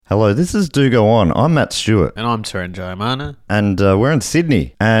Hello, this is Do Go On. I'm Matt Stewart. And I'm Taran Jayamana. And we're in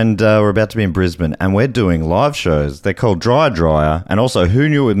Sydney. And we're about to be in Brisbane. And we're doing live shows. They're called Dryer. And also Who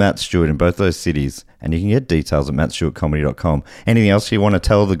Knew with Matt Stewart in both those cities. And you can get details at mattstewartcomedy.com. Anything else you want to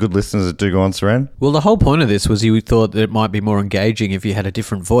tell the good listeners that Do Go On, Saran? Well, the whole point of this was you thought that it might be more engaging if you had a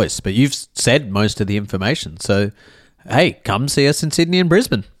different voice. But you've said most of the information. So, hey, come see us in Sydney and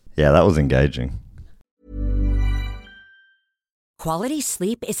Brisbane. Yeah, that was engaging. Quality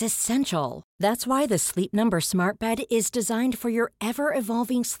sleep is essential. That's why the Sleep Number Smart Bed is designed for your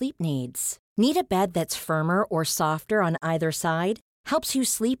ever-evolving sleep needs. Need a bed that's firmer or softer on either side? Helps you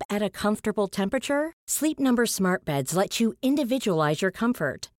sleep at a comfortable temperature? Sleep Number Smart Beds let you individualize your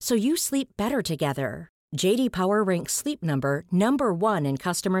comfort, so you sleep better together. J.D. Power ranks Sleep Number number 1 in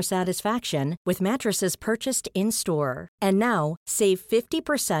customer satisfaction with mattresses purchased in-store. And now, save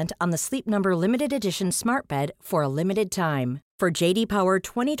 50% on the Sleep Number Limited Edition Smart Bed for a limited time. For J.D. Power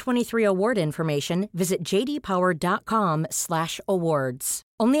 2023 award information, visit jdpower.com/awards.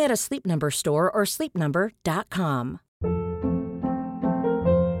 Only at a Sleep Number store or sleepnumber.com.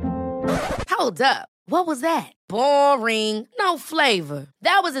 Hold up. What was that? Boring. No flavor.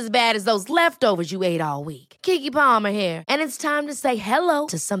 That was as bad as those leftovers you ate all week. Keke Palmer here, and it's time to say hello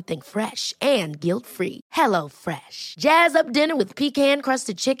to something fresh and guilt-free. Hello Fresh. Jazz up dinner with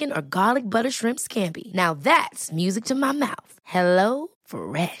pecan-crusted chicken or garlic butter shrimp scampi. Now that's music to my mouth. Hello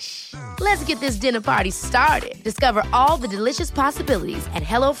Fresh. Let's get this dinner party started. Discover all the delicious possibilities at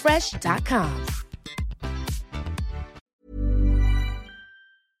hellofresh.com.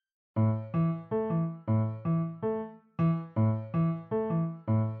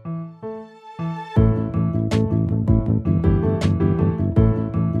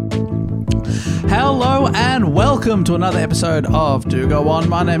 Hello and welcome to another episode of Do Go On.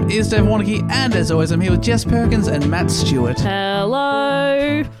 My name is Dave Warnicky, and as always, I'm here with Jess Perkins and Matt Stewart.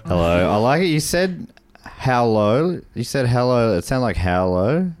 Hello. Hello. I like it. You said hello. You said hello. It sounded like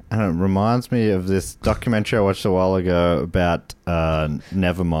hello. And it reminds me of this documentary I watched a while ago about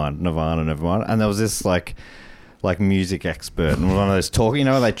Nirvana. And there was this like music expert. And one of those talking,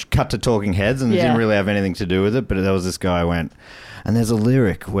 they cut to talking heads and it didn't really have anything to do with it. But there was this guy who went, and there's a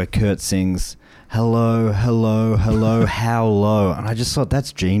lyric where Kurt sings, hello, hello, hello, how low. And I just thought,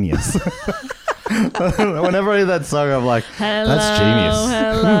 that's genius. Whenever I hear that song, I'm like, that's genius.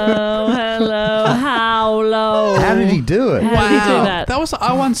 Hello, how low. How did he do it? How did he do that?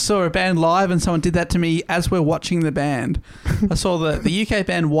 I once saw a band live and someone did that to me as we're watching the band. I saw the UK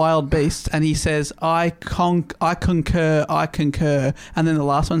band Wild Beast and he says, I concur. And then the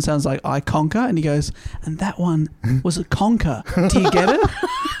last one sounds like I conquer. And he goes, and that one was a conquer. Do you get it?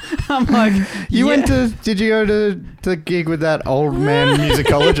 I'm like, did you go to the gig with that old man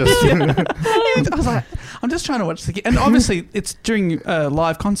musicologist? I was like, I'm just trying to watch the gig. And obviously it's during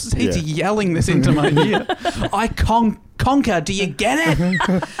live concerts. He's yelling this into my ear. I conquer. Do you get it?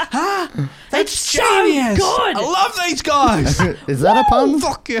 Huh? That's genius. So good. I love these guys. Is that a pun?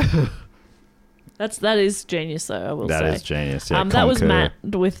 Fuck yeah. That is genius, though, I will say. That is genius, yeah. That was Matt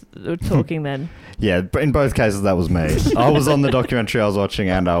with talking then. Yeah, in both cases, that was me. I was on the documentary I was watching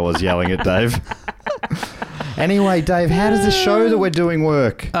and I was yelling at Dave. Anyway, Dave, how does the show that we're doing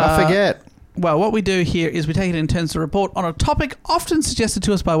work? I forget. Well, what we do here is we take it in turns to report on a topic often suggested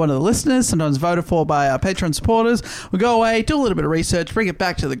to us by one of the listeners, sometimes voted for by our Patreon supporters. We go away, do a little bit of research, bring it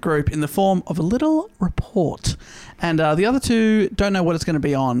back to the group in the form of a little report. And the other two don't know what it's going to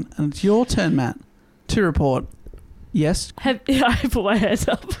be on. And it's your turn, Matt, to report. Yes? I put my hands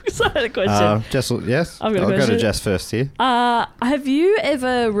up because I had a question. Jess, yes? I've got a I'll question. go to Jess first here. Have you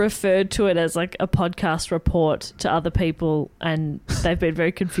ever referred to it as like a podcast report to other people and they've been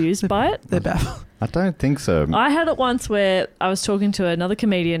very confused by it? They're baffled. I don't think so. I had it once where I was talking to another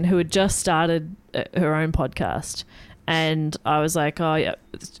comedian who had just started her own podcast. And I was like, oh, yeah,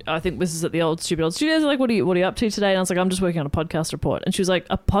 I think this is at the Stupid Old Studios. Like, what are you up to today? And I was like, I'm just working on a podcast report. And she was like,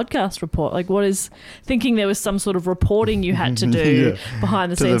 a podcast report? Like, what is... Thinking there was some sort of reporting you had to do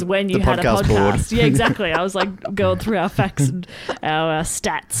behind the scenes when you had a podcast. Board. Yeah, exactly. I was like going through our facts and our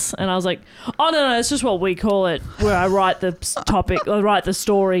stats. And I was like, oh, no, it's just what we call it, where I write the topic, I write the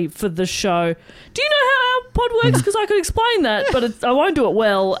story for the show. Do you know how our pod works? Because I could explain that, but I won't do it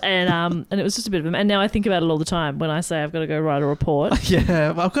well. And it was just a bit of a... And now I think about it all the time when I say say I've got to go write a report.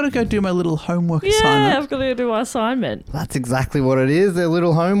 Yeah, I've got to go do my little homework Yeah, assignment. I've got to go do my assignment. That's exactly what it is. They're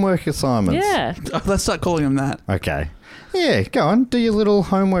little homework assignments. Yeah. Oh, let's start calling them that. Okay. Yeah, go on. Do your little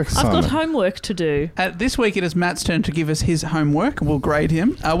homework I've assignment. got homework to do. This week it is Matt's turn to give us his homework. We'll grade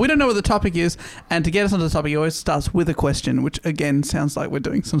him. We don't know what the topic is, and to get us onto the topic, he always starts with a question, which again sounds like we're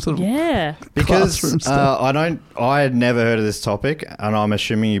doing some sort of Yeah. classroom Because stuff. I had never heard of this topic, and I'm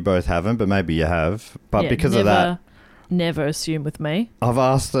assuming you both haven't, but maybe you have. But Yeah, because of that, Never assume with me. I've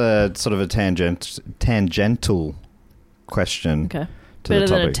asked a sort of a tangential question Okay. to Better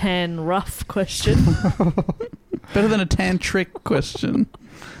the than a topic. tan rough question. Better than a tantric question.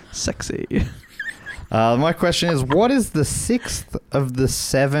 Sexy. My question is, what is the sixth of the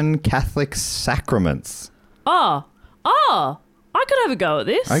 7 Catholic sacraments? I could have a go at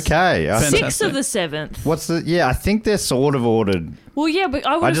this. Okay. Fantastic. 6 of the 7th. What's the... Yeah, I think they're sort of ordered. Well, yeah, but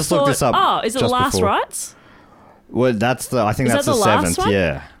I would have just thought, looked this up is it just last before. rites? Well, that's the... I think Is that's that the the last 7th, one?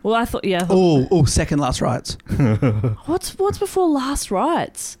 yeah. Well, I thought, yeah. I thought, Oh, second last rites. what's before last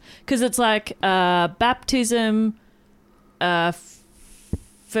rites? Because it's like baptism,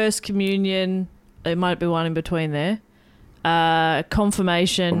 first communion. There might be one in between there.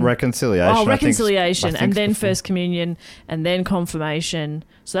 Confirmation. Reconciliation. I think- reconciliation, I think and then before- first communion, and then confirmation.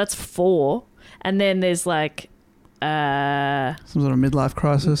 So that's 4. And then there's like Some sort of midlife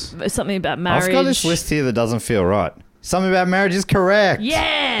crisis. something about marriage. I've got this list here that doesn't feel right. Something about marriage is correct.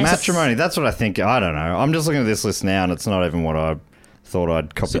 Yes. Matrimony. That's what I think. I don't know. I'm just looking at this list now, and it's not even what I thought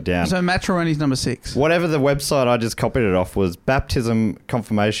I'd copied down. So matrimony's number 6. Whatever the website I just copied it off was baptism,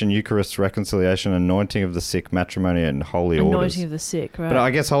 confirmation, Eucharist, reconciliation, anointing of the sick, matrimony, and holy orders. Anointing of the sick, right? But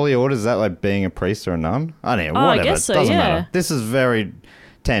I guess holy orders, is that like being a priest or a nun? I don't know. Oh, I Whatever. guess so, Doesn't yeah. matter. This is very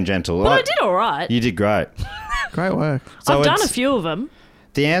tangential. but I did all right. You did great. Great work. So I've done a it's- few of them.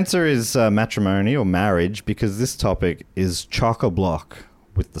 The answer is matrimony or marriage, because this topic is chock-a-block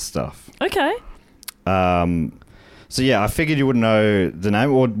with the stuff. Okay. So yeah, I figured you would know the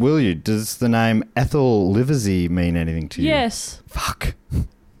name, or will you? Does the name Ethel Livesey mean anything to you? Yes. Fuck.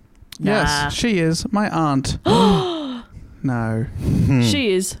 Nah. Yes, she is my aunt. No.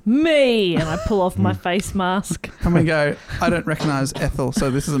 She is me. And I pull off my face mask. And we go, I don't recognise Ethel,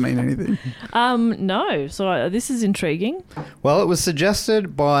 so this doesn't mean anything. No. So this is intriguing. Well, it was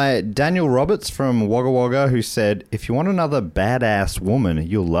suggested by Daniel Roberts from Wagga Wagga, who said, if you want another badass woman,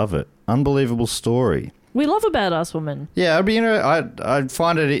 you'll love it. Unbelievable story. We love a badass woman. Yeah, I'd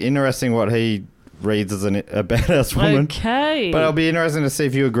find it interesting what he reads as a badass woman. Okay. But it'll be interesting to see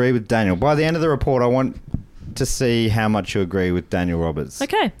if you agree with Daniel. By the end of the report, I want to see how much you agree with Daniel Roberts.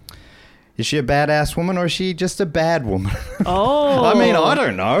 Okay. Is she a badass woman, or is she just a bad woman? Oh. I mean, I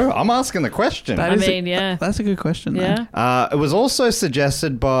don't know. I'm asking the question. That is yeah. That's a good question, man. Yeah. It was also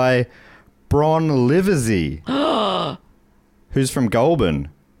suggested by Bron Livesey, who's from Goulburn,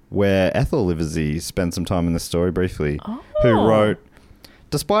 where Ethel Livesey spent some time in the story briefly, who wrote,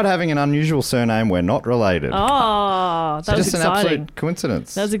 despite having an unusual surname, we're not related. Oh, that was Just an exciting. absolute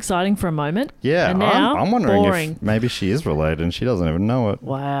coincidence. That was exciting for a moment. Yeah, And now, I'm wondering boring. if maybe she is related and she doesn't even know it.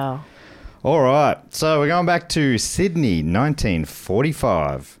 Wow. All right, so we're going back to Sydney,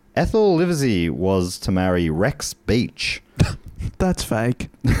 1945. Ethel Livesey was to marry Rex Beach. That's fake.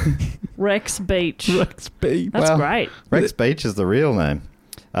 Rex Beach. Rex Beach. That's Well, great. Rex Beach is the real name.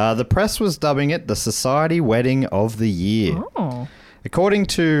 The press was dubbing it the Society Wedding of the Year. Oh. According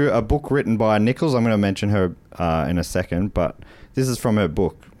to a book written by Nichols, I'm going to mention her in a second, but this is from her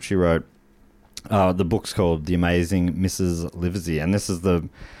book. She wrote, the book's called The Amazing Mrs. Livesey, and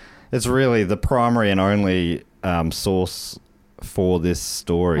it's really the primary and only source for this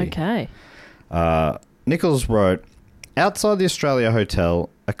story. Okay. Nichols wrote, outside the Australia Hotel,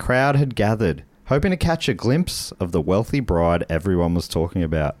 a crowd had gathered, hoping to catch a glimpse of the wealthy bride everyone was talking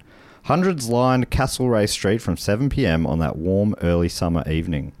about. Hundreds lined Castlereagh Street from 7 p.m. on that warm, early summer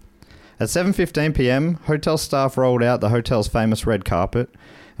evening. At 7:15 p.m., hotel staff rolled out the hotel's famous red carpet,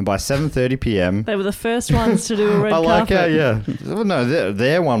 and by 7:30 p.m. They were the first ones to do a red I like carpet. how, yeah. Well, no,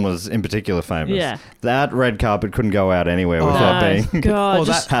 their one was in particular famous. Yeah. That red carpet couldn't go out anywhere without No, being God, Oh,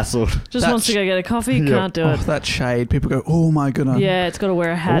 just, hassled. just wants to go get a coffee. Yep. Can't do Oh, it. that shade. People go, oh my goodness. Yeah, it's got to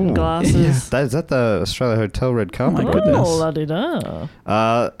wear a hat and Ooh. glasses. Is that the Australia Hotel red carpet? my goodness. Oh, la-di-da.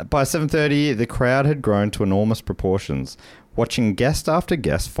 By 7:30, the crowd had grown to enormous proportions, watching guest after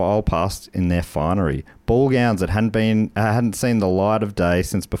guest file past in their finery. Ball gowns that hadn't seen the light of day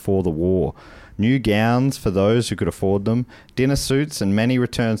since before the war. New gowns for those who could afford them, dinner suits, and many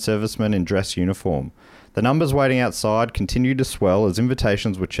returned servicemen in dress uniform. The numbers waiting outside continued to swell as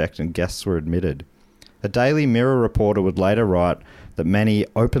invitations were checked and guests were admitted. A Daily Mirror reporter would later write that many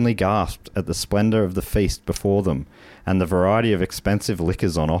openly gasped at the splendour of the feast before them and the variety of expensive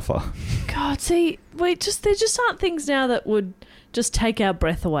liquors on offer. God, see, there just aren't things now that would just take our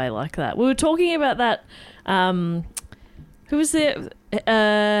breath away like that. We were talking about that. Who was there?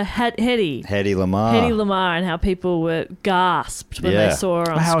 Hedy Lamar. Hedy Lamar, and how people were gasped when they saw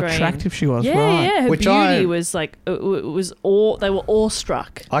her on how screen. attractive she was. Yeah, right. yeah. Her Which beauty was like they were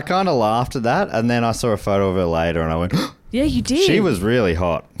awestruck. I kind of laughed at that, and then I saw a photo of her later, and I went, Yeah, you did. she was really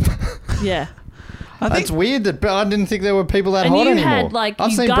hot. Yeah. That's weird that I didn't think there were people that And hot you anymore. had, like,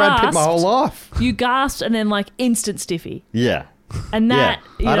 I've you seen Brad Pitt my gasped. whole life. You gasped and then like instant stiffy. Yeah. And that,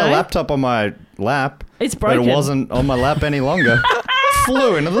 I had a laptop on my lap. It's broken. But it wasn't on my lap any longer.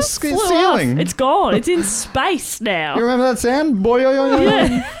 Flew into the flew ceiling. off. It's gone. It's in space now. You remember that sound? Boy,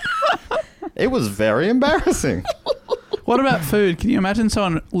 Yeah. It was very embarrassing. What about food? Can you imagine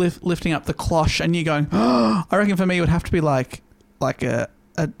someone lifting up the cloche and you going, oh, I reckon for me it would have to be like a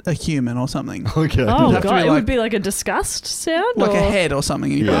human or something. Okay. Oh It'd have to god, be it like- would be like a disgust sound. Like or? a head or something.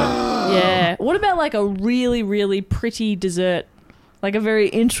 And you go, Yeah. What about like a really, really pretty dessert? Like a very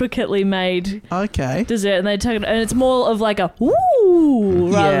intricately made okay. dessert, and they take it, and it's more of like a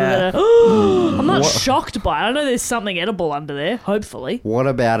ooh rather Yeah. than a. I'm not What- shocked by it. I know there's something edible under there. Hopefully. What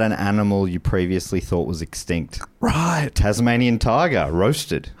about an animal you previously thought was extinct? Right. Tasmanian tiger,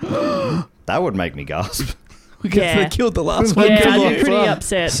 roasted. That would make me gasp. Because Yeah. they killed the last one. Yeah, Good I'd luck. be pretty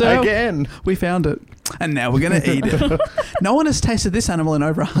upset. So- Again. We found it. And now we're going to eat it. No one has tasted this animal in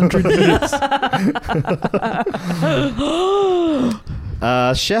over 100 years.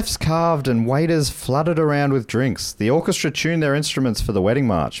 Chefs carved and waiters flooded around with drinks. The orchestra tuned their instruments for the wedding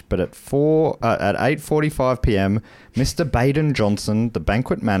march, but at 8:45 p.m., Mr. Baden Johnson, the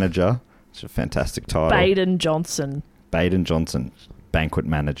banquet manager, it's a fantastic title. Baden Johnson. Baden Johnson, banquet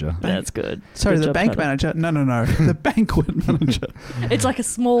manager. That's good. Sorry, Good the job, bank Tyler. manager. No. The banquet manager. It's like a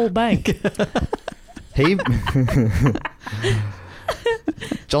small bank. He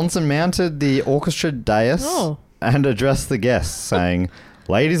Johnson mounted the orchestra dais Oh. and addressed the guests, saying,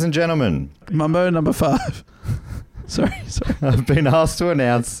 "Ladies and gentlemen, Mumbo number 5. Sorry. I've been asked to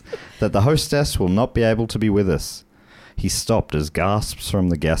announce that the hostess will not be able to be with us." He stopped as gasps from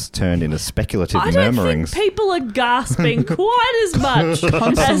the guests turned into speculative I don't murmurings. think people are gasping quite as much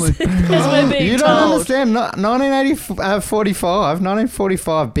Constantly. as we're being You told. don't understand.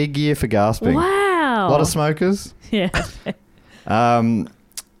 1945, big year for gasping. Wow. A lot of smokers. Yeah.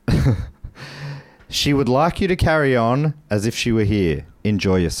 She would like you to carry on as if she were here.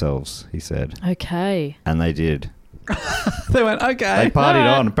 Enjoy yourselves, he said. Okay. And they did. They went, They okay. partied Alright.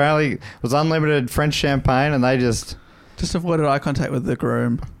 on. Apparently, it was unlimited French champagne, and they just... Just avoided eye contact with the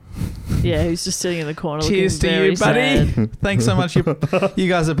groom. Yeah, who's just sitting in the corner Cheers to looking you, very buddy. sad. Thanks so much. You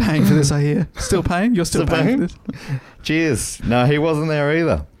guys are paying for this, I hear. Still paying? You're still Still paying paying? for this? Cheers. No, he wasn't there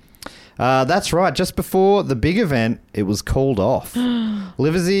either. That's right. Just before the big event, it was called off.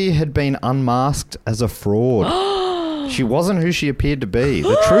 Livesey had been unmasked as a fraud. She wasn't who she appeared to be.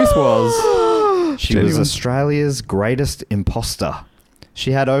 The truth was, she was Genuine. Australia's greatest imposter.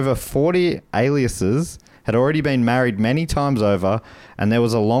 She had over 40 aliases, had already been married many times over, and there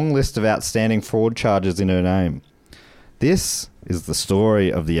was a long list of outstanding fraud charges in her name. This is the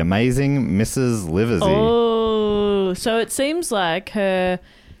story of the amazing Mrs. Livesey. Oh, so it seems like her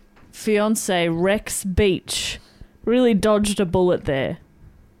fiance Rex Beach really dodged a bullet there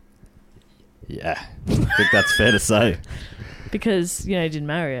Yeah, I think that's fair to say. because, he didn't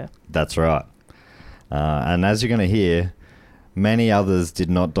marry her. That's right. And as you're going to hear, many others did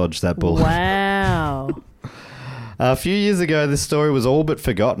not dodge that bullet. Wow. A few years ago, this story was all but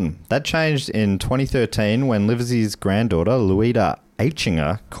forgotten. That changed in 2013 when Livesey's granddaughter, Louida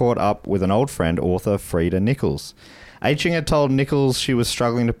Aichinger, caught up with an old friend, author Frida Nichols. Aichinger told Nichols she was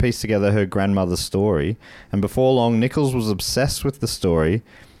struggling to piece together her grandmother's story, and before long, Nichols was obsessed with the story.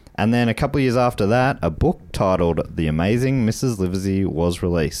 And then a couple of years after that, a book titled The Amazing Mrs. Livesey was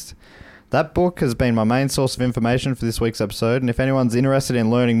released. That book has been my main source of information for this week's episode, and if anyone's interested in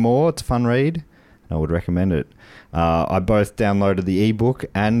learning more, it's a fun read. I would recommend it. I both downloaded the ebook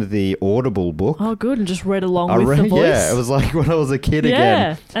and the Audible book. Oh, good. And just read along with the voice. Yeah, it was like when I was a kid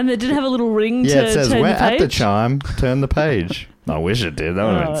Yeah. again. And they did have a little ring Yeah, to it says, turn "We're the page. at the chime, turn the page." I wish it did. That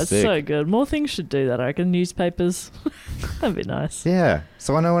would have Oh, been it's sick. so good. More things should do that, I reckon. Newspapers. That'd be nice. Yeah,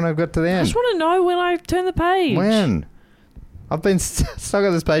 so I know when I've got to the I end. just want to know when I turn the page. When? I've been stuck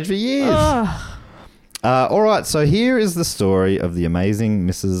on this page for years. Ugh. All right, so here is the story of the amazing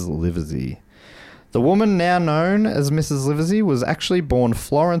Mrs. Livesey. The woman now known as Mrs. Livesey was actually born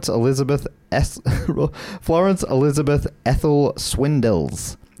Florence Elizabeth Ethel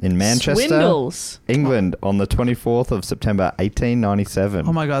Swindles in Manchester, Swindles. England, on the 24th of September, 1897.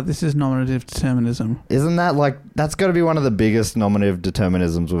 Oh my god, this is nominative determinism. Isn't that like, that's got to be one of the biggest nominative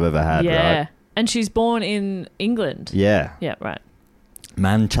determinisms we've ever had, Yeah. right? And she's born in England. Yeah. Yeah, right.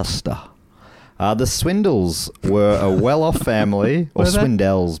 Manchester. The Swindles were a well-off family, or Were they?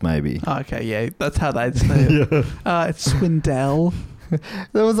 Swindells maybe. Oh, okay, yeah, that's how they'd say it. It's Swindell.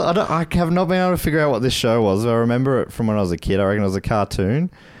 There was I have not been able to figure out what this show was. I remember it from when I was a kid. I reckon it was a cartoon,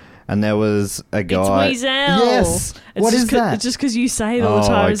 and there was a guy. It's Weasel. Yes. It's What just is that? It's just because you say it all the Oh,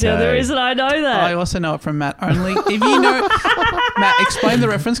 time. It's the other okay. reason I know that. I also know it from Matt only. If you know, Matt, explain the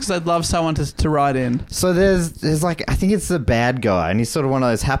reference because I'd love someone to write in. So there's like, I think it's the bad guy, and he's sort of one of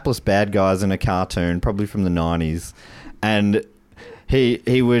those hapless bad guys in a cartoon, probably from the 90s, and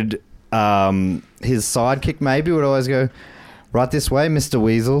he would his sidekick maybe would always go, "Right this way, Mr.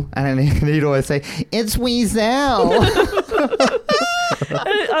 Weasel," and he'd always say, "It's Weasel."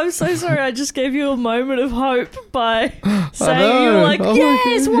 I'm so sorry. I just gave you a moment of hope by saying know. you were like, Oh my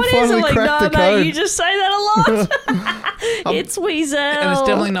yes, God, what you is it? finally Like, cracked no, the mate, code. you just say that a lot. It's Weasel. And it's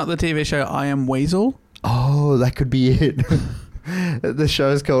definitely not the TV show I Am Weasel. Oh, that could be it. The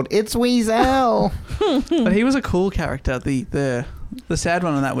show's called It's Weasel. But he was a cool character. The sad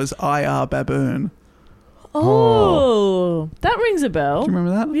one on that was IR Baboon. Oh, that rings a bell. Do you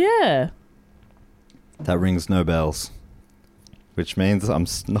remember that? Yeah. That rings no bells, which means I'm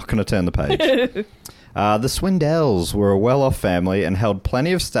not going to turn the page. The Swindells were a well-off family and held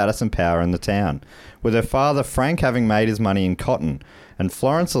plenty of status and power in the town, with her father Frank having made his money in cotton, and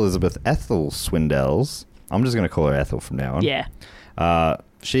Florence Elizabeth Ethel Swindells, I'm just going to call her Ethel from now on. Yeah.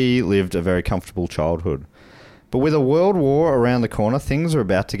 She lived a very comfortable childhood. But with a world war around the corner, things were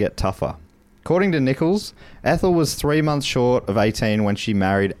about to get tougher. According to Nichols, Ethel was 3 months short of 18 when she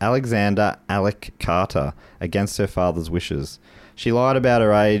married Alexander Alec Carter against her father's wishes. She lied about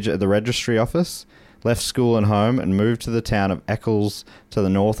her age at the registry office, left school and home, and moved to the town of Eccles to the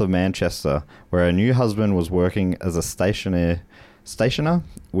north of Manchester, where her new husband was working as a stationer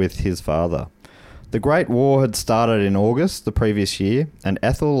with his father. The Great War had started in August the previous year, and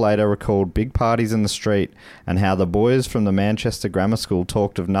Ethel later recalled big parties in the street and how the boys from the Manchester Grammar School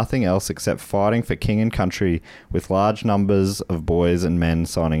talked of nothing else except fighting for king and country, with large numbers of boys and men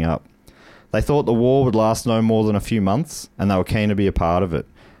signing up. They thought the war would last no more than a few months, and they were keen to be a part of it.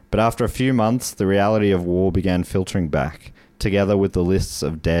 But after a few months, the reality of war began filtering back, together with the lists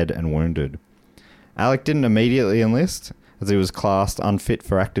of dead and wounded. Alec didn't immediately enlist, as he was classed unfit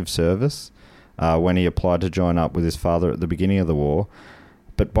for active service when he applied to join up with his father at the beginning of the war.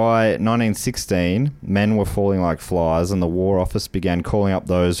 But by 1916, men were falling like flies, and the War Office began calling up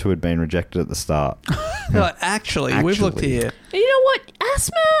those who had been rejected at the start. They're like, actually, we've looked Actually. here. You know what?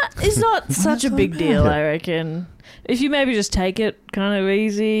 Asthma is not such a big deal, I reckon. If you maybe just take it kind of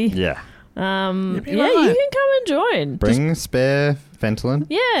easy. Yeah. You'd be Yeah, right. you can come and join. Bring spare Ventolin.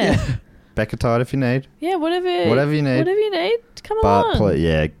 Yeah. Becatide if you need. Yeah, whatever Whatever you need. Whatever you need. Come But along.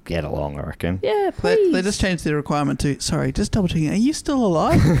 yeah, get along, I reckon. Yeah, please. They just changed the requirement to, sorry, just double checking. Are you still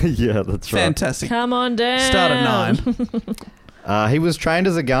alive? Yeah, that's right. Fantastic. Come on down. Start at 9. He was trained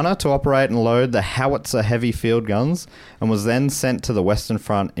as a gunner to operate and load the Howitzer heavy field guns, and was then sent to the Western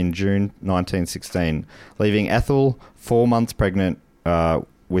Front in June 1916, leaving Ethel 4 months pregnant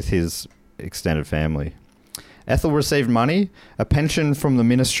with his extended family. Ethel received money, a pension from the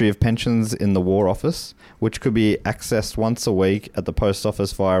Ministry of Pensions in the War Office, which could be accessed once a week at the post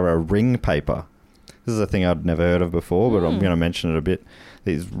office via a ring paper. This is a thing I'd never heard of before, but I'm going to mention it a bit.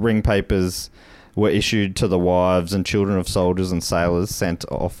 These ring papers were issued to the wives and children of soldiers and sailors sent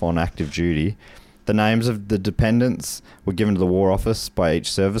off on active duty. The names of the dependents were given to the War Office by each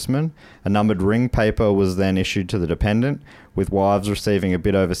serviceman. A numbered ring paper was then issued to the dependent, with wives receiving a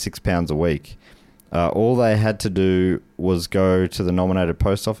bit over £6 a week. All they had to do was go to the nominated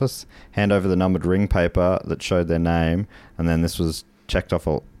post office, hand over the numbered ring paper that showed their name, and then this was checked off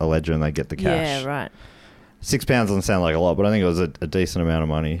a ledger and they get the cash. Yeah, right. £6 doesn't sound like a lot, but I think it was a decent amount of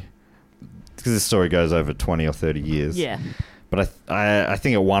money. Because this story goes over 20 or 30 years. Yeah. But I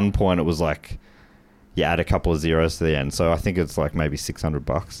think at one point it was like, you add a couple of zeros to the end. So I think it's like maybe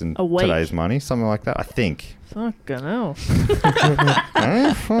 $600 in A week. today's money, something like that. I think. Fucking hell.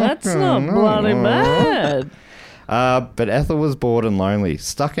 That's not bloody bad. But Ethel was bored and lonely.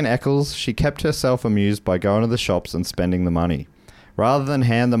 Stuck in Eccles, she kept herself amused by going to the shops and spending the money. Rather than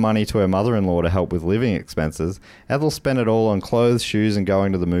hand the money to her mother-in-law to help with living expenses, Ethel spent it all on clothes, shoes, and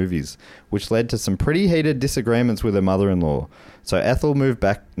going to the movies, which led to some pretty heated disagreements with her mother-in-law. So Ethel moved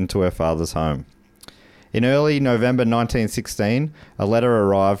back into her father's home. In early November 1916, a letter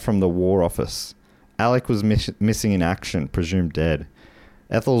arrived from the War Office. Alec was missing in action, presumed dead.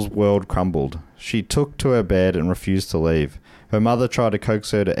 Ethel's world crumbled. She took to her bed and refused to leave. Her mother tried to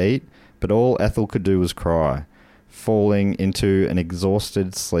coax her to eat, but all Ethel could do was cry, falling into an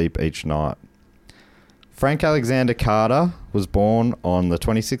exhausted sleep each night. Frank Alexander Carter was born on the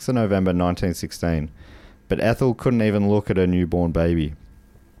 26th of November 1916, but Ethel couldn't even look at her newborn baby.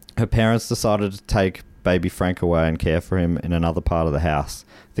 Her parents decided to take baby Frank away and care for him in another part of the house,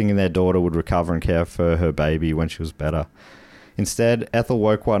 thinking their daughter would recover and care for her baby when she was better. Instead, Ethel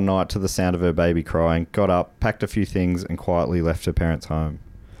woke one night to the sound of her baby crying, got up, packed a few things, and quietly left her parents' home.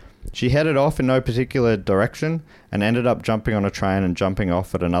 She headed off in no particular direction and ended up jumping on a train and jumping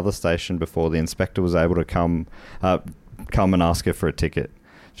off at another station before the inspector was able to come and ask her for a ticket.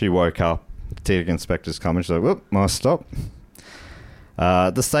 She woke up, the ticket inspector's coming, she's like, whoop, must stop.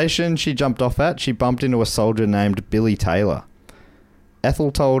 The station she jumped off at, she bumped into a soldier named Billy Taylor.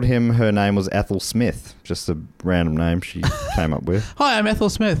 Ethel told him her name was Ethel Smith, just a random name she came up with. Hi, I'm Ethel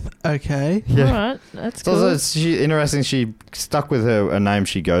Smith. Okay. Yeah. All right, that's So cool. it's interesting, she stuck with a name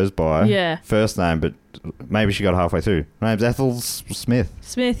she goes by. Yeah. First name, but maybe she got halfway through. Her name's Ethel Smith.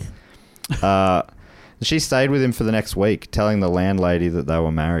 Smith. She stayed with him for the next week, telling the landlady that they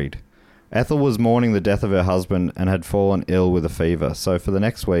were married. Ethel was mourning the death of her husband and had fallen ill with a fever, so for the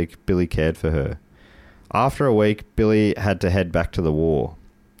next week, Billy cared for her. After a week, Billy had to head back to the war.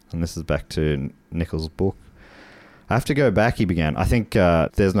 And this is back to Nichols' book. I have to go back, he began. I think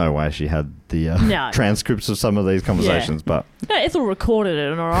there's no way she had the No. transcripts of some of these conversations, but... No, Ethel recorded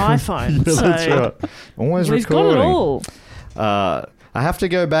it on her iPhone. Yeah, so that's right. Always we've recording. got it all. I have to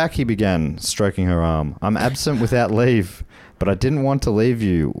go back, he began, stroking her arm. I'm absent without leave, but I didn't want to leave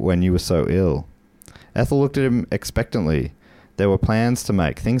you when you were so ill. Ethel looked at him expectantly. There were plans to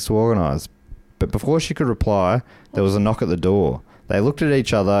make, things to organise. But before she could reply, there was a knock at the door. They looked at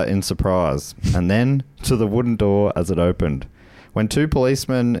each other in surprise, and then to the wooden door as it opened. When two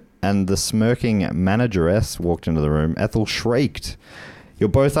policemen and the smirking manageress walked into the room, Ethel shrieked. You're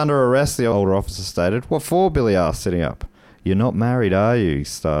both under arrest, the older officer stated. What for? Billy asked, sitting up. You're not married, are you? He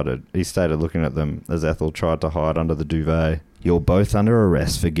stated, looking at them as Ethel tried to hide under the duvet. You're both under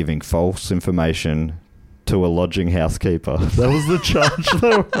arrest for giving false information to a lodging housekeeper. That was the charge,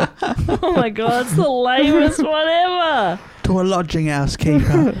 though. Oh my god, it's the lamest one ever. To a lodging house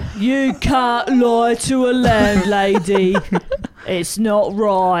keeper. You can't lie to a landlady. It's not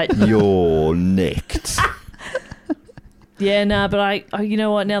right. You're nicked. Yeah, nah, but I you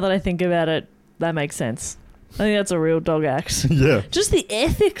know what? Now that I think about it, that makes sense. I think that's a real dog act. Yeah. Just the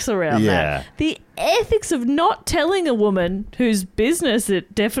ethics around Yeah. that. The ethics of not telling a woman whose business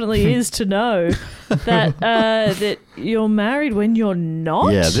it definitely is to know that that you're married when you're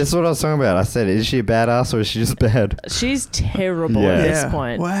not. Yeah, this is what I was talking about. I said, is she a badass or is she just bad? She's terrible Yeah. at this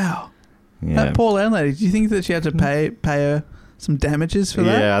point. Wow. Yeah. That poor landlady. Do you think that she had to pay her some damages for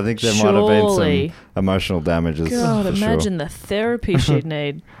that? Yeah, I think there might have been Surely. some emotional damages. God, for imagine the therapy she'd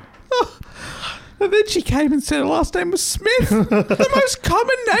need. And then she came and said her last name was Smith. The most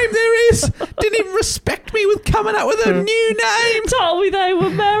common name there is. Didn't even respect me with coming up with a new name. Told me they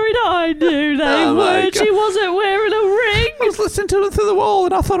were married. I knew they Oh my were. God. She wasn't wearing a ring. I was listening to them through the wall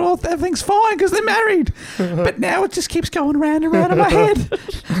and I thought, oh, everything's fine because they're married. But now it just keeps going round and round in my head.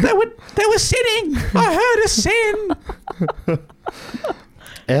 They were sinning. I heard a sin.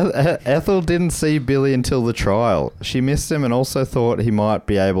 Ethel didn't see Billy until the trial. She missed him and also thought he might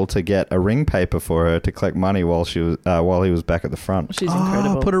be able to get a ring paper for her to collect money while he was back at the front. She's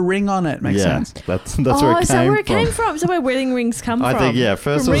incredible. Put a ring on it. Makes sense. That's where it is that came where it from. came from? Is that where wedding rings come I from? think, yeah.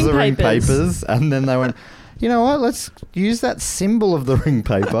 First From was the ring papers. papers, and then they went, you know what? Let's use that symbol of the ring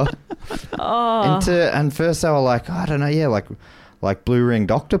paper. And first they were like, I don't know, yeah, like blue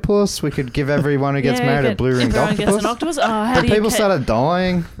ringed octopus. We could give everyone who gets married a blue ringed everyone octopus. Gets an octopus. Oh, how But do you people started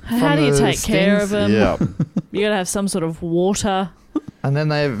dying. How from do you the take care stings. of them? Yeah. You gotta have some sort of water. And then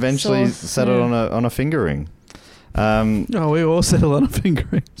they eventually Sauce, settled on a finger ring. Oh, we all settled on a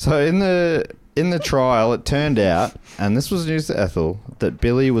fingering. So in the trial, it turned out, and this was news to Ethel, that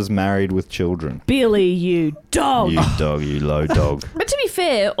Billy was married with children. Billy, you dog. You dog, you low dog. But to be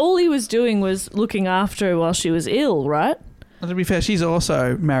fair, all he was doing was looking after her while she was ill, right? And to be fair, she's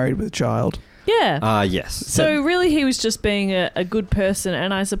also married with a child. Yeah. Yes. So really he was just being a good person,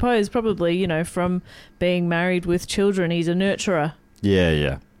 and I suppose probably, you know, from being married with children, he's a nurturer.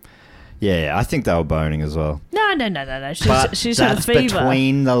 Yeah. I think they were boning as well. No. She's had a fever.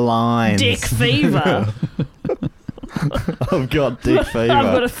 between the lines. Dick fever. I've got dick fever.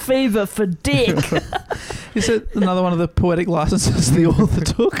 I've got a fever for dick. Is it another one of the poetic licenses the author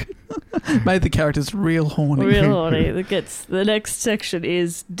took? Made the characters real horny. Real horny. The next section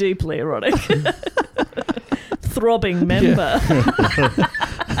is deeply erotic. throbbing member.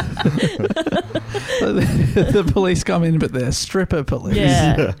 The police come in, but they're stripper police.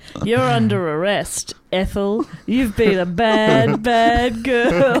 Yeah. You're under arrest, Ethel. You've been a bad, bad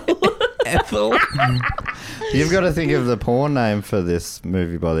girl. Ethel. You've got to think of the porn name for this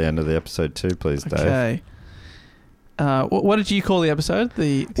movie by the end of the episode too, please, Dave. Okay. What did you call the episode?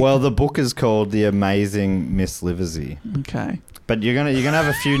 Well, the book is called The Amazing Miss Liversey. Okay. But you're gonna have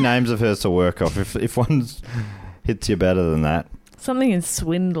a few names of hers to work off. If one hits you better than that. Something in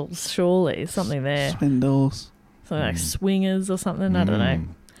Swindles, surely. Something there. Swindles. Something like Swingers or something. I don't know.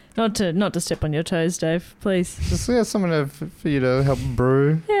 Not to step on your toes, Dave. Please. Just something for you to help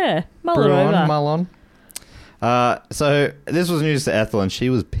brew. Yeah. Mull brew it over. on, mull on. So this was news to Ethel, and she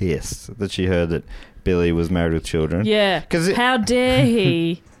was pissed that she heard that Billy was married with children. Yeah. How dare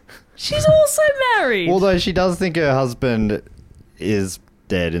he? She's also married. Although she does think her husband is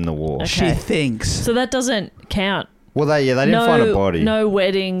dead in the war. Okay. She thinks. So that doesn't count. Well, they didn't find a body. No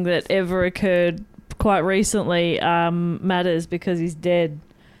wedding that ever occurred quite recently matters because he's dead.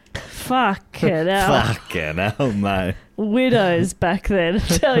 Fucking hell. Fucking hell, mate. Widows back then. I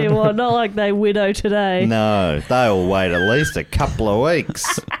tell you what, not like they widow today. No, they'll wait at least a couple of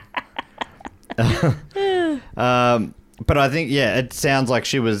weeks. But I think, it sounds like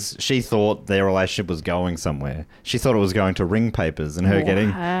she thought their relationship was going somewhere. She thought it was going to ring papers and her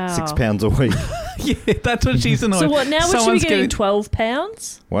getting £6 a week. Yeah, that's what she's annoyed. So what, now would she be getting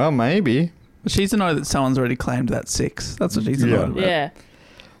 £12? Well, maybe. She's annoyed that someone's already claimed that 6. That's what she's annoyed about. Yeah.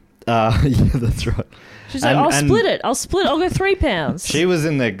 Yeah, that's right. She's like, I'll split it. I'll go £3. She was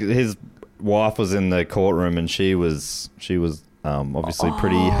his wife was in the courtroom, and she was obviously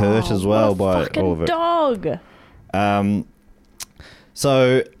pretty hurt as well by all of it. Dog.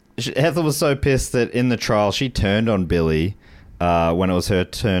 So Ethel was so pissed that in the trial she turned on Billy when it was her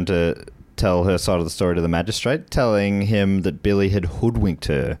turn to tell her side of the story to the magistrate, telling him that Billy had hoodwinked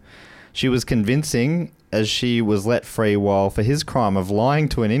her. She was convincing, as she was let free, while for his crime of lying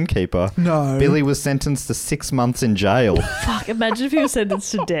to an innkeeper, Billy was sentenced to 6 months in jail. Fuck, imagine if he was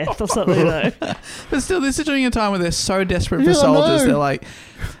sentenced to death or something, though. But still, this is during a time where they're so desperate for soldiers. They're like,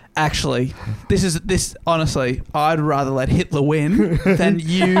 actually, this honestly, I'd rather let Hitler win than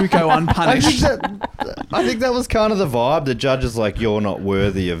you go unpunished. I think that was kind of the vibe. The judge is like, you're not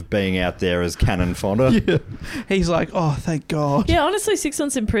worthy of being out there as cannon fodder. Yeah. He's like, oh, thank God. Yeah, honestly, 6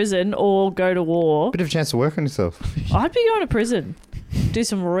 months in prison or go to war. Bit of a chance to work on yourself. I'd be going to prison. Do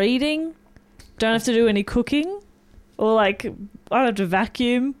some reading. Don't have to do any cooking. Or I don't have to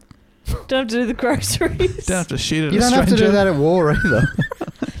vacuum. Don't have to do the groceries. Don't have to shoot at You a don't stranger. have to do that at war either.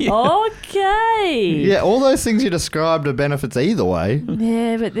 Yeah. Okay. Yeah, all those things you described are benefits either way.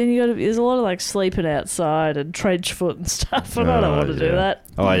 Yeah, but then there's a lot of sleeping outside and trench foot and stuff, and I don't want to do that.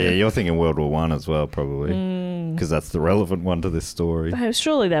 Oh yeah, you're thinking World War One as well, probably, because that's the relevant one to this story.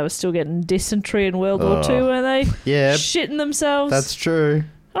 Surely they were still getting dysentery in World War Two, weren't they? Yeah, shitting themselves. That's true.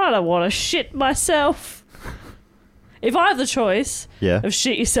 I don't want to shit myself. If I have the choice of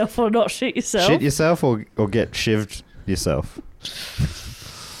shit yourself or not shit yourself, shit yourself or get shivved yourself.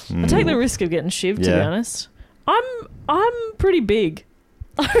 I take the risk of getting shivved, to be honest. I'm pretty big.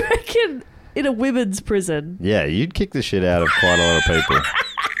 I reckon in a women's prison. Yeah, you'd kick the shit out of quite a lot of people.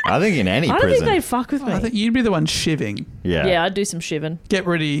 I think in any prison. I don't think they'd fuck with me. I think you'd be the one shivving. Yeah. Yeah, I'd do some shivving. Get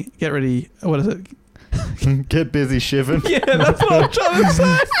ready. What is it? Get busy shivving. Yeah, that's what I'm trying to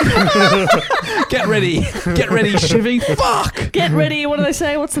say. Get ready, shivving. Fuck. Get ready. What do they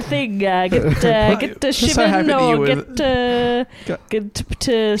say? What's the thing? Get shivving or get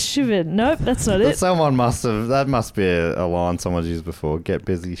to shivving. Nope, that's not it. Someone must have. That must be a line someone's used before. Get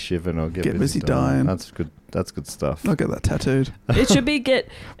busy shivving or get busy dying. That's good. That's good stuff. I'll get that tattooed. It should be with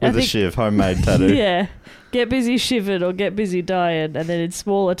a shiv, homemade tattoo. Yeah, get busy shiving or get busy dying, and then in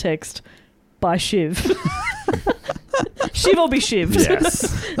smaller text. By Shiv. Shiv or be shivved.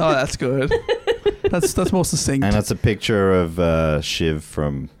 Yes. Oh, that's good. That's more succinct. And it's a picture of Shiv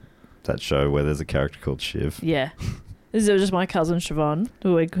from that show where there's a character called Shiv. Yeah. This is just my cousin Siobhan,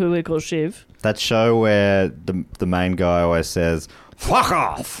 who we call Shiv. That show where the main guy always says, "Fuck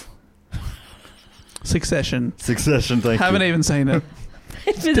off." Succession. Thank you. Haven't even seen it.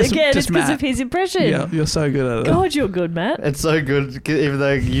 It's because of his impression. Yeah, you're so good at it. God, you're good, Matt. It's so good, even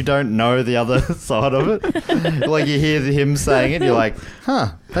though you don't know the other side of it. Like, you hear him saying it, you're like,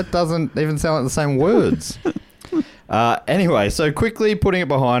 huh, that doesn't even sound like the same words. Anyway, so quickly putting it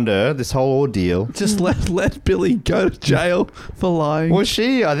behind her, this whole ordeal. Just let Billy go to jail for lying. Well,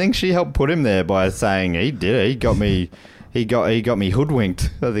 I think she helped put him there by saying he did it. He got me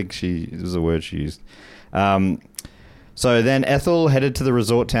hoodwinked. I think it was the word she used. So then Ethel headed to the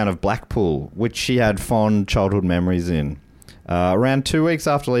resort town of Blackpool, which she had fond childhood memories in. Around 2 weeks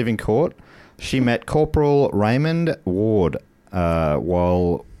after leaving court, she met Corporal Raymond Ward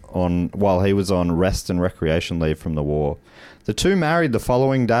while he was on rest and recreation leave from the war. The two married the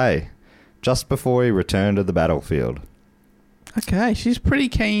following day, just before he returned to the battlefield. Okay, she's pretty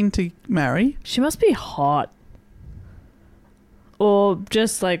keen to marry. She must be hot. Or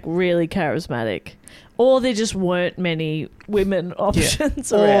just like really charismatic. Or there just weren't many women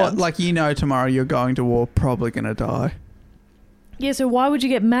options around. Or like, tomorrow you're going to war, probably going to die. Yeah, so why would you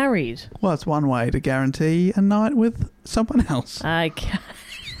get married? Well, it's one way to guarantee a night with someone else. Okay.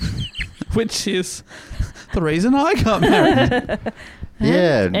 Which is the reason I got married.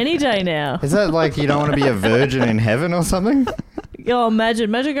 Yeah. Any day now. Is that like you don't want to be a virgin in heaven or something? Oh, imagine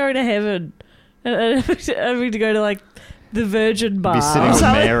going to heaven and having to go to like the virgin bar. Be sitting with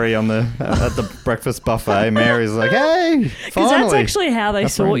Mary on at the breakfast buffet. Mary's like, hey, Because finally. that's actually how they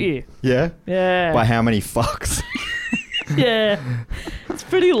sort you. Yeah? Yeah. By how many fucks? Yeah. It's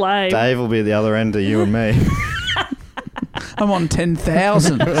pretty lame. Dave will be at the other end of you and me. I'm on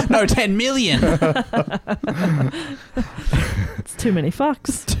 10,000. No, 10 million. It's too many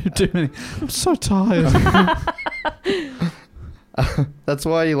fucks. Too many. I'm so tired. That's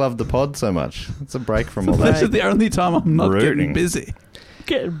why you love the pod so much. It's a break from all This that. is the only time I'm not Rooting. getting busy.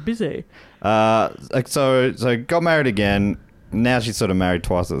 Getting busy. So got married again. Now she's sort of married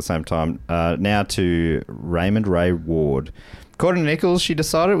twice at the same time. Now to Raymond Ray Ward. According to Nichols, she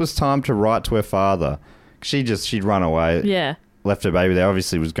decided it was time to write to her father. She'd run away. Yeah. Left her baby there.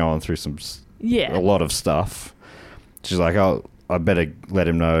 Obviously was going through a lot of stuff. She's like, oh, I better let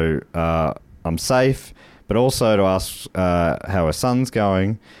him know I'm safe, but also to ask how her son's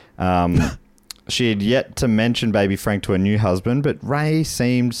going. She had yet to mention baby Frank to her new husband, but Ray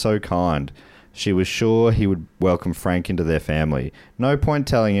seemed so kind. She was sure he would welcome Frank into their family. No point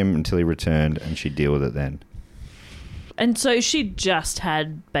telling him until he returned, and she'd deal with it then. And so she just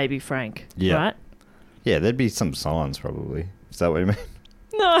had baby Frank, Yeah. right? Yeah, there'd be some signs probably. Is that what you mean?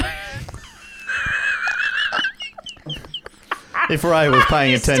 No. If Ray was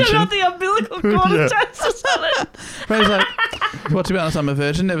paying attention. Still got the umbilical cord Yeah. attached to something. Ray's like, well, to be honest, I'm a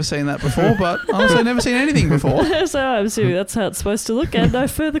virgin. Never seen that before, but honestly, never seen anything before. So I'm assuming that's how it's supposed to look, and no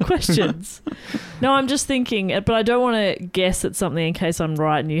further questions. No, I'm just thinking, but I don't want to guess at something in case I'm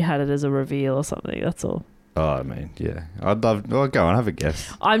right and you had it as a reveal or something. That's all. Oh, I mean, yeah. I'd love... Well, go on, have a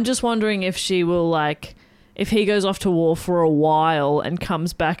guess. I'm just wondering if she will, like, if he goes off to war for a while and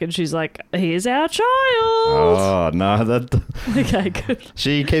comes back and she's like, here's our child. Oh, no, that... Okay, good.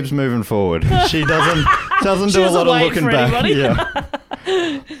 She keeps moving forward. She doesn't She do a doesn't lot of wait looking for back.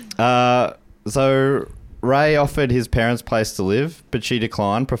 anybody. Yeah. So Ray offered his parents' place to live, but she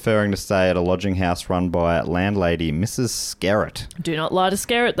declined, preferring to stay at a lodging house run by landlady Mrs. Skerritt. Do not lie to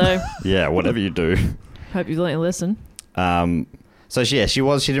Skerritt, though. Yeah, whatever you do. Hope you've learned a lesson. So she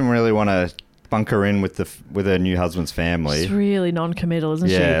didn't really want to bunker in with her new husband's family. She's really non-committal, isn't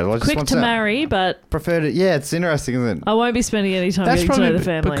Yeah, she? well, I just Quick want to to- marry, but Preferred it. Yeah, it's interesting, isn't it? I won't be spending any time That's getting to know probably the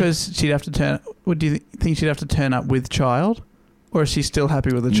family. because she'd have to turn... Do you think she'd have to turn up with child? Or is she still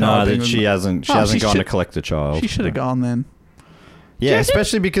happy with the child? No, being that with she them? hasn't. She Oh, hasn't she gone to should- collect the child. She should have gone then. Yeah,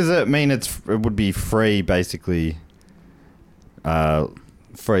 especially because it would be free, basically,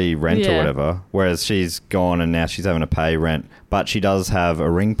 free rent or Yeah. whatever. Whereas she's gone and now she's having to pay rent, but she does have a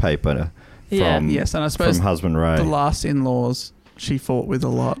ring paper Yeah. from Yes, and I suppose from husband Ray. the last in-laws she fought with a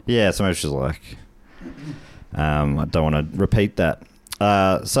lot. Yeah, so maybe she's like, I don't want to repeat that.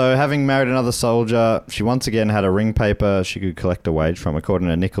 So having married another soldier, she once again had a ring paper she could collect a wage from, according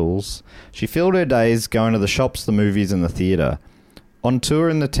to Nichols. She filled her days going to the shops, the movies and the theatre. On tour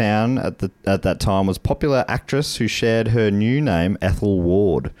in the town at that time was popular actress who shared her new name, Ethel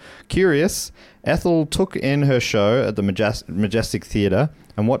Ward. Curious, Ethel took in her show at the Majestic Theatre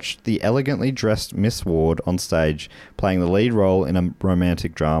and watched the elegantly dressed Miss Ward on stage, playing the lead role in a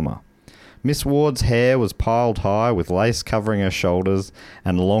romantic drama. Miss Ward's hair was piled high with lace covering her shoulders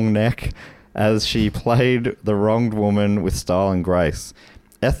and long neck as she played the wronged woman with style and grace.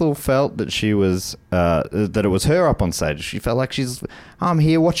 Ethel felt that that it was her up on stage. She felt like I'm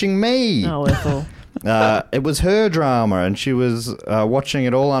here watching me. Oh, Ethel. It was her drama, and she was watching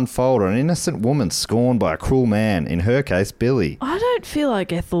it all unfold. An innocent woman scorned by a cruel man, in her case, Billy. I don't feel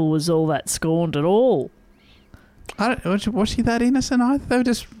like Ethel was all that scorned at all. Was she that innocent either? They were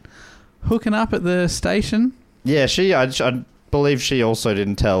just hooking up at the station. Yeah, I believe she also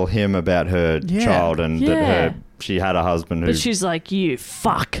didn't tell him about her child and that she had a husband who... But she's like, you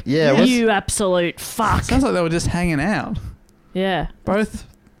fuck. Yeah, You absolute fuck. Sounds like they were just hanging out. Yeah. Both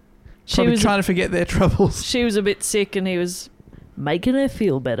Probably trying to forget their troubles. She was a bit sick and he was making her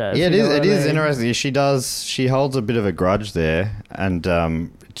feel better. Yeah, it is interesting. She holds a bit of a grudge there,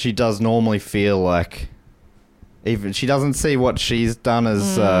 and she does normally feel like even she doesn't see what she's done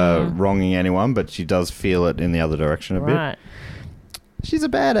as wronging anyone, but she does feel it in the other direction a bit. She's a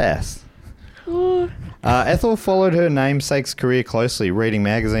badass. Ethel followed her namesake's career closely, reading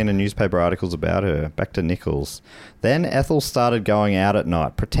magazine and newspaper articles about her. Back to Nichols. Then Ethel started going out at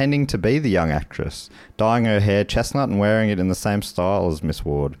night, pretending to be the young actress, dyeing her hair chestnut and wearing it in the same style as Miss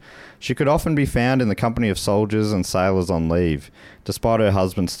Ward. She could often be found in the company of soldiers and sailors on leave, despite her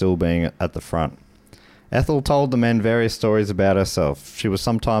husband still being at the front. Ethel told the men various stories about herself. She was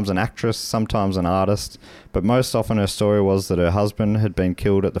sometimes an actress, sometimes an artist, but most often her story was that her husband had been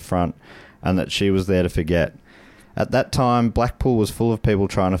killed at the front and that she was there to forget. At that time, Blackpool was full of people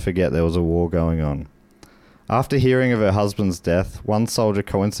trying to forget there was a war going on. After hearing of her husband's death, one soldier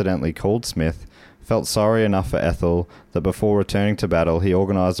coincidentally called Smith felt sorry enough for Ethel that before returning to battle, he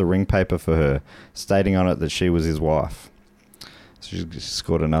organised a ring paper for her, stating on it that she was his wife. So she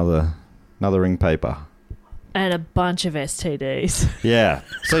scored another ring paper. And a bunch of STDs. Yeah.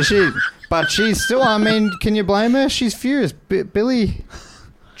 So she's still, I mean, can you blame her? She's furious. Billy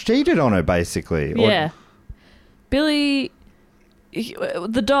cheated on her, basically. Yeah. Billy,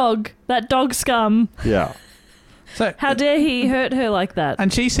 the dog, that dog scum. Yeah. So how dare he hurt her like that?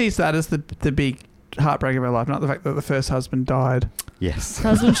 And she sees that as the big heartbreak of her life, not the fact that the first husband died. Yes.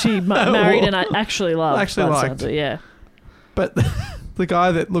 Husband she married and I actually loved. Actually liked. Yeah. But the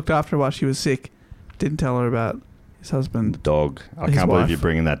guy that looked after her while she was sick didn't tell her about his husband. Dog. I can't believe you're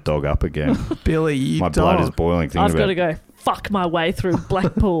bringing that dog up again. Billy, you My blood is boiling. I've got to go fuck my way through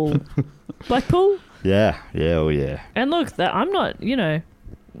Blackpool. Blackpool? Yeah. Yeah, oh yeah. And look, I'm not, I'm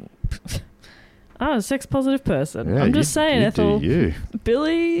a sex positive person. Yeah, I'm just saying, Ethel.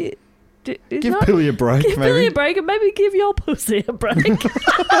 Billy... Give Billy a break, give maybe. Billy a break and maybe give your pussy a break.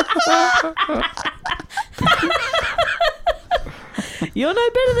 You're no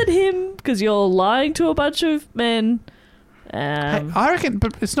better than him because you're lying to a bunch of men. Hey, I reckon,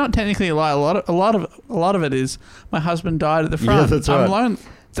 but it's not technically a lie. A lot of it is my husband died at the front. Yeah, that's right. I'm alone.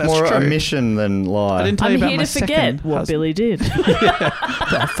 That's more true. omission than lie. I didn't tell I'm you about here my to forget what husband. Billy did.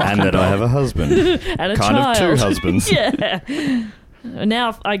 And that I have a husband. And a kind child. of two husbands. Yeah.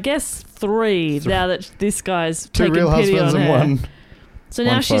 Now, I guess three. Now that this guy's two taking real pity husbands on and her. one. So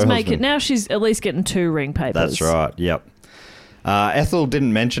now one she's faux making. husband. Now she's at least getting 2 ring papers. That's right. Yep. Ethel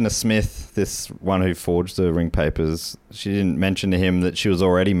didn't mention to Smith, this one who forged the ring papers. She didn't mention to him that she was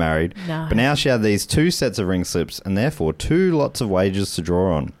already married. No. But now she had these 2 sets of ring slips and therefore 2 lots of wages to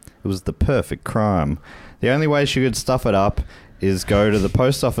draw on. It was the perfect crime. The only way she could stuff it up is go to the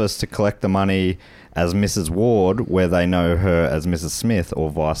post office to collect the money as Mrs. Ward, where they know her as Mrs. Smith, or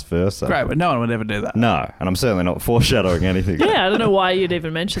vice versa. Great, but no one would ever do that. No, and I'm certainly not foreshadowing anything. Yeah, I don't know why you'd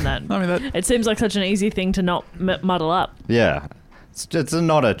even mention that. I mean, It seems like such an easy thing to not muddle up. Yeah. It's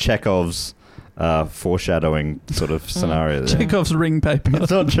not a Chekhov's foreshadowing sort of scenario there. Chekhov's ring paper.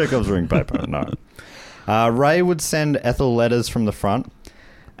 It's not Chekhov's ring paper, no. Ray would send Ethel letters from the front,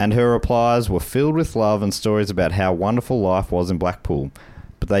 and her replies were filled with love and stories about how wonderful life was in Blackpool,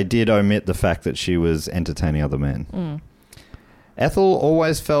 but they did omit the fact that she was entertaining other men. Ethel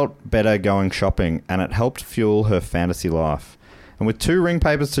always felt better going shopping, and it helped fuel her fantasy life. And with 2 ring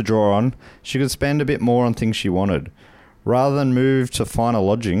papers to draw on, she could spend a bit more on things she wanted. Rather than move to finer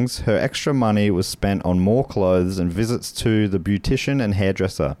lodgings, her extra money was spent on more clothes and visits to the beautician and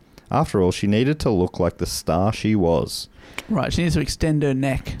hairdresser. After all, she needed to look like the star she was. Right, she needs to extend her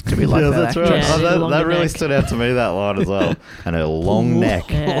neck to be like that. That's right. Yeah, That really neck. stood out to me, that line as well. And her long neck.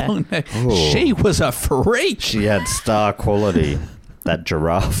 Yeah. Long neck. Oh. She was a freak. She had star quality. That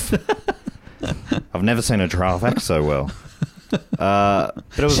giraffe. I've never seen a giraffe act so well. But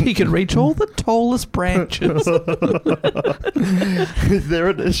it was, She could reach all the tallest branches.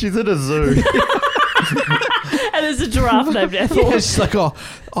 she's in a zoo. And there's a giraffe named Ethel. Yeah, she's like, oh,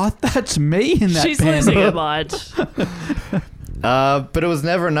 that's me in that She's pen. losing her mind. But it was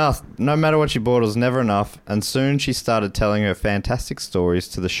never enough. No matter what she bought, it was never enough. And soon she started telling her fantastic stories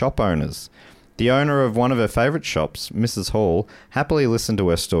to the shop owners. The owner of one of her favourite shops, Mrs. Hall, happily listened to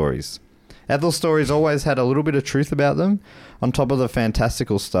her stories. Ethel's stories always had a little bit of truth about them. On top of the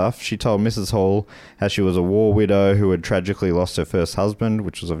fantastical stuff, she told Mrs. Hall how she was a war widow who had tragically lost her first husband,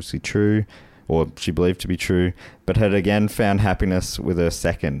 which was obviously true, or she believed to be true, but had again found happiness with her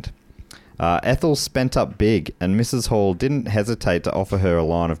second. Ethel spent up big, and Mrs. Hall didn't hesitate to offer her a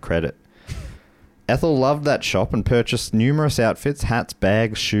line of credit. Ethel loved that shop and purchased numerous outfits, hats,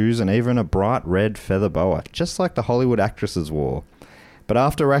 bags, shoes, and even a bright red feather boa, just like the Hollywood actresses wore. But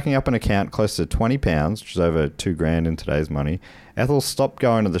after racking up an account close to £20, which is over $2,000 in today's money, Ethel stopped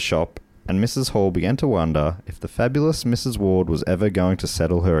going to the shop, and Mrs. Hall began to wonder if the fabulous Mrs. Ward was ever going to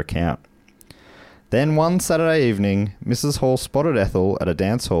settle her account. Then one Saturday evening, Mrs. Hall spotted Ethel at a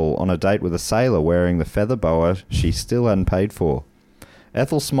dance hall on a date with a sailor wearing the feather boa she still hadn't paid for.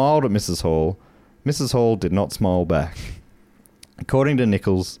 Ethel smiled at Mrs. Hall. Mrs. Hall did not smile back. According to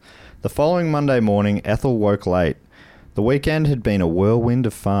Nichols, the following Monday morning, Ethel woke late. The weekend had been a whirlwind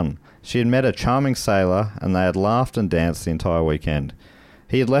of fun. She had met a charming sailor, and they had laughed and danced the entire weekend.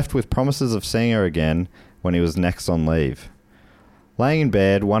 He had left with promises of seeing her again when he was next on leave. Laying in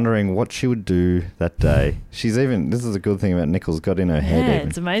bed, wondering what she would do that day. This is a good thing about Nichols, got in her head even.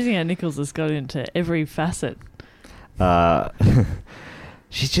 It's amazing how Nichols has got into every facet.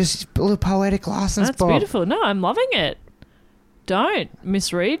 She's just a little poetic license, That's Bob. beautiful. No, I'm loving it. Don't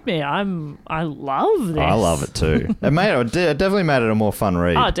misread me. I love this. I love it too. It definitely made it a more fun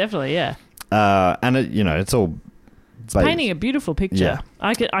read. Oh, definitely, yeah. And it's all... It's painting a beautiful picture.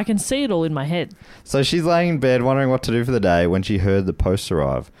 Yeah. I can see it all in my head. So she's laying in bed wondering what to do for the day when she heard the post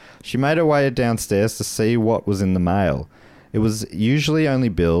arrive. She made her way downstairs to see what was in the mail. It was usually only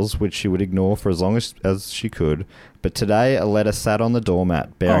bills, which she would ignore for as long as she could, but today a letter sat on the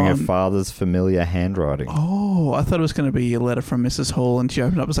doormat bearing her father's familiar handwriting. Oh, I thought it was going to be a letter from Mrs. Hall, and she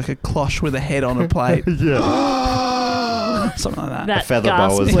opened up as like a cloche with a head on a plate. Yeah. Something like that. That a feather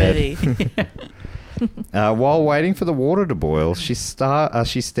boa's gasp-worthy. While waiting for the water to boil, she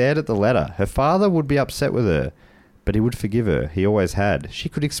stared at the letter. Her father would be upset with her, but he would forgive her. He always had. She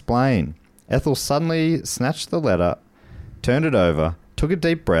could explain. Ethel suddenly snatched the letter, turned it over, took a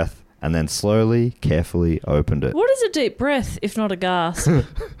deep breath, and then slowly, carefully opened it. What is a deep breath if not a gasp?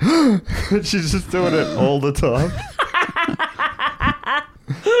 She's just doing it all the time.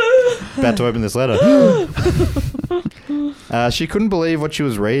 About to open this letter. She couldn't believe what she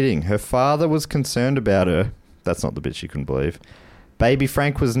was reading. Her father was concerned about her. That's not the bit she couldn't believe. Baby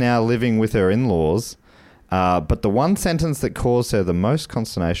Frank was now living with her in-laws. But the one sentence that caused her the most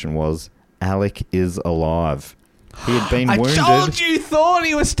consternation was, "Alec is alive." He had been wounded. I told you, thought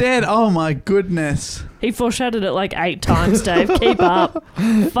he was dead. Oh my goodness. He foreshadowed it like 8 times, Dave. Keep up.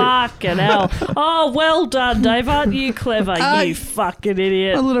 Fucking hell. Oh, well done, Dave. Aren't you clever, you fucking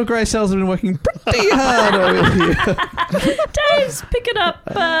idiot? My little grey cells have been working pretty hard over here. Dave's picking up.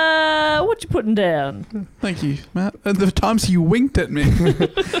 What you putting down? Thank you, Matt. And the times you winked at me.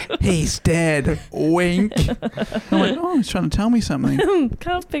 He's dead. Wink. I'm like, oh, he's trying to tell me something.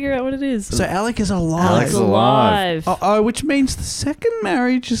 Can't figure out what it is. So Alec is alive. Alec's alive. Oh, which means the second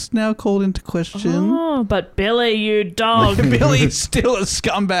marriage is now called into question. Oh, but Billy, you dog. Billy's still a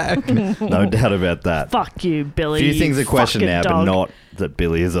scumbag. No doubt about that. Fuck you, Billy. Few things you are questioned now, fucking but dog. not that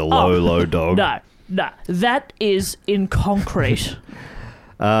Billy is a low dog. No. That is in concrete.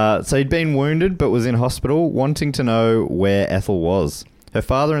 So he'd been wounded but was in hospital, wanting to know where Ethel was. Her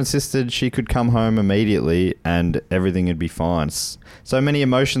father insisted she could come home immediately and everything would be fine. So many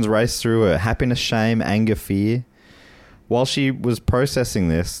emotions raced through her: happiness, shame, anger, fear. While she was processing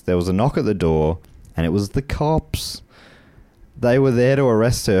this, there was a knock at the door, and it was the cops. They were there to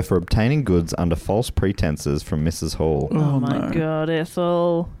arrest her for obtaining goods under false pretenses from Mrs. Hall. Oh my God,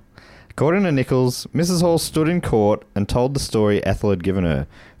 Ethel. According to Nichols, Mrs. Hall stood in court and told the story Ethel had given her,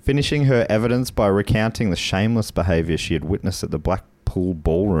 finishing her evidence by recounting the shameless behaviour she had witnessed at the Blackpool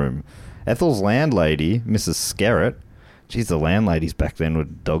ballroom. Ethel's landlady, Mrs. Skerritt, geez, the landladies back then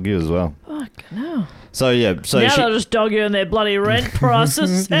would dog you as well. Fuck no. So yeah, now they'll just dog you in their bloody rent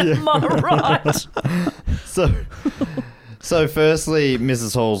prices. Am I right? So firstly,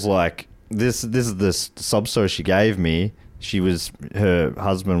 Mrs. Hall's like, this is the sob story she gave me. Her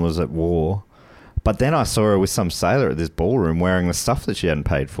husband was at war. But then I saw her with some sailor at this ballroom wearing the stuff that she hadn't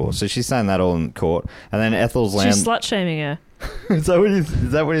paid for. So she's saying that all in court. And then Ethel's She's slut-shaming her. Is that what you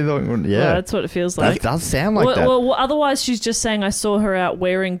thought? Yeah. Well, that's what it feels like. That does sound like that. Well, otherwise she's just saying I saw her out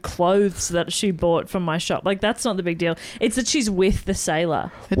wearing clothes that she bought from my shop. Like, that's not the big deal. It's that she's with the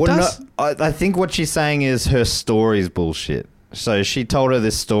sailor. I think what she's saying is her story's bullshit. So she told her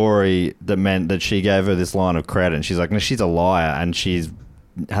this story that meant that she gave her this line of credit. And she's like, no, she's a liar and she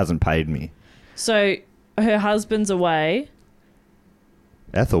hasn't paid me. So her husband's away.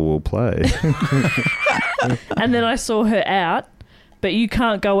 Ethel will play. And then I saw her out, but you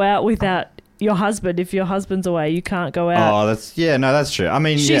can't go out without your husband. If your husband's away, you can't go out. Oh, that's true. I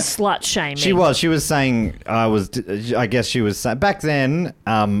mean, She's slut shaming. She was saying, I guess she was saying, back then,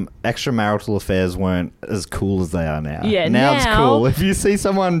 extramarital affairs weren't as cool as they are now. Yeah, now it's now- cool. If you see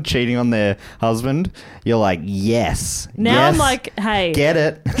someone cheating on their husband, you're like, yes. Now yes, I'm like, hey. get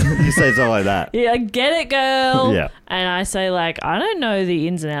it. You say something like that. Yeah, get it, girl. Yeah. And I say, like, I don't know the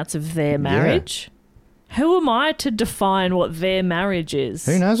ins and outs of their marriage. Who am I to define what their marriage is?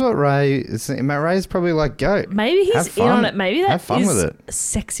 Who knows what Ray is? Ray's probably like, go. Maybe Have he's in fun. on it. Maybe that Have fun is with it.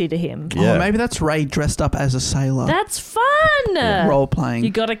 sexy to him. Yeah. Oh, maybe that's Ray dressed up as a sailor. That's fun. Role playing. You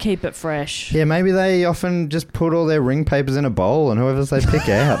got to keep it fresh. Yeah, maybe they often just put all their ring papers in a bowl and whoever they pick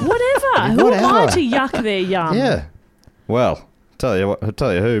out. Whatever. Who am I Whatever. to yuck their yum? Yeah. Well, tell you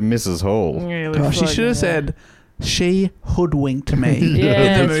who, Mrs. Hall. Yeah, Gosh, she should have said, she hoodwinked me.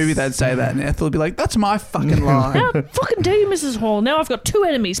 Yes. In the movie, they'd say that, and Ethel would be like, that's my fucking line. How fucking dare you, Mrs. Hall? Now I've got two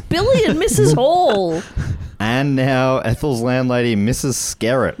enemies, Billy and Mrs. Hall. And now Ethel's landlady, Mrs.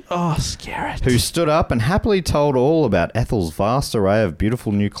 Skerritt, Oh, scare it. who stood up and happily told all about Ethel's vast array of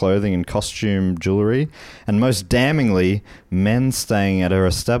beautiful new clothing and costume jewellery, and most damningly, men staying at her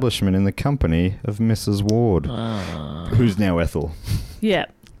establishment in the company of Mrs. Ward, who's now Ethel. Yeah.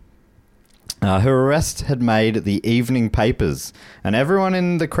 Her arrest had made the evening papers, and everyone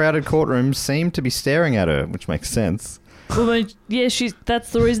in the crowded courtroom seemed to be staring at her, which makes sense. Well, yeah,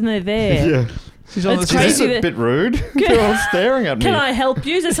 that's the reason they're there. She's on It's the Is crazy. this a bit rude? They're all staring at me. Can I help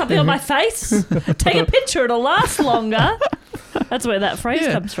you? Is there something on my face? Take a picture, it'll last longer. That's where that phrase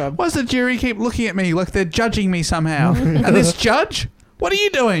comes from. Why does the jury keep looking at me like they're judging me somehow? And this judge? What are you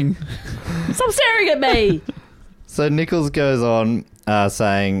doing? Stop staring at me. So Nichols goes on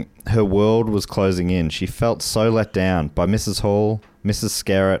saying her world was closing in. She felt so let down by Mrs. Hall, Mrs.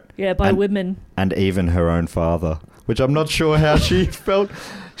 Skerritt, Yeah, by women. and even her own father, which I'm not sure how she felt.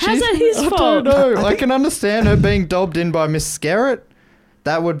 How's that his I fault? don't know. I can understand her being dobbed in by Miss Skerritt.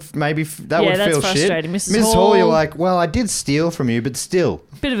 That would maybe would that's feel frustrating. shit. Mrs. Hall, you're Hall. like, well, I did steal from you, but still.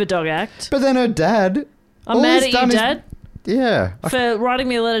 Bit of a dog act. But then her dad. I'm all mad he's at you, done is- Dad, Yeah. for writing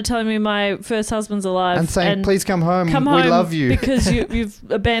me a letter telling me my first husband's alive. And saying, please come home. come We home love you. because you've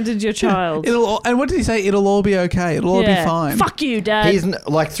abandoned your child. And what did he say? It'll all be okay. It'll all be fine. Fuck you, Dad. He's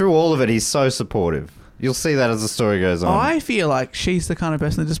like through all of it. He's so supportive. You'll see that as the story goes on. I feel like she's the kind of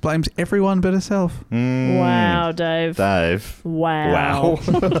person that just blames everyone but herself. Wow, Dave. Dave. Wow.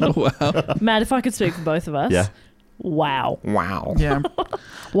 Wow. Wow. Matt, if I could speak for both of us. Yeah. Wow. Wow. Yeah.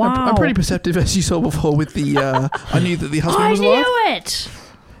 Wow. I'm pretty perceptive, as you saw before, with the. I knew that the husband I was alive. knew it.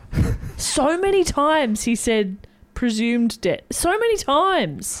 So many times he said presumed death. So many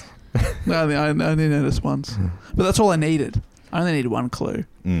times. No, I only noticed once. But that's all I needed. I only needed one clue.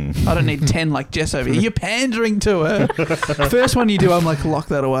 Mm. I don't need 10 like Jess over here. You're pandering to her. First one you do, I'm like, lock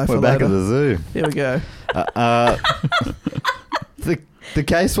that away for We're back later. at the zoo. Here we go. The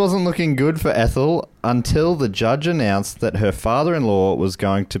case wasn't looking good for Ethel until the judge announced that her father-in-law was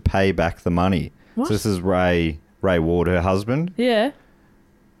going to pay back the money. What? So this is Ray Ward, her husband. Yeah.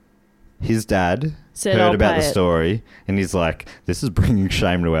 His dad Said, heard "I'll about pay the it." story, and he's like, this is bringing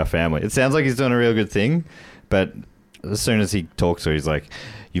shame to our family. It sounds like he's doing a real good thing, but as soon as he talks to her, he's like,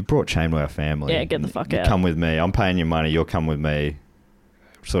 you brought shame to our family. Yeah, get the fuck You out. Come with me. I'm paying you money. You'll come with me,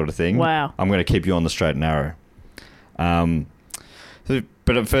 sort of thing. Wow. I'm going to keep you on the straight and narrow.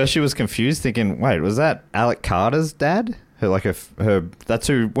 But at first she was confused, thinking, wait, was that Alec Carter's dad? Her that's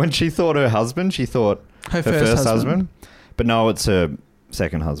who, when she thought her husband, she thought Her her first husband. But no, it's her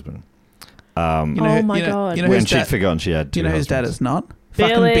second husband. Oh my God. You know When whose she'd dad, forgotten she had two you know whose dad husbands. is not? Billy.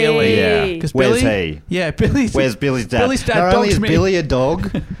 Fucking Billy. Yeah. 'Cause Where's Billy- he? Yeah, Billy's. Where's Billy's dad? Billy's dad Not only dogged is me. Billy a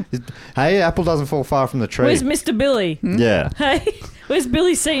dog, hey, apple doesn't fall far from the tree. Where's Mr. Billy? Yeah. Hey, where's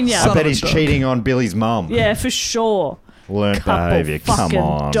Billy Senior? Son I bet of a he's dog. cheating on Billy's mum. Yeah, for sure. Learned Couple behaviour. Come fucking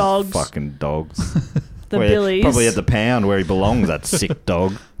on. dogs. Fucking dogs. The Where- Billies. Probably at the pound where he belongs, that sick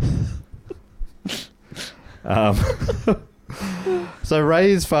dog. So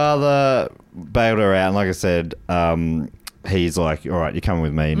Ray's father bailed her out, and like I said, he's like, all right, you're coming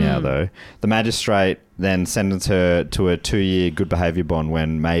with me now, though. The magistrate then sentenced her to a 2-year good behaviour bond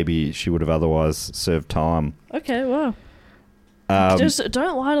when maybe she would have otherwise served time. Okay, wow. Um, Just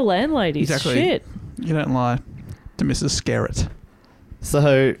don't lie to landladies. Exactly. Shit. You don't lie to Mrs. Skerritt.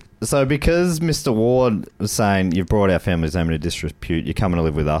 So because Mr. Ward was saying, you've brought our family's name into disrepute, you're coming to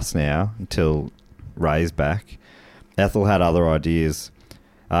live with us now until Ray's back, Ethel had other ideas.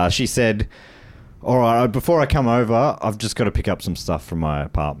 She said, all right, before I come over, I've just got to pick up some stuff from my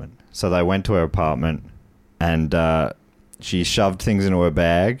apartment. So they went to her apartment and she shoved things into her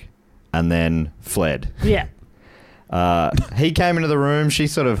bag and then fled. Yeah. He came into the room. She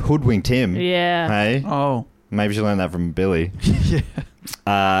sort of hoodwinked him. Yeah. Hey, Oh. maybe she learned that from Billy. Yeah.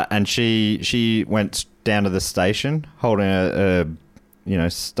 And she went down to the station holding a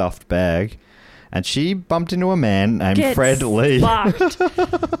stuffed bag, and she bumped into a man named Get Fred Lee. fucked.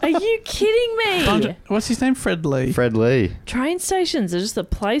 Are you kidding me? What's his name? Fred Lee. Fred Lee. Train stations are just the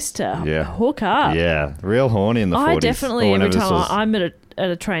place to Yeah. hook up. Yeah, real horny in the 40s. I definitely, or every whenever this time was. I'm at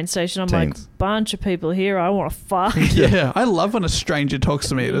a train station, I'm Teens. like, bunch of people here, I want to fuck. Yeah. I love when a stranger talks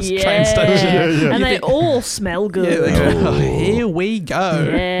to me at a Yeah. train station. Yeah. And they all smell good. Yeah, they go, "Oh, here we go.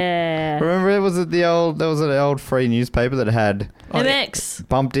 Yeah. Remember, was it there was an old free newspaper that had MX.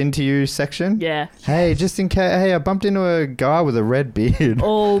 bumped into you section? Yeah. Hey, just in case. Hey, I bumped into a guy with a red beard.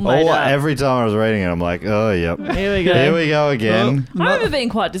 All made up. Every time I was reading it, I'm like, oh, yep. Here we go. Here we go again. I remember being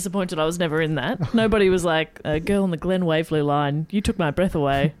quite disappointed I was never in that. Nobody was like, a girl on the Glen Waverley line, you took my breath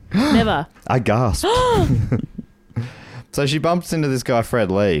away. Never. I gasped. So she bumps into this guy, Fred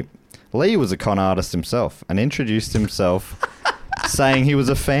Lee. Lee was a con artist himself and introduced himself saying he was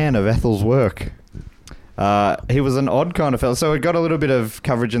a fan of Ethel's work. He was an odd kind of fella. So it got a little bit of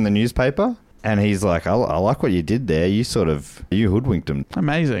coverage in the newspaper, and he's like, I like what you did there. You hoodwinked him.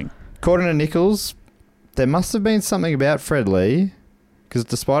 Amazing. According to Nichols, there must have been something about Fred Lee, because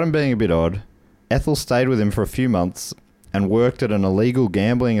despite him being a bit odd, Ethel stayed with him for a few months and worked at an illegal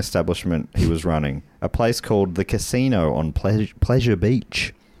gambling establishment he was running, a place called the Casino on Pleasure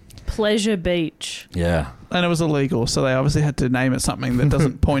Beach. Pleasure Beach. Yeah. And it was illegal, so they obviously had to name it something that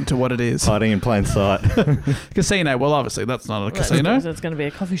doesn't point to what it is. Hiding in plain sight. Casino. Well, obviously, that's not a casino. That's going to be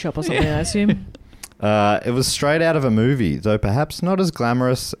a coffee shop or something, I assume. It was straight out of a movie, though perhaps not as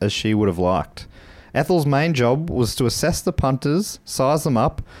glamorous as she would have liked. Ethel's main job was to assess the punters, size them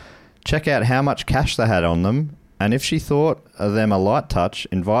up, check out how much cash they had on them, and if she thought them a light touch,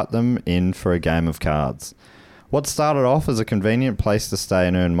 invite them in for a game of cards. What started off as a convenient place to stay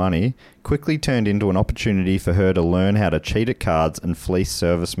and earn money quickly turned into an opportunity for her to learn how to cheat at cards and fleece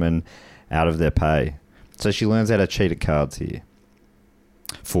servicemen out of their pay. So she learns how to cheat at cards here.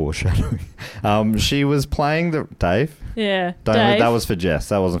 Foreshadowing. She was playing the... Dave? Yeah. That Dave. was for Jess.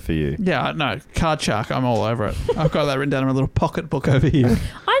 That wasn't for you. Yeah, no. Card Shark. I'm all over it. I've got that written down in my little pocket book over here.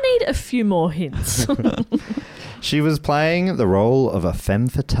 I need a few more hints. She was playing the role of a femme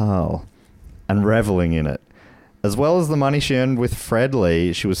fatale and reveling in it. As well as the money she earned with Fred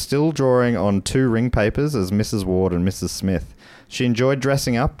Lee, she was still drawing on 2 ring papers as Mrs. Ward and Mrs. Smith. She enjoyed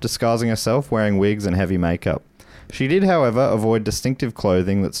dressing up, disguising herself, wearing wigs and heavy makeup. She did, however, avoid distinctive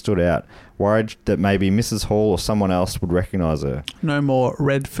clothing that stood out, worried that maybe Mrs. Hall or someone else would recognise her. No more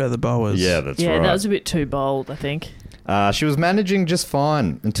red feather boas. Yeah, that's yeah, right. that was a bit too bold, I think. She was managing just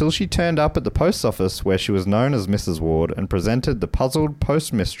fine until she turned up at the post office where she was known as Mrs. Ward and presented the puzzled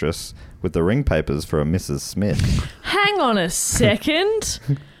postmistress with the ring papers for a Mrs. Smith. Hang on a second.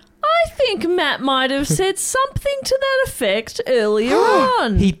 I think Matt might have said something to that effect earlier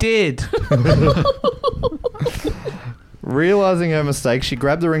on. He did. Realising her mistake, she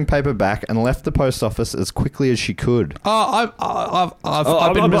grabbed the ring paper back and left the post office as quickly as she could. I've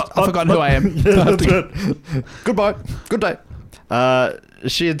forgotten who I am. Goodbye. Good day.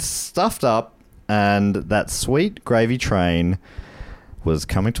 She had stuffed up, and that sweet gravy train was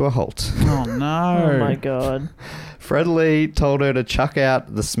coming to a halt. Oh, no. Oh, my God. Fred Lee told her to chuck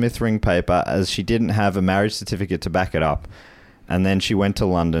out the Smith ring paper as she didn't have a marriage certificate to back it up, and then she went to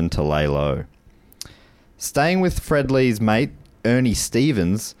London to lay low. Staying with Fred Lee's mate, Ernie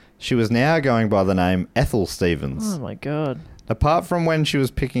Stevens, she was now going by the name Ethel Stevens. Oh, my God. Apart from when she was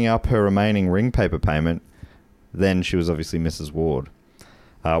picking up her remaining ring paper payment, then she was obviously Mrs. Ward.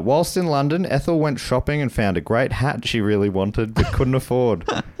 Whilst in London, Ethel went shopping and found a great hat she really wanted but couldn't afford.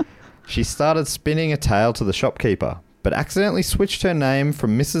 She started spinning a tale to the shopkeeper, but accidentally switched her name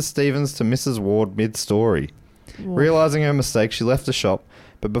from Mrs. Stevens to Mrs. Ward mid-story. Realising her mistake, she left the shop,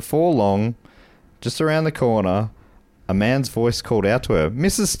 but before long, just around the corner, a man's voice called out to her,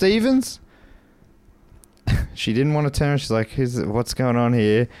 "Mrs. Stevens?" She didn't want to turn. She's like, what's going on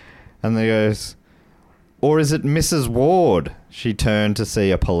here? And they goes, "Or is it Mrs. Ward?" She turned to see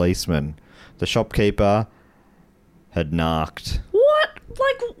a policeman. The shopkeeper had narked. What?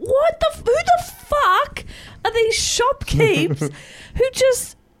 Like, what the... Who the fuck are these shopkeepers who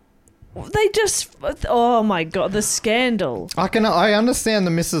just... They just... Oh, my God. The scandal. I understand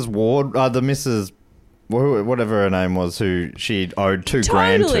the Mrs. Ward, the Mrs. whatever her name was, who she owed $2,000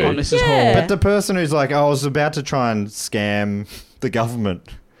 Totally. to. Oh, Mrs. Yeah. Hall. But the person who's like, I was about to try and scam the government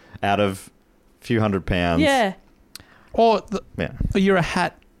out of a few £100. Yeah. Or Yeah. you're a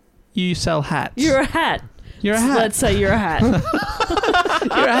hat. You sell hats. You're a hat. You're a hat. Let's say you're a hat.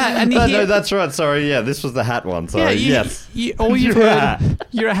 You're a hat. And you No, that's right. Sorry. Yeah, this was the hat one. Sorry. Yes. All you've You're a heard, hat.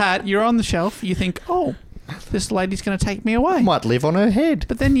 you're a hat, you're on the shelf, you think, oh, this lady's going to take me away. Might live on her head.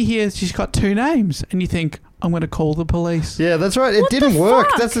 But then you hear she's got 2 names, and you think, I'm going to call the police. Yeah, that's right. It What the didn't work.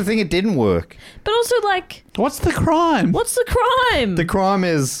 fuck? That's the thing. It didn't work. But also, like, What's the crime? what's the crime? The crime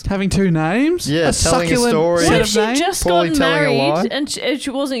is Having 2 names? Yeah, telling a succulent story. set What of if she names? just Poorly got telling a lie? married and she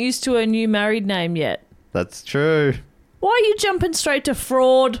wasn't used to her new married name yet? that's true. Why are you jumping straight to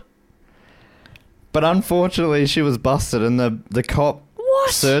fraud? But unfortunately, she was busted, and the cop What?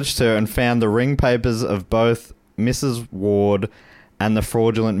 searched her and found the ring papers of both Mrs. Ward and the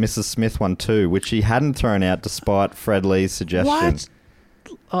fraudulent Mrs. Smith one too, which she hadn't thrown out despite Fred Lee's suggestion. What?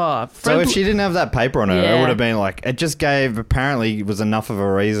 Oh, So if she didn't have that paper on her, it Yeah. would have been like, it just gave, apparently was enough of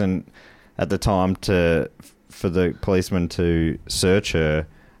a reason at the time for the policeman to search her,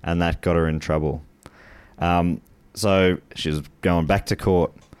 and that got her in trouble. So she was going back to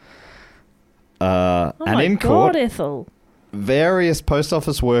court. Oh and my in God, court, Ethel. various post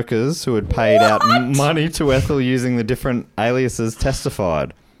office workers who had paid out money to Ethel using the different aliases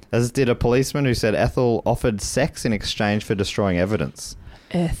testified, as did a policeman who said Ethel offered sex in exchange for destroying evidence.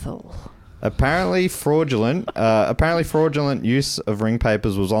 Ethel. Apparently fraudulent use of ring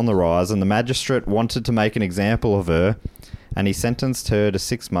papers was on the rise, and the magistrate wanted to make an example of her, and he sentenced her to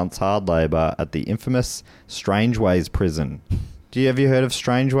 6 months hard labour at the infamous Strangeways prison. Have you heard of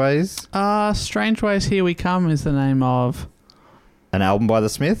Strangeways? Strange Ways Here We Come is the name of An album by the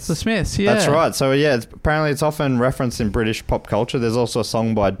Smiths? the Smiths, yeah. That's right. So yeah, apparently it's often referenced in British pop culture. There's also a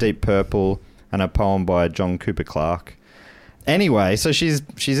song by Deep Purple and a poem by John Cooper Clarke. Anyway, so she's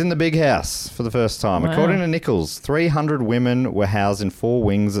in the big house for the first time. Wow. According to Nichols, 300 women were housed in 4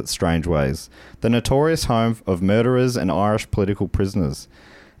 wings at Strangeways, the notorious home of murderers and Irish political prisoners.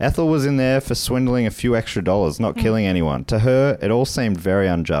 Ethel was in there for swindling a few extra dollars, not killing anyone. To her, it all seemed very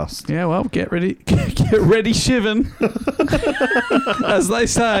unjust. Yeah, well, get ready, shivin', as they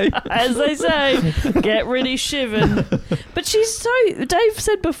say. As they say, get ready, shivin'. But she's so... Dave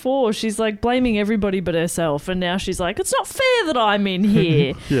said before, she's like blaming everybody but herself, and now she's like, it's not fair that I'm in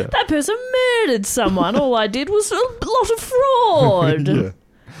here. Yeah. That person murdered someone. All I did was a lot of fraud.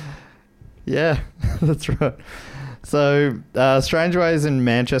 Yeah, that's right. So, Strangeways in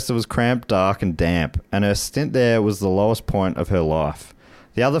Manchester was cramped, dark and damp, and her stint there was the lowest point of her life.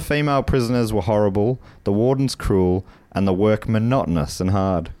 The other female prisoners were horrible, the wardens cruel, and the work monotonous and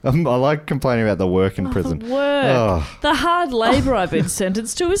hard. I like complaining about the work in prison. The work. Oh, The hard labour I've been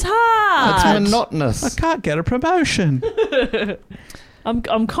sentenced to is hard. it's I monotonous. can't get a promotion.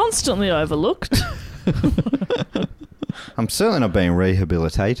 I'm constantly overlooked. I'm certainly not being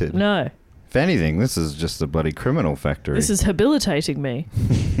rehabilitated. No, If anything, this is just a bloody criminal factory. this is habilitating me.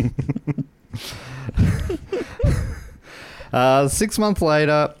 6 months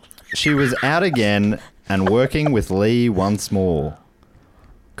later, she was out again and working with Lee once more.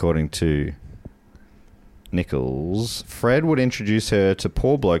 According to Nichols, Fred would introduce her to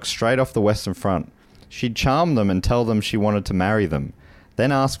poor blokes straight off the Western Front. She'd charm them and tell them she wanted to marry them,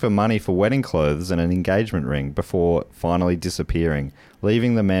 then ask for money for wedding clothes and an engagement ring before finally disappearing,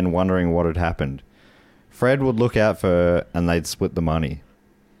 leaving the men wondering what had happened. Fred would look out for her and they'd split the money.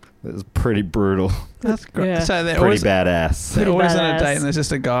 It was pretty brutal. That's great. Yeah. So they're Pretty always, badass. they're Pretty always on a badass. date, and there's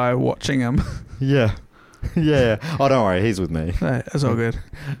just a guy watching them. Yeah. Yeah. Oh, don't worry. He's with me. That's all good.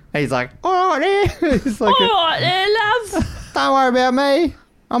 He's like, all right, there. He's like, All right there, love. don't worry about me.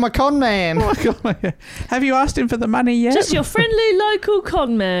 I'm a con man. Oh my God. Have you asked him for the money yet? Just your friendly local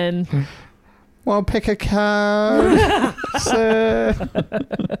con man. Want to pick a card, sir?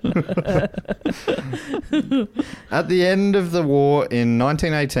 At the end of the war in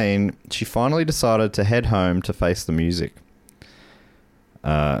 1918, she finally decided to head home to face the music.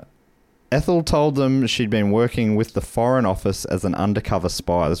 Ethel told them she'd been working with the Foreign Office as an undercover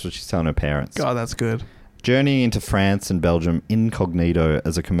spy. That's what she's telling her parents. God, that's good. Journeying into France and Belgium incognito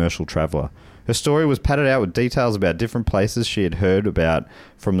as a commercial traveller. Her story was padded out with details about different places she had heard about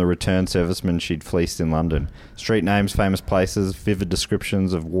from the returned servicemen she'd fleeced in London. Street names, famous places, vivid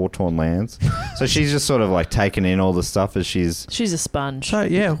descriptions of war-torn lands. So she's just sort of like taking in all the stuff as she's... She's a sponge. So,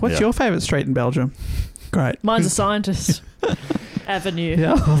 yeah, what's Yeah. your favourite street in Belgium? Great. Mine's a scientist. Avenue.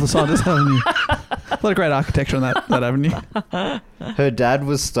 Yeah, all the scientists avenue. A lot of great architecture on that avenue. Her dad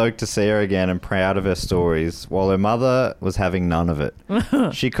was stoked to see her again and proud of her stories, while her mother was having none of it.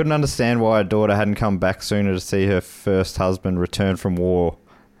 She couldn't understand why her daughter hadn't come back sooner to see her first husband return from war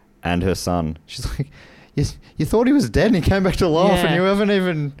and her son. She's like, you thought he was dead and he came back to life and Yeah. you haven't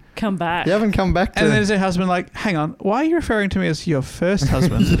even... Come back. You haven't come back to... And then her husband like, hang on, why are you referring to me as your first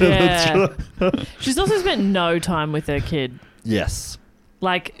husband? Yeah. She's also spent no time with her kid. Yes.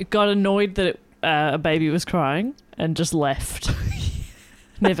 Like, got annoyed that a baby was crying and just left.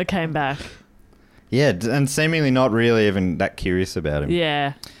 Never came back. Yeah, and seemingly not really even that curious about him.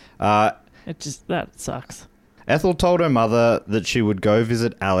 Yeah. That sucks. Ethel told her mother that she would go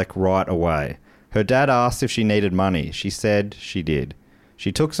visit Alec right away. Her dad asked if she needed money. She said she did.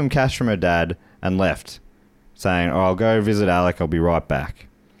 She took some cash from her dad and left, saying, I'll go visit Alec, I'll be right back.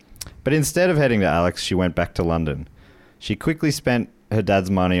 But instead of heading to Alec's, she went back to London. She quickly spent her dad's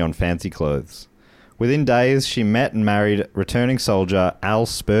money on fancy clothes. Within days, she met and married returning soldier Al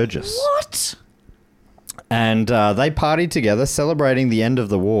Spurgis. What? And they partied together, celebrating the end of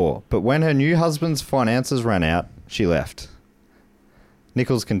the war. But when her new husband's finances ran out, she left.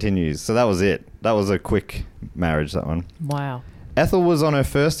 Nichols continues. So that was it. That was a quick marriage, that one. Wow. Ethel was on her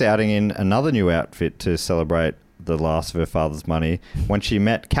first outing in another new outfit to celebrate the last of her father's money when she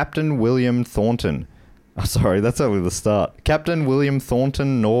met Captain William Thornton. Oh, sorry, that's only the start. Captain William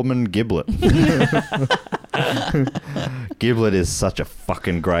Thornton Norman Giblet. Giblet is such a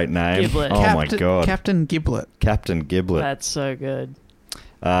fucking great name. Giblet. Oh my god. Captain Giblet. Captain Giblet. That's so good.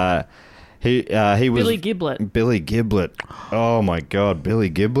 He was Billy Giblet. Billy Giblet. Oh my god, Billy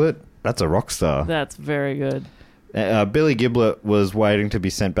Giblet. That's a rock star. That's very good. Billy Giblet was waiting to be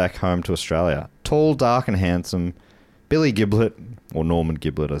sent back home to Australia. Tall, dark and handsome. Billy Giblet, or Norman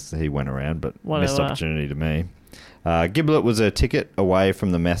Giblet as he went around, but missed opportunity to me. Giblet was a ticket away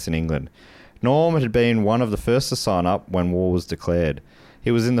from the mess in England. Norm had been one of the first to sign up when war was declared.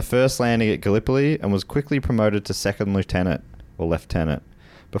 He was in the first landing at Gallipoli and was quickly promoted to second lieutenant, or lieutenant,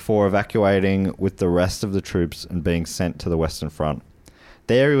 before evacuating with the rest of the troops and being sent to the Western Front.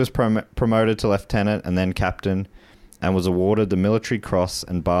 There he was promoted to lieutenant and then captain, and was awarded the Military Cross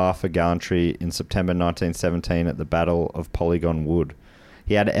and Bar for gallantry in September 1917 at the Battle of Polygon Wood.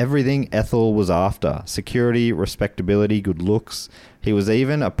 He had everything Ethel was after: security, respectability, good looks. He was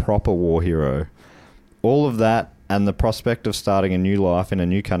even a proper war hero. All of that and the prospect of starting a new life in a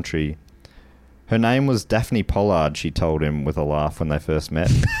new country. Her name was Daphne Pollard, she told him with a laugh when they first met.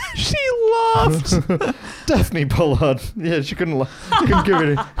 She laughed. Daphne Pollard. Yeah, she couldn't give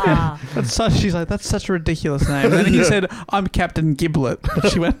it She's like, that's such a ridiculous name. And then he said, I'm Captain Giblet.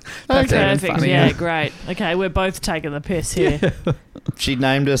 She went, that's even Perfect. funnier. Yeah, great. Okay, we're both taking the piss here. She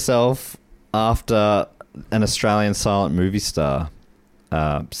named herself after an Australian silent movie star,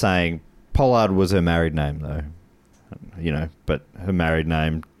 saying Pollard was her married name, though. You know, but her married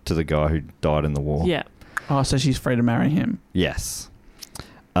name to the guy who died in the war. Yeah. Oh, so she's free to marry him. Yes.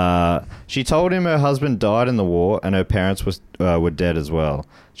 She told him her husband died in the war and her parents were dead as well.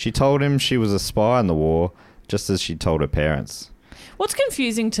 She told him she was a spy in the war, just as she told her parents. What's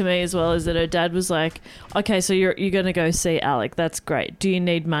confusing to me as well is that her dad was like, okay, so you're going to go see Alec. That's great. Do you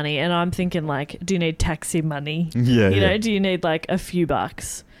need money? And I'm thinking, like, do you need taxi money? Yeah, you know, do you need like a few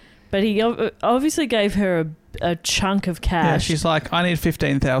bucks? But he obviously gave her a chunk of cash. Yeah, she's like, I need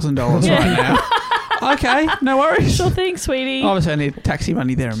 $15,000 right now. Okay, no worries. Sure thing, sweetie. Obviously, I need taxi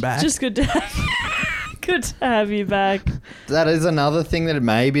money there and back. Just good to have you back. That is another thing that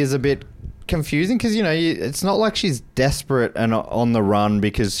maybe is a bit confusing because, you know, it's not like she's desperate and on the run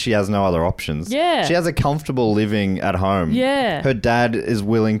because she has no other options. Yeah. She has a comfortable living at home. Yeah. Her dad is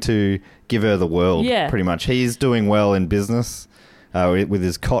willing to give her the world, pretty much. He's doing well in business. With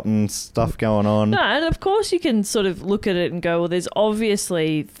his cotton stuff going on. No, and of course you can sort of look at it and go, well, there's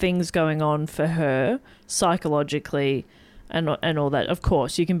obviously things going on for her psychologically and all that. Of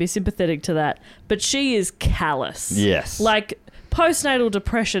course, you can be sympathetic to that. But she is callous. Yes. Like, postnatal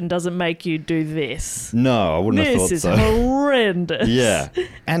depression doesn't make you do this. No, I wouldn't have thought so. This is horrendous. Yeah.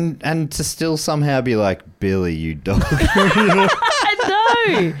 And to still somehow be like, Billy, you dog. I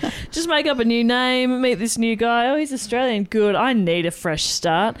know. Just make up a new name, meet this new guy. Oh, he's Australian. Good. I need a fresh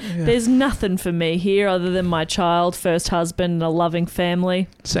start. Yeah. There's nothing for me here other than my child, first husband, and a loving family.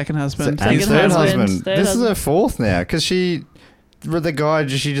 Second husband. And third husband. This is her fourth now because she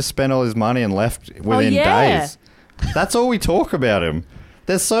just spent all his money and left within days. That's all we talk about him.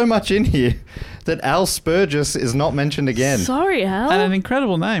 There's so much in here that Al Spurgis is not mentioned again. Sorry, Al. And an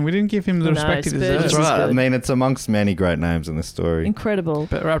incredible name. We didn't give him the respect he deserves. That's right. I mean, it's amongst many great names in this story. Incredible.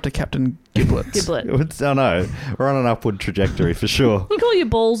 But we're up to Captain Giblet. Giblet. I know. We're on an upward trajectory for sure. You call your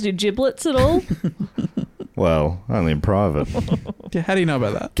balls your giblets at all? Well, only in private. Yeah, how do you know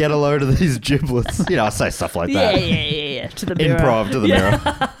about that? Get a load of these giblets. You know, I say stuff like that. Yeah. To the mirror. Improv to the mirror.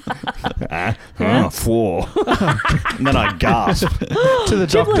 4. And then I gasp. To the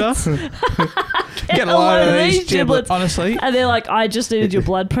doctor. Get a load of these giblets. Honestly. And they're like, I just needed your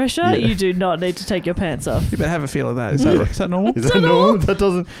blood pressure. Yeah. You do not need to take your pants off. You better have a feel of that. Is that normal? Is that normal? That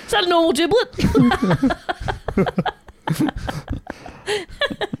doesn't... Is that a normal giblet?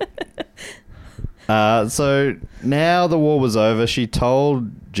 So now the war was over. She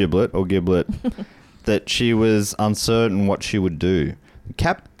told Giblet that she was uncertain what she would do.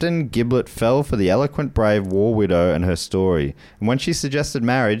 Captain Giblet fell for the eloquent, brave war widow and her story, and when she suggested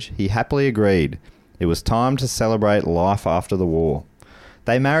marriage, he happily agreed. It was time to celebrate life after the war.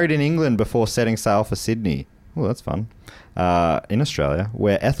 They married in England before setting sail for Sydney. Oh, that's fun. In Australia,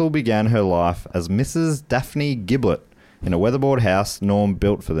 where Ethel began her life as Mrs. Daphne Giblet in a weatherboard house Norm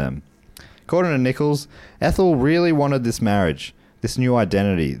built for them. According to Nichols, Ethel really wanted this marriage, this new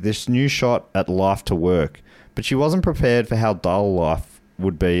identity, this new shot at life to work, but she wasn't prepared for how dull life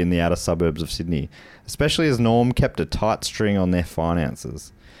would be in the outer suburbs of Sydney, especially as Norm kept a tight string on their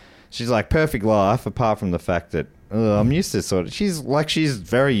finances. She's like, perfect life, apart from the fact that I'm used to sort of... She's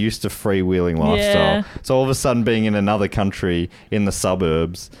very used to freewheeling lifestyle. Yeah. So all of a sudden being in another country in the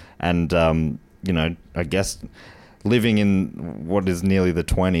suburbs and, I guess living in what is nearly the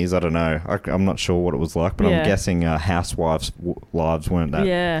 20s, I don't know. I'm not sure what it was like, but I'm guessing housewives' lives weren't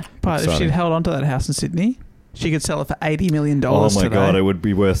that But if exciting. she'd held on to that house in Sydney, she could sell it for $80 million Oh my today. God, it would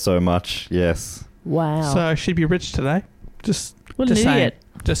be worth so much. Yes. Wow. So she'd be rich today. What an just saying. idiot.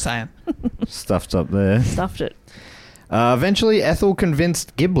 Just saying. Stuffed up there. Stuffed it. Eventually, Ethel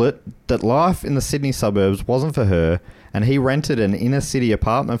convinced Giblet that life in the Sydney suburbs wasn't for her, and he rented an inner city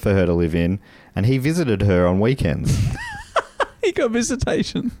apartment for her to live in, and he visited her on weekends. He got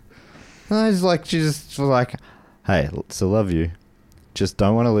visitation. She's just like, hey, still love you. Just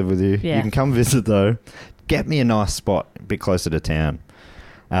don't want to live with you. Yeah. You can come visit, though. Get me a nice spot a bit closer to town.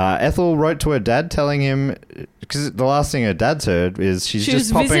 Ethel wrote to her dad telling him, because the last thing her dad's heard is she's She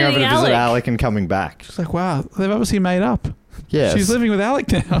just was popping over to visiting visit Alec. Alec and coming back. It's like, wow, they've obviously made up. Yes. She's living with Alec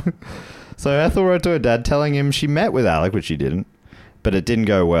now. So Ethel wrote to her dad telling him she met with Alec, which she didn't, but it didn't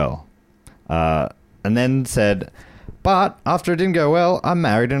go well. And then said, but after it didn't go well, I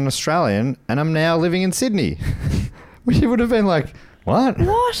married an Australian and I'm now living in Sydney. Which would have been like, what?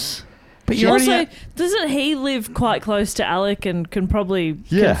 What? But you already... Also, doesn't he live quite close to Alec and can probably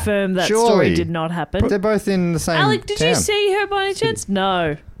Yeah, confirm that surely. story did not happen? They're both in the same Alec, did town. you see her by any chance?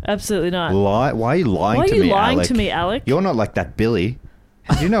 No, absolutely not. Why are you lying Why are to you me, lying Alec? to me, Alec? You're not like that Billy.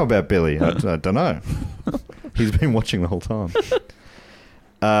 How do you know about Billy? I don't know. He's been watching the whole time.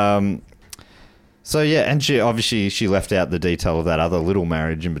 So yeah, and she left out the detail of that other little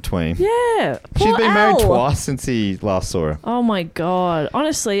marriage in between. Yeah. She's poor been married Al. twice since he last saw her. Oh my God.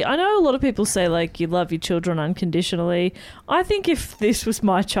 Honestly, I know a lot of people say like you love your children unconditionally. I think if this was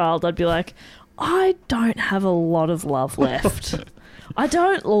my child, I'd be like, I don't have a lot of love left. I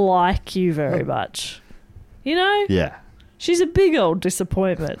don't like you very much. You know? Yeah. She's a big old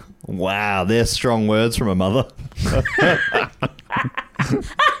disappointment. Wow, they're strong words from a mother.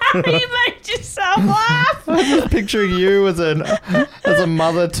 You made yourself laugh. I'm just picturing you as a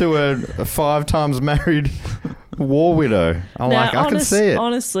mother to a 5 times married war widow. I'm like, I can see it.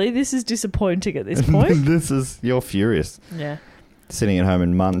 Honestly, this is disappointing at this point. You're furious. Yeah. Sitting at home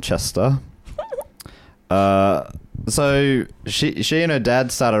in Manchester. So she and her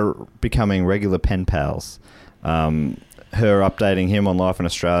dad started becoming regular pen pals. Her updating him on life in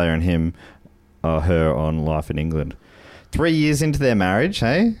Australia and her on life in England. 3 years into their marriage,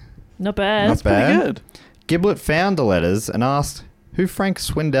 hey? Not bad. Not bad. Pretty good. Giblet found the letters and asked who Frank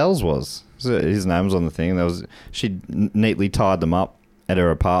Swindells was. So his name was on the thing. She neatly tied them up at her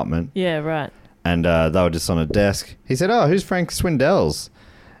apartment. Yeah, right. And they were just on a desk. He said, oh, who's Frank Swindells?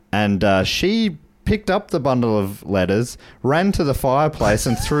 And she picked up the bundle of letters, ran to the fireplace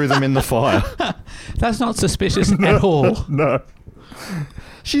and threw them in the fire. That's not suspicious at all. No.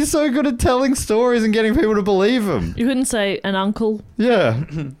 She's so good at telling stories and getting people to believe them. You couldn't say an uncle. Yeah.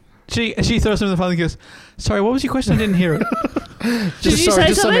 She throws them in the fire and goes, sorry, what was your question? I didn't hear it. Did you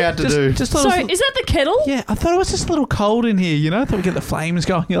say something I had to do. Just thought it was- Sorry, is that the kettle? yeah, I thought it was just a little cold in here, you know? I thought we'd get the flames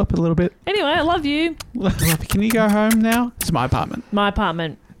going up a little bit. Anyway, I love you. Can you go home now? It's my apartment. My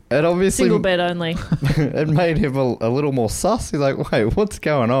apartment. It obviously Single bed only. it made him a little more sus. He's like, wait, what's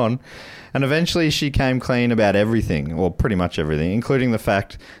going on? And eventually she came clean about everything, or pretty much everything, including the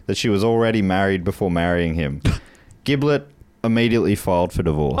fact that she was already married before marrying him. Giblet immediately filed for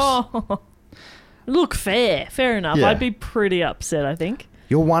divorce. Oh. Look, fair enough. Yeah. I'd be pretty upset, I think.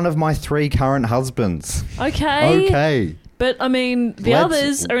 You're one of my 3 current husbands. Okay. Okay. But, I mean, the Let's-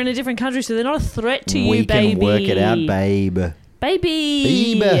 others are in a different country, so they're not a threat to you, We baby. can work it out, babe.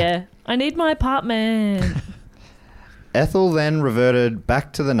 Baby. I need my apartment. Ethel then reverted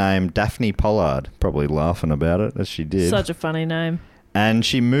back to the name Daphne Pollard, probably laughing about it, as she did. Such a funny name. And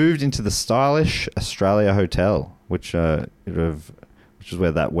she moved into the stylish Australia Hotel, which which is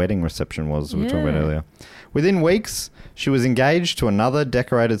where that wedding reception was we were talking about Yeah. earlier. Within weeks, she was engaged to another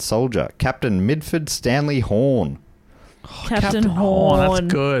decorated soldier, Captain Midford Stanley Horn. Captain Horn.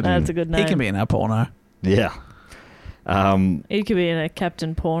 That's good. That's a good name. He can be in our porno. Yeah. He could be in a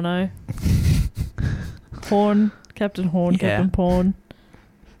Captain Porno. Horn. Captain Horn. Yeah. Captain Porn.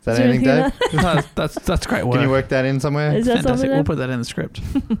 Is that Is there anything, Dave? anything No, that's great work. Can you work that in somewhere? Is that Fantastic. something? We'll put that in the script.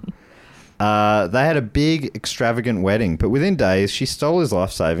 They had a big, extravagant wedding, but within days, she stole his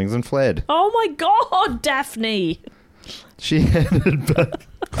life savings and fled. Oh my God, Daphne. She headed back.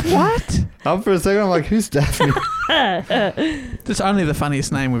 What? Up for a second, I'm like, who's Daphne? That's only the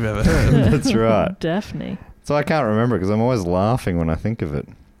funniest name we've ever heard. That's right. Daphne. So I can't remember because I'm always laughing when I think of it.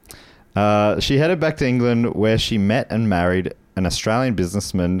 She headed back to England where she met and married an Australian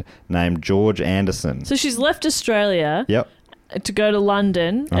businessman named George Anderson. So she's left Australia Yep. to go to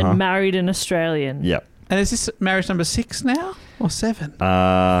London Uh-huh. and married an Australian. Yep. And is this marriage number 6 now or 7?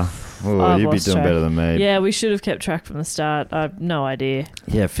 I've You'd be lost doing track. better than me. Yeah, we should have kept track from the start. I have no idea.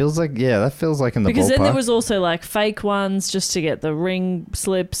 Yeah, it feels like, that feels like in the Because ballpark. then there was also like fake ones just to get the ring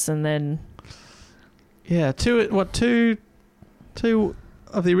slips and then... Yeah, two of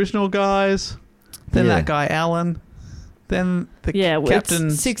the original guys. Then Yeah. that guy Alan. Then the Yeah, well, captain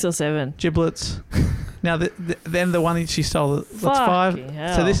it's 6 or 7. Giblets. Now then the one that she stole. That's Fucking 5.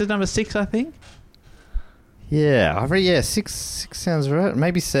 hell. So this is number 6, I think. Yeah, six sounds right.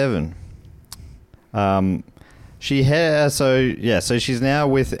 Maybe 7. So she's now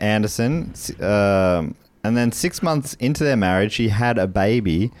with Anderson, and then 6 months into their marriage, she had a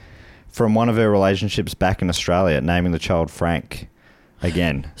baby from one of her relationships back in Australia, naming the child Frank.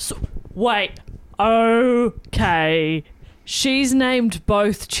 Again, So, wait. Okay. She's named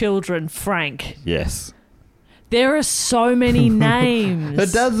both children Frank. yes. There are so many names. Her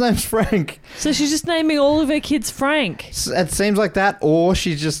dad's name's Frank. So she's just naming all of her kids Frank. It seems like that, or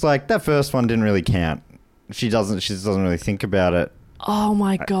she's just like, that first one didn't really count. She just doesn't really think about it. Oh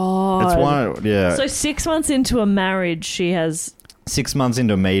my God. It's one, yeah. So 6 months into a marriage, she has... 6 months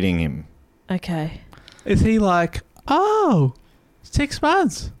into meeting him. Okay. Is he like, 6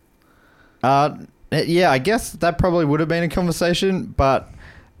 months? Yeah, I guess that probably would have been a conversation, but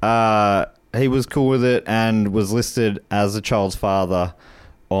he was cool with it and was listed as a child's father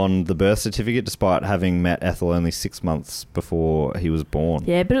on the birth certificate, despite having met Ethel only 6 months before he was born.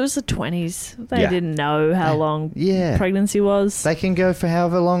 Yeah, but it was the 20s. They Yeah. didn't know how long Yeah. pregnancy was. They can go for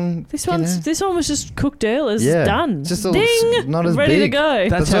however long. This you know. one was just cooked early. It's Yeah. done. Just a- Ding! not as Ready big. to go.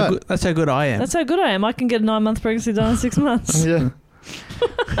 That's That's how good I am. That's how good I am. I can get a 9-month pregnancy done in 6 months. Yeah.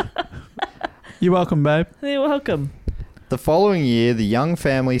 You're welcome, babe. You're welcome. The following year, the young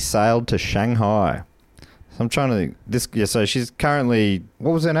family sailed to Shanghai. I'm trying to think. So she's currently,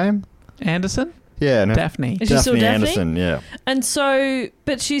 what was her name? Anderson? Yeah, no, Daphne. Is she still Daphne? Anderson. Yeah. And so,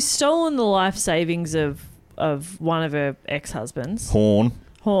 but she's stolen the life savings of one of her ex-husbands, Horn.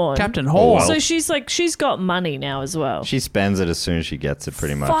 Horn. Captain Oh, Hall. well. So she's got money now as well. She spends it as soon as she gets it,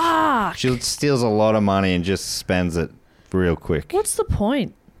 pretty much. Fuck. She steals a lot of money and just spends it real quick. What's the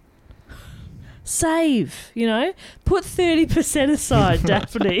point? Save, put 30% aside,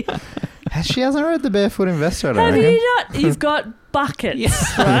 Daphne. She hasn't read The Barefoot Investor, I don't Have reckon. you not? You've got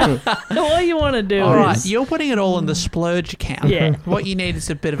buckets, right? All you want to do All right, is you're putting it all in the splurge account. Yeah. What you need is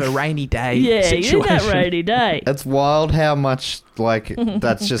a bit of a rainy day yeah, situation. you need that rainy day. It's wild how much,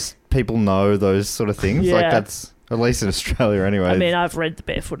 that's just people know those sort of things. Yeah. That's, at least in Australia anyway. I mean, I've read The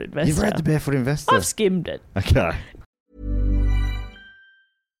Barefoot Investor. You've read The Barefoot Investor? I've skimmed it. Okay.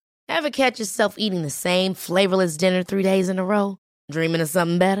 Ever catch yourself eating the same flavorless dinner 3 days in a row? Dreaming of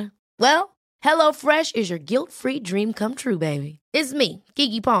something better? Well, HelloFresh is your guilt-free dream come true, baby. It's me,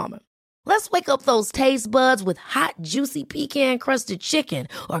 Keke Palmer. Let's wake up those taste buds with hot, juicy pecan-crusted chicken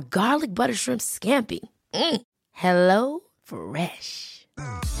or garlic butter shrimp scampi. Hello Fresh.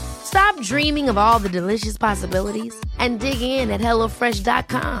 Stop dreaming of all the delicious possibilities and dig in at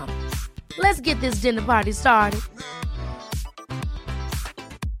HelloFresh.com. Let's get this dinner party started.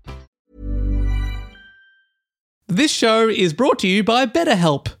 This show is brought to you by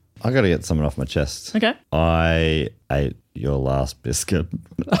BetterHelp. I got to get something off my chest. Okay. I ate your last biscuit.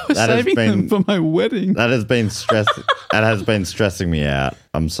 I was saving them for my wedding. That has been stressing me out.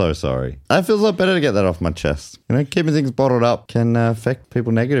 I'm so sorry. It feels a lot better to get that off my chest. Keeping things bottled up can affect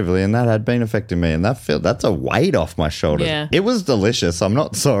people negatively, and that had been affecting me. And that's a weight off my shoulders. Yeah. It was delicious. I'm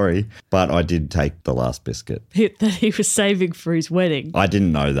not sorry, but I did take the last biscuit. That he was saving for his wedding. I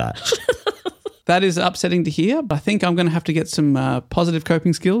didn't know that. That is upsetting to hear, but I think I'm going to have to get some positive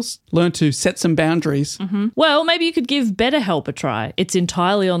coping skills, learn to set some boundaries. Well, maybe you could give BetterHelp a try. It's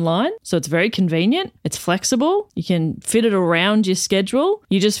entirely online, so it's very convenient. It's flexible. You can fit it around your schedule.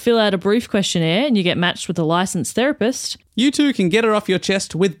 You just fill out a brief questionnaire and you get matched with a licensed therapist. You too can get it off your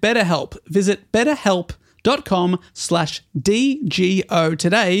chest with BetterHelp. Visit betterhelp.com/DGO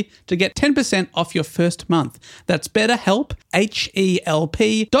today to get 10% off your first month. That's BetterHelp,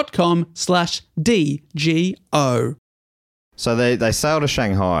 HELP.com/DGO. So they sailed to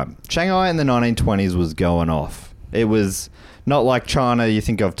Shanghai. Shanghai in the 1920s was going off. It was not like China you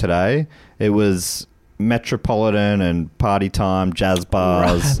think of today. It was metropolitan and party time, jazz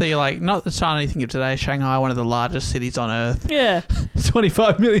bars. So you're like, not the China you think of today, Shanghai, one of the largest cities on earth. Yeah.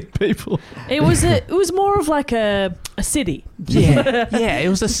 25 million people. It was more of like a city. Yeah, it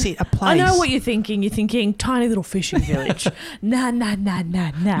was a place. I know what you're thinking. You're thinking tiny little fishing village. Nah. None of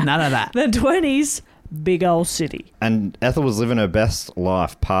that. The 20s, big old city. And Ethel was living her best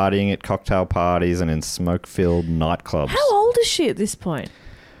life, partying at cocktail parties and in smoke-filled nightclubs. How old is she at this point?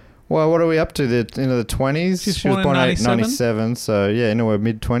 Well, what are we up to? The 20s? She's She was born in 97, so yeah, in her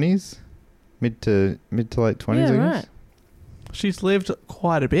mid-20s. Mid to late 20s, Yeah, I guess. right. She's lived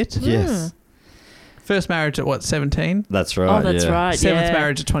quite a bit. Yes. First marriage at 17? That's right. Oh, that's yeah. right. Seventh yeah.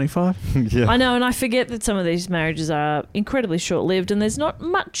 marriage at 25? Yeah. I know, and I forget that some of these marriages are incredibly short-lived and there's not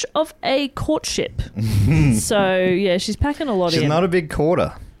much of a courtship. So, yeah, she's packing a lot She's in. not a big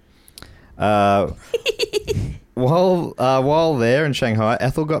courter. While there in Shanghai,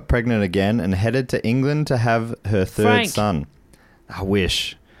 Ethel got pregnant again and headed to England to have her third Frank. son. I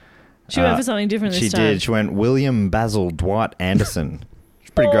wish. She went for something different this She time. did. She went William Basil Dwight Anderson. It's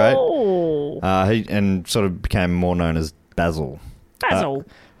pretty great. Oh, And sort of became more known as Basil. Basil.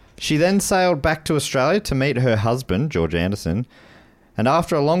 She then sailed back to Australia to meet her husband, George Anderson, and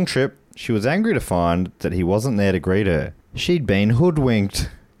after a long trip, she was angry to find that he wasn't there to greet her. She'd been hoodwinked.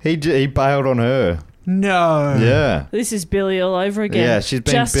 He bailed on her. No. Yeah. This is Billy all over again. Yeah, she's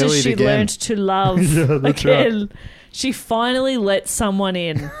been Just as Billied she again. learned to love Yeah, that's again. right. She finally let someone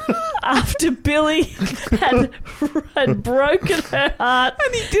in after Billy had broken her heart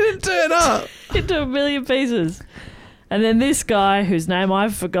And he didn't turn up. into a million pieces. And then this guy, whose name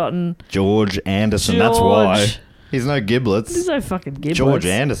I've forgotten, George Anderson. That's why. He's no giblets. there's no fucking giblets. George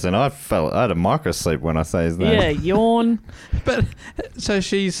Anderson. I had a microsleep when I say his name. Yeah, yawn. But so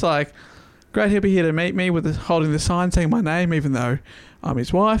she's like, great, he'll be here to meet me with holding the sign saying my name, even though I'm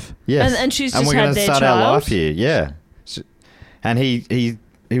his wife. Yes. And she's and just we're had gonna their start our child? life here. Yeah. And he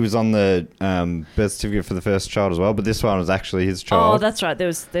was on the birth certificate for the first child as well, but this one was actually his child. Oh, that's right. There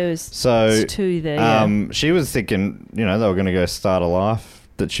was So two there. Yeah. she was thinking, they were going to go start a life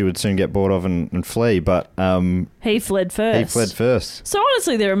that she would soon get bored of and flee, but He fled first. he fled first. So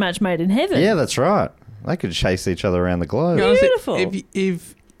honestly, they're a match made in heaven. Yeah, that's right. They could chase each other around the globe. Beautiful.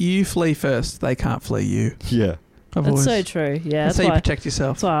 If you flee first, they can't flee you. Yeah. That's so true. Yeah, That's how you protect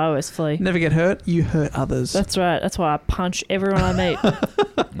yourself. That's why I always flee. Never get hurt, you hurt others. That's right. That's why I punch everyone I meet.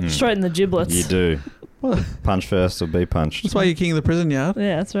 Straight in the giblets. You do. Punch first or be punched. That's why you're king of the prison yard.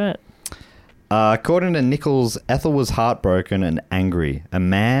 Yeah, that's right. According to Nichols, Ethel was heartbroken and angry. A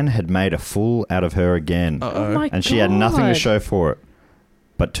man had made a fool out of her again. Oh my god. And she had nothing to show for it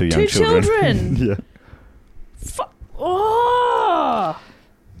but two young Two children. yeah. Oh.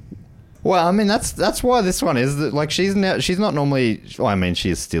 Well, I mean, that's why this one is that, like, she's not normally. Well, I mean, she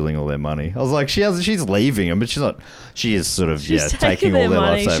is stealing all their money. I was like, she's leaving them, but she's not. She is sort of She's taking all their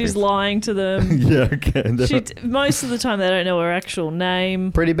money. life She's savings. lying to them. Yeah, okay. Most of the time, they don't know her actual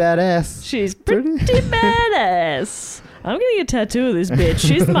name. Pretty badass. She's pretty badass. I'm gonna get a tattoo of this bitch.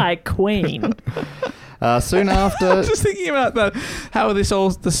 She's my queen. Soon after, Just thinking about that, how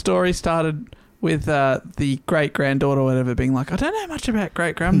the story started with the great granddaughter or whatever being like, I don't know much about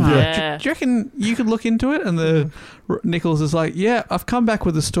great grandma. Yeah. Do you reckon you could look into it? And the Nichols is like, yeah, I've come back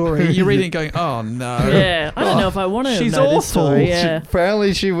with a story. You're reading it going, oh no. Yeah, I don't know if I want to. She's know this awful. story, Yeah.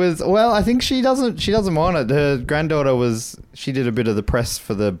 apparently she was. Well, I think she doesn't want it. Her granddaughter was. She did a bit of the press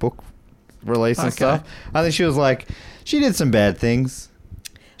for the book release and Okay. stuff. I think she was like, she did some bad things.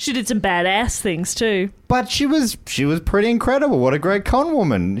 She did some badass things too. But she was pretty incredible. What a great con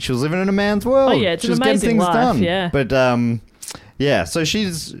woman. She was living in a man's world. Oh, yeah, it's she an was getting amazing things life, done. yeah. But yeah, so she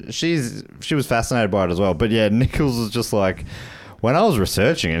was fascinated by it as well. But yeah, Nichols was just like, when I was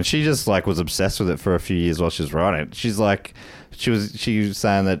researching it, she just like was obsessed with it for a few years while she was writing it. She's like, she was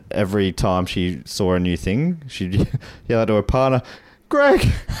saying that every time she saw a new thing, she'd yell out to her partner, Greg,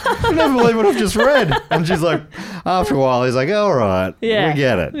 you never believe what I've just read. And she's like, after a while, he's like, all right, Yeah. we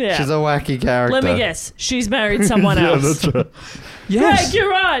get it. Yeah. She's a wacky character. Let me guess. She's married someone Yeah, else. that's right. Yes. Greg, you're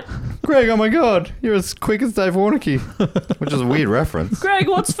right. Greg, oh my God, you're as quick as Dave Warnocky. Which is a weird reference. Greg,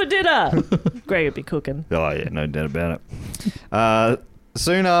 what's for dinner? Greg would be cooking. Oh, yeah, no doubt about it.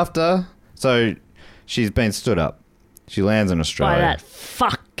 Soon after, so she's been stood up. She lands in Australia. By that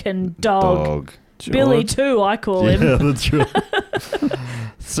fucking dog. Billy George. too, I call him. Yeah, that's right.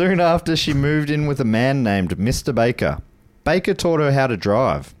 Soon after, she moved in with a man named Mr. Baker. Baker taught her how to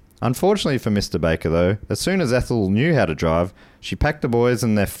drive. Unfortunately for Mr. Baker, though, as soon as Ethel knew how to drive, she packed the boys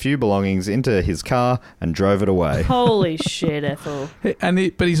and their few belongings into his car and drove it away. Holy shit, Ethel.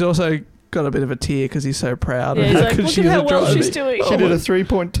 But he's also got a bit of a tear because he's so proud Yeah, of he's her like, because look at how well she's doing. She did a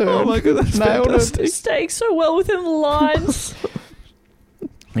 3-point turn. Oh my God, that's Nailed fantastic. Staying so well within the lines.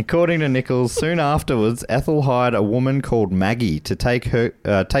 According to Nichols, soon afterwards, Ethel hired a woman called Maggie to take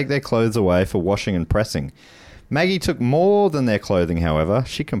their clothes away for washing and pressing. Maggie took more than their clothing, however.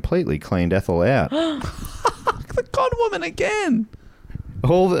 She completely cleaned Ethel out. The con woman again.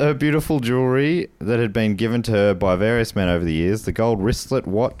 All her beautiful jewellery that had been given to her by various men over the years, the gold wristlet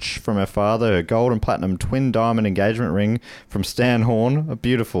watch from her father, her gold and platinum twin diamond engagement ring from Stan Horn, a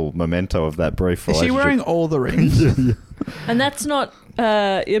beautiful memento of that brief Is relationship. she wearing all the rings? And that's not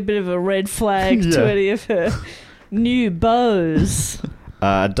a bit of a red flag Yeah. to any of her new bows.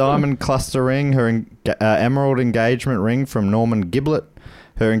 A diamond cluster ring, her emerald engagement ring from Norman Giblett,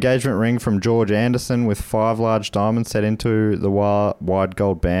 her engagement ring from George Anderson with 5 large diamonds set into the wide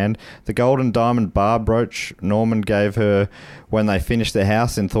gold band, the gold and diamond bar brooch Norman gave her when they finished their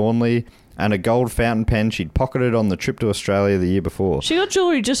house in Thornley, and a gold fountain pen she'd pocketed on the trip to Australia the year before. She got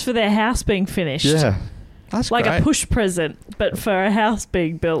jewellery just for their house being finished. Yeah. That's Like great. a push present, but for a house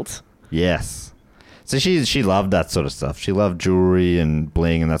being built. Yes. So she loved that sort of stuff. She loved jewelry and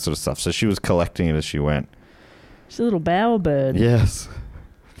bling and that sort of stuff. So she was collecting it as she went. She's a little bowerbird. Yes.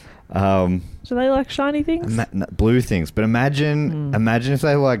 Do they like shiny things? Blue things. But imagine if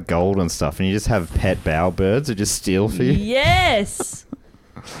they like gold and stuff and you just have pet bowerbirds that just steal for you. Yes.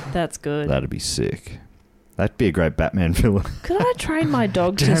 That's good. That'd be sick. That'd be a great Batman villain. Could I train my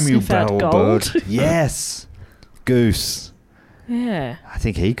dog to Damn you, sniff out bowerbird. gold? Yes. Goose. Yeah. I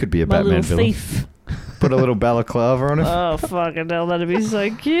think he could be a My Batman little villain. thief. Put a little balaclava on him. Oh, fucking hell. That'd be so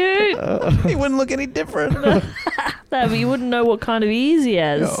cute. He wouldn't look any different. You wouldn't know what kind of ears he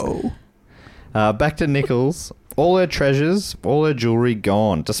has. No. Back to Nichols. All her treasures, all her jewellery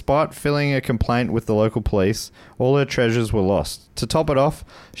gone. Despite filing a complaint with the local police, all her treasures were lost. To top it off,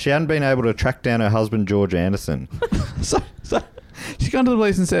 she hadn't been able to track down her husband, George Anderson. So she's gone to the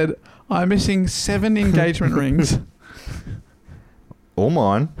police and said, I'm missing 7 engagement rings. All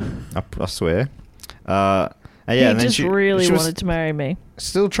mine, I swear. And He and then just she really was wanted to marry me.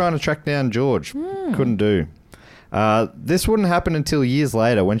 still trying to track down George. Couldn't do. This wouldn't happen until years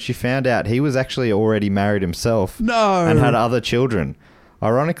later when she found out he was actually already married himself No. and had other children.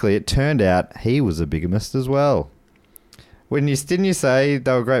 Ironically, it turned out he was a bigamist as well. Didn't you say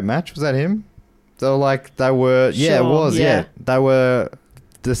they were a great match? Was that him? They were, yeah, it Sure, was, yeah. yeah. They were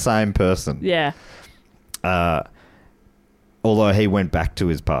the same person. Yeah. Although he went back to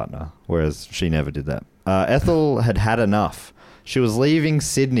his partner, whereas she never did that. Ethel had had enough. She was leaving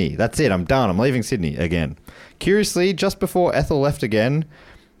Sydney. That's it, I'm done. I'm leaving Sydney again. Curiously, just before Ethel left again,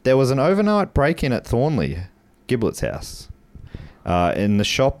 there was an overnight break-in at Thornley, Giblett's house, in the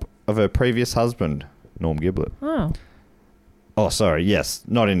shop of her previous husband, Norm Giblett. Oh. Oh, sorry, yes,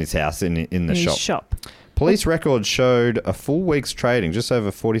 not in his house, in the His shop. shop. Police records showed a full week's trading, just over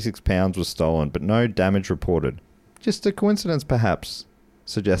 £46 was stolen, but no damage reported. Just a coincidence, perhaps,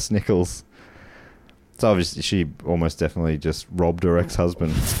 suggests Nichols. So obviously she almost definitely just robbed her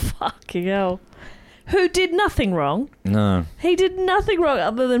ex-husband. Fucking hell. Who did nothing wrong. No. He did nothing wrong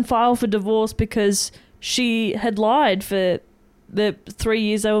other than file for divorce because she had lied for the 3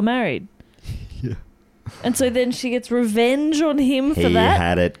 years they were married. Yeah. And so then she gets revenge on him for He that.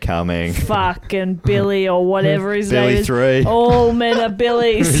 had it coming. Fucking Billy or whatever his name Billy is. 3. All men are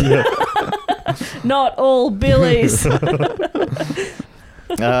Billies. Not all Billies.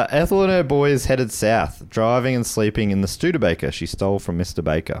 Ethel and her boys headed south, driving and sleeping in the Studebaker she stole from Mr.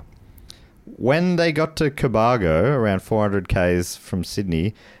 Baker. When they got to Cobargo, around 400 k's from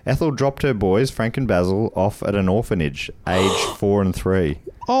Sydney, Ethel dropped her boys, Frank and Basil, off at an orphanage, aged 4 and 3.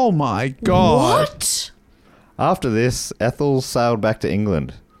 Oh my God. What? After this, Ethel sailed back to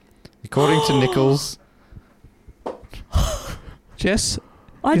England. According to Nichols... Jess,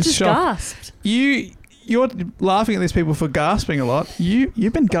 I It's just shock. gasped. you're laughing at these people for gasping a lot.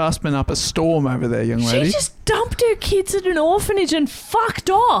 You've been gasping up a storm over there, young lady. She just dumped her kids at an orphanage and fucked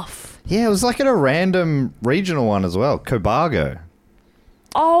off. Yeah, it was like at a random regional one as well, Cobargo.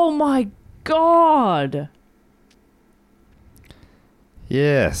 Oh my God.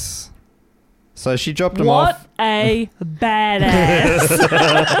 Yes. So she dropped him What off. a badass.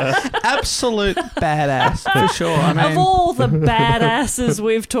 Absolute badass, for sure. I mean, Of all the badasses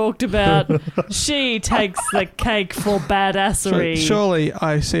we've talked about, she takes the cake for badassery. surely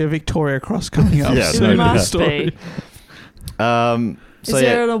I see a Victoria Cross coming up. Yeah, soon It in the must story. be. So Is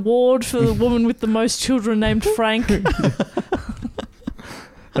there an award for the woman with the most children named Frank?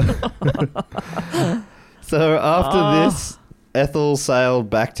 So after this, Ethel sailed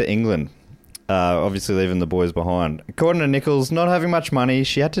back to England, obviously leaving the boys behind. According to Nichols, not having much money,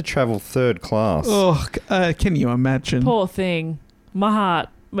 she had to travel third class. Oh, can you imagine? Poor thing. My heart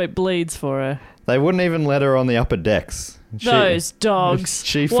bleeds for her. They wouldn't even let her on the upper decks. Those dogs.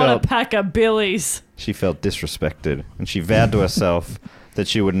 she what felt- a pack of billies. She felt disrespected, and she vowed to herself that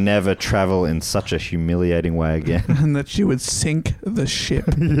she would never travel in such a humiliating way again. And that she would sink the ship.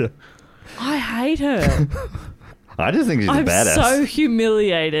 I hate her. I just think she's I'm a badass. so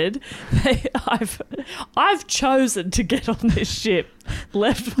humiliated. I've chosen to get on this ship,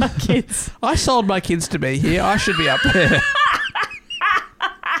 left my kids. I sold my kids to be here. I should be up there.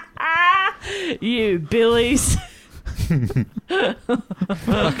 You billies.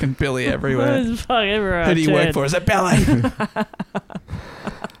 Fucking Billy everywhere. Fuck everywhere. Who do you work for? Is that ballet?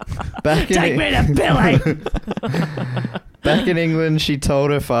 Take me to Billy. Back in England, she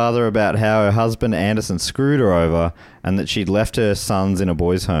told her father about how her husband Anderson screwed her over and that she'd left her sons in a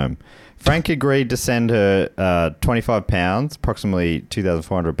boys' home. Frank agreed to send her £25, approximately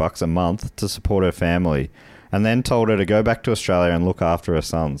 $2,400 a month, to support her family, and then told her to go back to Australia and look after her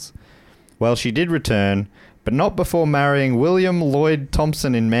sons. Well, she did return, but not before marrying William Lloyd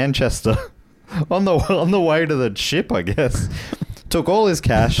Thompson in Manchester on the way to the ship, I guess. Took all his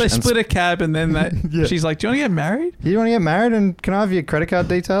cash. They and split a cab and then she's like, do you want to get married? You want to get married, and can I have your credit card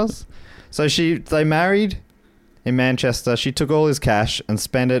details? So they married in Manchester. She took all his cash and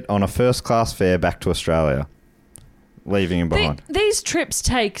spent it on a first-class fare back to Australia, leaving him behind. These trips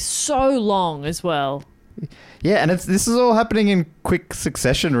take so long as well. Yeah, and this is all happening in quick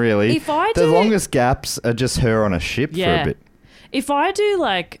succession, really. If I the do- longest gaps are just her on a ship for a bit. If I do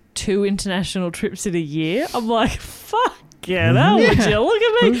like 2 international trips in a year, I'm like, fuck yeah, would you? Look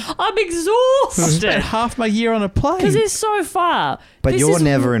at me. I'm Spent exhausted. half my year on a plane. Because it's so far. But This you're is-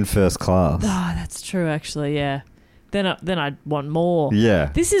 never in first class. Oh, that's true, actually, yeah. Then I'd want more.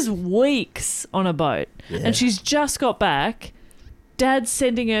 Yeah. This is weeks on a boat. And she's just got back. Dad's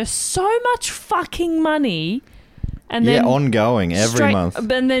sending her so much fucking money. And then ongoing, every month.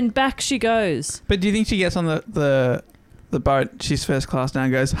 And then back she goes. But do you think she gets on the boat, she's first class now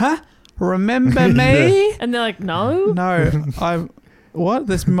and goes, huh? Remember me? And they're like, no. No, what?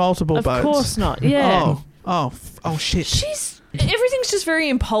 There's multiple Of boats. course not. Yeah. Oh, shit. Everything's just very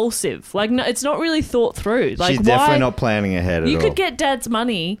impulsive. Like, no, it's not really thought through. Like, She's definitely not planning ahead at all. You could get Dad's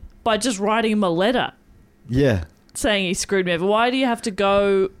money by just writing him a letter Yeah. saying he screwed me over. Why do you have to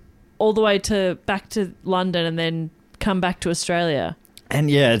go all the way back to London and then come back to Australia? And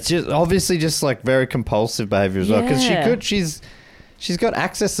yeah, it's just obviously just like very compulsive behavior as well. Because Yeah. she's got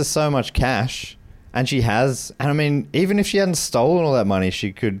access to so much cash, and she has. And I mean, even if she hadn't stolen all that money,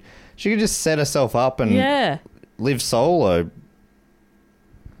 she could just set herself up and live solo.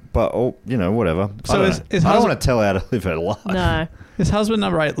 But whatever. So I don't want to tell her how to live her life. No. Is husband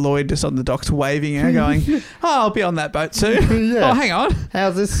number 8 Lloyd just on the docks waving her, going, "Oh, I'll be on that boat soon." Yeah. Oh, hang on.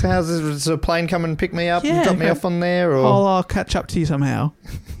 How's this? Is a plane come and pick me up and Yeah, drop me okay. off on there? Or I'll catch up to you somehow.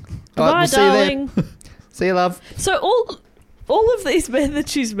 Bye, we'll see you there. darling. See you, love. So all of these men that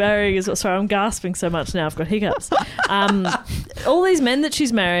she's marrying is... Sorry, I'm gasping so much now. I've got hiccups. All these men that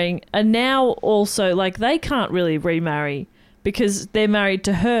she's marrying are now also... Like, they can't really remarry because they're married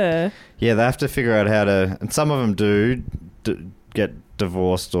to her. Yeah, they have to figure out how to... And some of them do get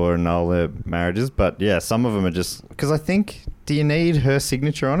divorced or annul their marriages. But yeah, some of them are just... Because I think... Do you need her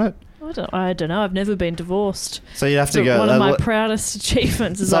signature on it? I don't know. I've never been divorced. So you have to So go... one of my proudest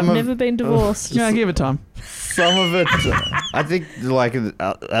achievements is I've never been divorced. Yeah, give it time. Some of it... I think, like,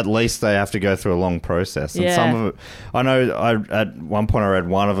 at least they have to go through a long process. And some of it... I know at one point I read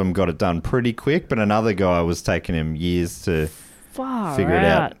one of them got it done pretty quick, but another guy was taking him years to figure it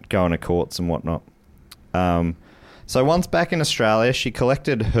out, going to courts and whatnot. So once back in Australia, she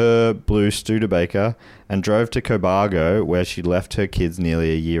collected her blue Studebaker and drove to Cobargo, where she left her kids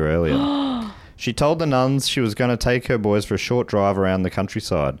nearly a year earlier. She told the nuns she was going to take her boys for a short drive around the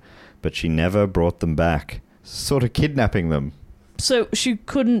countryside, but she never brought them back, sort of kidnapping them. So she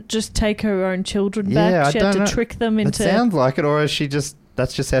couldn't just take her own children Yeah, back? She I had to don't know. trick them into... It sounds like it, or is she just...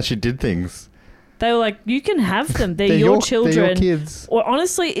 That's just how she did things. They were like, you can have them. They're, They're your your children. kids. Or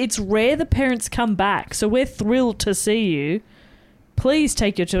honestly, it's rare the parents come back. So we're thrilled to see you. Please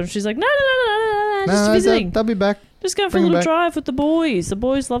take your children. She's like, no. just visiting. They'll be back. Just going for Bring a them little back. drive with the boys. The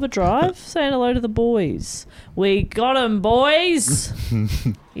boys love a drive. Saying hello to the boys. We got 'em, boys.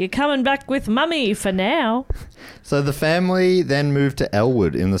 You're coming back with mummy for now. So the family then moved to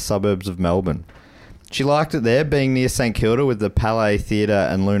Elwood in the suburbs of Melbourne. She liked it there, being near St Kilda with the Palais Theatre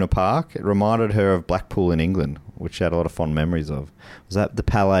and Luna Park. It reminded her of Blackpool in England, which she had a lot of fond memories of. Was that the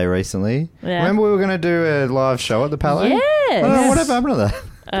Palais recently? Yeah. Remember we were going to do a live show at the Palais? Yes. Oh, whatever happened to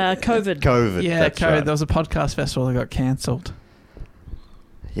that? COVID. COVID. Yeah, that's COVID. right. There was a podcast festival that got cancelled.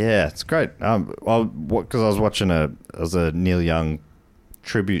 Yeah, it's great. Because I was watching it was a Neil Young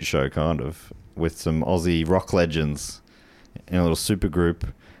tribute show, kind of, with some Aussie rock legends in a little super group.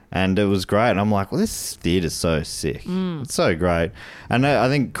 And it was great. And I'm like, well, this theatre's so sick. It's so great. And I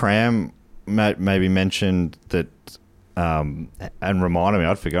think Cram maybe mentioned that and reminded me,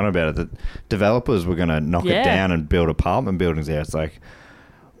 I'd forgotten about it, that developers were going to knock it down and build apartment buildings there. It's like,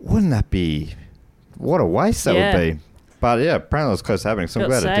 wouldn't that be... What a waste that would be. But yeah, apparently it was close to happening. So I'm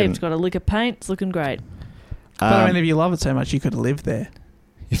glad it didn't. Got a lick of paint. It's looking great. But I mean, if you love it so much, you could live there.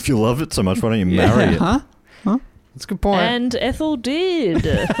 If you love it so much, why don't you marry it? Huh? That's a good point. And Ethel did.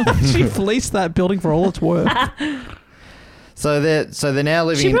 She fleeced that building for all it's worth. So they're now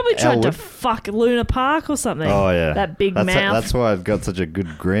living. She probably in tried to Elwood. fuck Luna Park or something. Oh yeah, That big mouth. That's why it got such a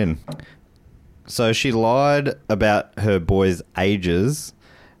good grin. So she lied about her boys' ages,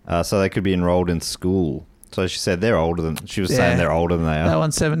 so they could be enrolled in school. So she said they're older than. She was saying they're older than they are. That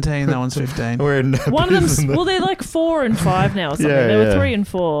one's 17. That one's 15. We're in One of them's well, they're like 4 and 5 now or something. Yeah, they were yeah. 3 and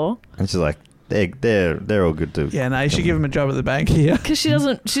 4. And she's like, they're all good too. Yeah, no, you should give him a job at the bank here. Because she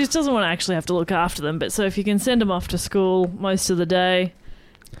just doesn't want to actually have to look after them. But so if you can send them off to school most of the day,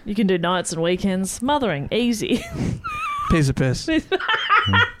 you can do nights and weekends. Mothering, easy. Piece of piss.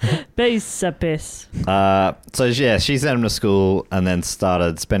 Piece of piss. So yeah, she sent him to school and then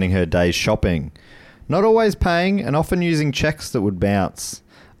started spending her days shopping. Not always paying and often using checks that would bounce.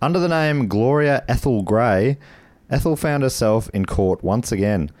 Under the name Gloria Ethel Gray, Ethel found herself in court once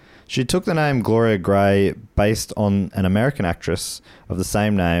again. She took the name Gloria Gray based on an American actress of the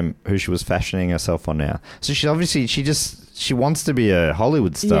same name who she was fashioning herself on now. So she obviously, she wants to be a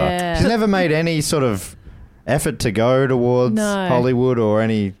Hollywood star. Yeah. She's never made any sort of effort to go towards Hollywood or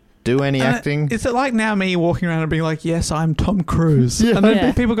do any acting. Is it like now me walking around and being like, yes, I'm Tom Cruise? Yeah. And then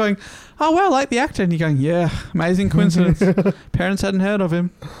Yeah. people going, oh, well, I like the actor. And you're going, yeah, amazing coincidence. Parents hadn't heard of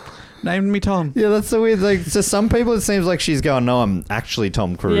him. Named me Tom. Yeah, that's so weird. Like, to some people, it seems like she's going, no, I'm actually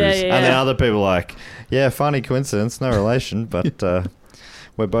Tom Cruise. Yeah, yeah, and then yeah. other people are like, yeah, funny coincidence, no relation, but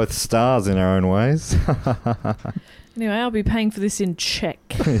we're both stars in our own ways. Anyway, I'll be paying for this in check.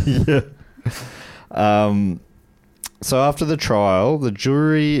 Yeah. So after the trial, the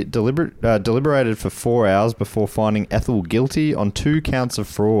jury deliberated for 4 hours before finding Ethel guilty on 2 counts of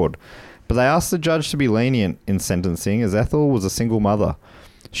fraud. But they asked the judge to be lenient in sentencing as Ethel was a single mother.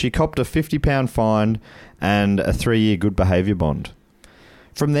 She copped a £50 fine and a 3-year good behaviour bond.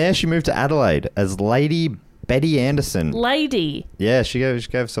 From there, she moved to Adelaide as Lady Betty Anderson. Lady. Yeah, she gave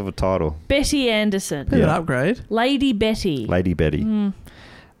herself a title. Betty Anderson. Bit of an upgrade. Lady Betty. Lady Betty. Did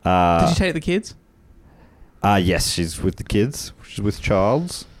you take the kids? Yes, she's with the kids. She's with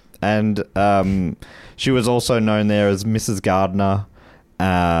Childs. And she was also known there as Mrs. Gardner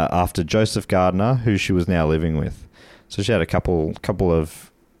after Joseph Gardner, who she was now living with. So she had a couple of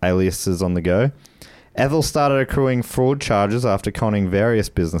aliases on the go. Ethel started accruing fraud charges after conning various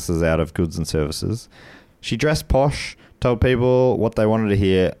businesses out of goods and services. She dressed posh, told people what they wanted to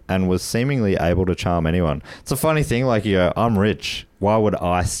hear, and was seemingly able to charm anyone. It's a funny thing, like you go, I'm rich. Why would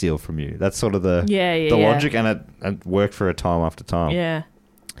I steal from you? That's sort of the logic, and it worked for her time after time. Yeah.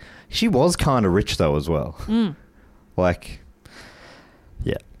 She was kind of rich, though, as well. Like,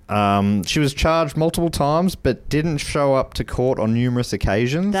 yeah. She was charged multiple times, but didn't show up to court on numerous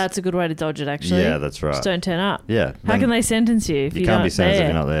occasions. That's a good way to dodge it, actually. Yeah, that's right. Just don't turn up. Yeah. How can they sentence you if You you're can't not be sentenced there?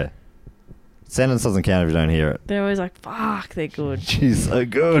 if you're not there. Sentence doesn't count if you don't hear it. They're always like, fuck, they're good. She's so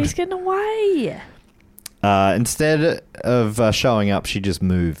good. He's getting away. Instead of showing up, she just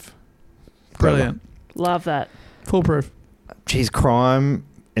moved. Brilliant. Love that. Foolproof. Geez, crime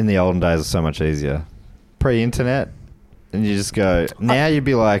in the olden days was so much easier. Pre-internet, and you just go... Now you'd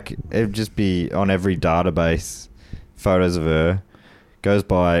be like... It'd just be on every database, photos of her. Goes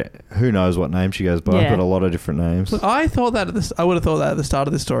by... Who knows what name she goes by, Yeah. but a lot of different names. Look, I thought that I would have thought that at the start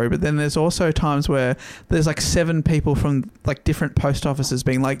of the story, but then there's also times where there's like 7 people from like different post offices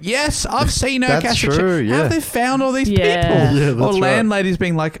being like, "Yes, I've seen her That's cash a check." true, yeah. How have they found all these Yeah. people? Yeah, that's or right. landladies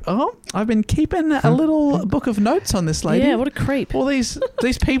being like, "Oh, I've been keeping a little book of notes on this lady." Yeah, what a creep. all these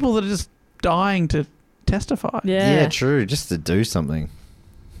people that are just dying to testify. Yeah. Yeah, true. Just to do something.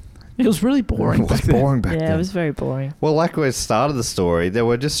 It was really boring. It was back then. boring back Yeah, then. it was very boring. Well, like we started the story, there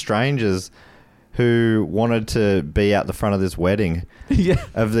were just strangers who wanted to be at the front of this wedding Yeah.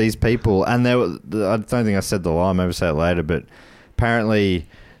 of these people. And there were, I don't think I said the line, maybe say it later, but apparently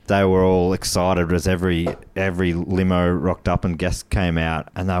they were all excited as every limo rocked up and guests came out,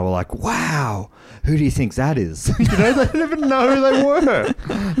 and they were like, wow, who do you think that is? You know, they didn't even know who they were.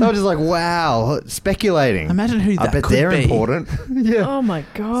 They were just like, wow, speculating. Imagine who that I bet could they're be. important. Yeah. Oh my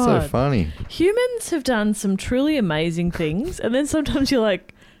So God. funny. Humans have done some truly amazing things, and then sometimes you're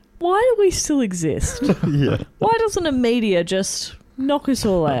like, why do we still exist? Yeah. Why doesn't a media just knock us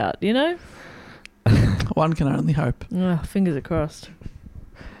all out, you know? One can only hope. Oh, fingers are crossed.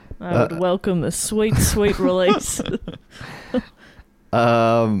 I would welcome the sweet, sweet release.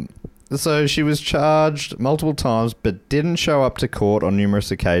 So she was charged multiple times, but didn't show up to court on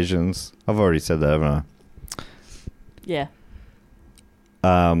numerous occasions. I've already said that, haven't Yeah.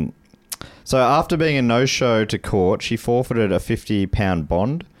 I? So after being a no-show to court, she forfeited a £50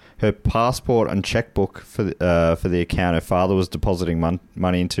 bond. Her passport and checkbook for the account her father was depositing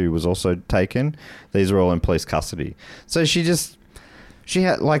money into was also taken. These were all in police custody. So she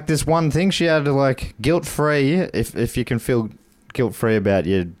had like this one thing. She had to like guilt-free, if you can feel guilt-free about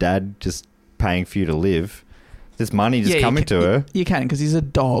your dad just paying for you to live. This money just coming to her. You can, because he's a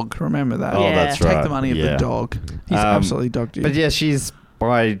dog. Remember that. Oh, Yeah. that's right. Take the money of the dog. He's absolutely dogged you. But yeah, she's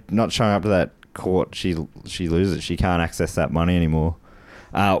by not showing up to that court, she loses. She can't access that money anymore,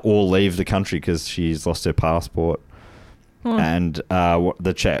 or leave the country because she's lost her passport and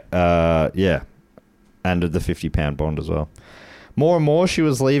the check. And the £50 bond as well. More and more, she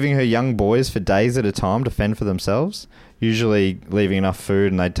was leaving her young boys for days at a time to fend for themselves. Usually leaving enough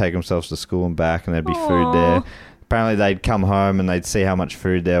food, and they'd take themselves to school and back, and there'd be food there. Apparently, they'd come home and they'd see how much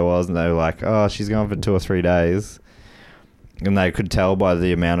food there was, and they were like, "Oh, she's gone for 2 or 3 days," and they could tell by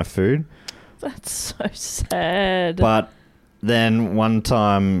the amount of food. That's so sad. But then one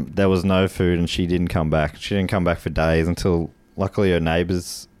time there was no food, and she didn't come back. She didn't come back for days until, luckily, her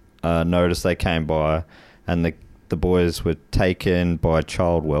neighbours noticed. They came by, and the boys were taken by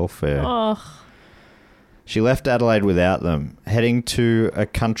child welfare. Oh, She left Adelaide without them, heading to a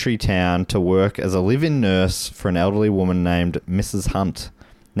country town to work as a live-in nurse for an elderly woman named Mrs. Hunt,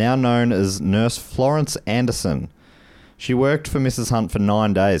 now known as Nurse Florence Anderson. She worked for Mrs. Hunt for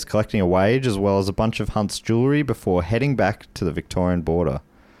 9 days, collecting a wage as well as a bunch of Hunt's jewellery before heading back to the Victorian border.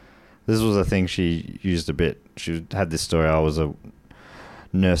 This was a thing she used a bit. She had this story, I was a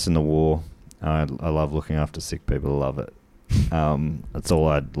nurse in the war. I love looking after sick people, I love it. That's all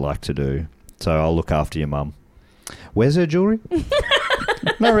I'd like to do. So I'll look after your mum. Where's her jewellery?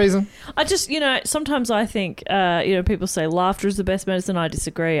 No reason. I just, sometimes I think, people say laughter is the best medicine. I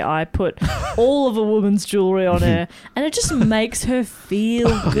disagree. I put all of a woman's jewellery on her, and it just makes her feel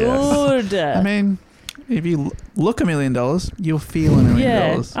good. I mean, if you look $1 million, you'll feel $1 million.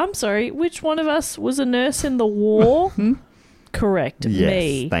 Yeah. I'm sorry. Which one of us was a nurse in the war? Correct. Yes,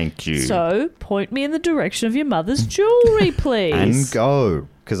 me. thank you. So point me in the direction of your mother's jewellery, please. And go,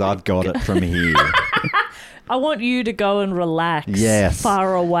 because I've got it from here. I want you to go and relax. Yes.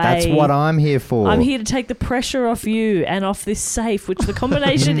 Far away. That's what I'm here for. I'm here to take the pressure off you and off this safe, which the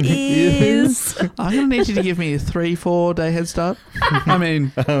combination is. I'm going to need you to give me a 3-4 day head start. I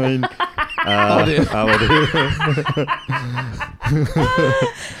mean, I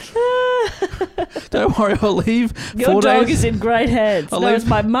don't worry, I'll leave Your 4 dog days. is in great hands. I'll No, leave- it's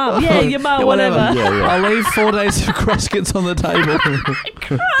my mum. Yeah, your mum, whatever. I'll leave 4 days of crosscuts on the table.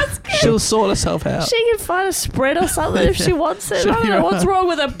 She'll sort herself out. She can find a spread or something if she wants it. I don't know what's wrong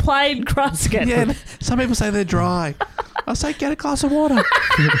with a plain crusket. Yeah, some people say they're dry. I say get a glass of water. All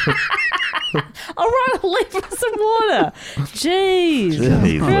right, I'll leave her some water. Jeez.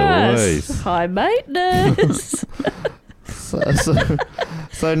 Jeez Christ. Louise. High maintenance.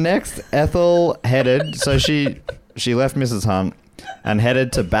 So next, Ethel headed. So she left Mrs. Hunt and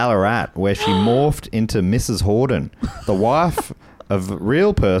headed to Ballarat, where she morphed into Mrs. Horden, the wife of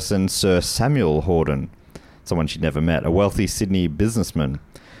real person Sir Samuel Horden, someone she'd never met, a wealthy Sydney businessman.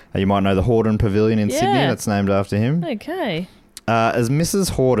 You might know the Horden Pavilion in Sydney. That's named after him. Okay. As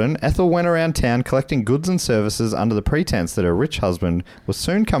Mrs. Horden, Ethel went around town collecting goods and services under the pretense that her rich husband was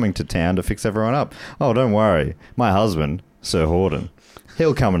soon coming to town to fix everyone up. Oh, don't worry. My husband, Sir Horden,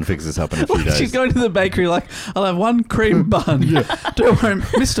 He'll come and fix this up in a few days. She's going to the bakery like, I'll have one cream bun. Don't worry,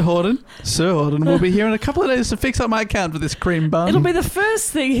 Mr. Horden, Sir Horden will be here in a couple of days to fix up my account with this cream bun. It'll be the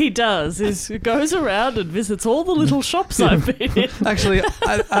first thing he does is goes around and visits all the little shops I've been in. Actually,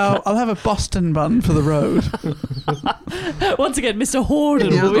 I'll have a Boston bun for the road. Once again, Mr.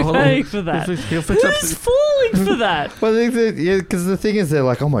 Horden will be paying for that. He'll fix up Who's falling for that? Well, because the thing is, they're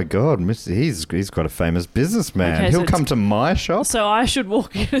like, oh my god, he's quite a famous businessman. Okay, He'll come to my shop. So I should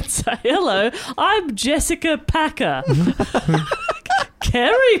walk in and say, hello, I'm Jessica Packer.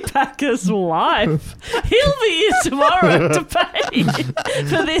 Kerry Packer's wife. He'll be here tomorrow to pay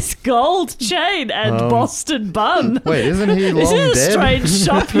for this gold chain and Boston bun. Wait, isn't he long This is a dead? strange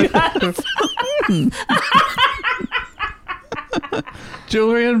shop you have.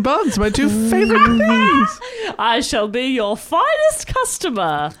 jewelry and buns, my two favourite things. I shall be your finest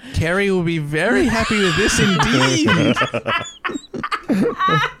customer. Kerry will be very happy with this indeed.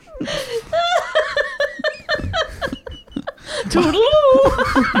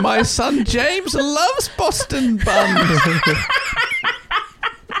 Toodaloo. My son James loves Boston buns.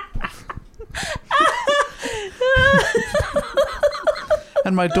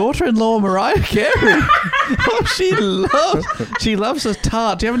 And my daughter-in-law Mariah Carey. She loves a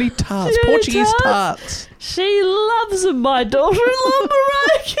tart. Do you have any tarts? Do you have any Portuguese tarts? tarts. She loves my daughter-in-law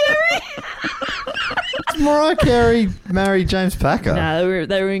Mariah Carey. Mariah Carey married James Packer. No,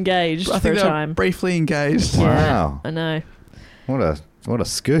 they were engaged I for think a they were time. briefly engaged. Wow. I know. What a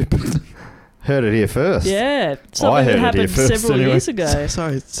scoop. Heard it here first. Yeah, I something heard that it here happened first several anyway. years ago.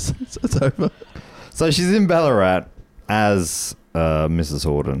 Sorry, it's over. So she's in Ballarat as Mrs.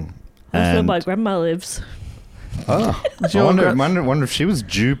 Horden. That's where And- my grandma lives. Oh, Is I your wonder if she was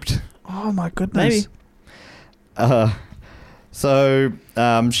duped. Oh my goodness. Maybe. So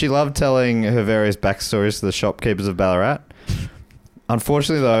she loved telling her various backstories to the shopkeepers of Ballarat.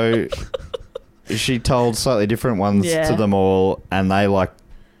 Unfortunately, though, she told slightly different ones Yeah. to them all, and they liked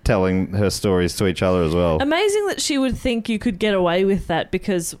telling her stories to each other as well. Amazing that she would think you could get away with that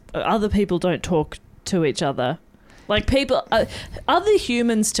because other people don't talk to each other. Like people, other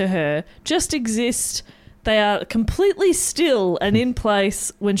humans to her just exist. They are completely still and in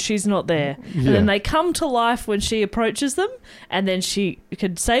place when she's not there. And then they come to life when she approaches them, and then she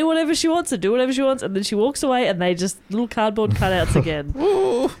can say whatever she wants and do whatever she wants, and then she walks away and they just little cardboard cutouts again.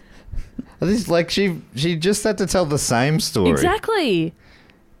 It's like she just had to tell the same story. Exactly.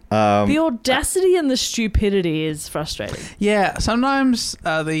 The audacity and the stupidity is frustrating. Yeah, sometimes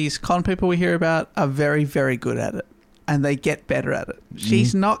these con people we hear about are very, very good at it. And they get better at it.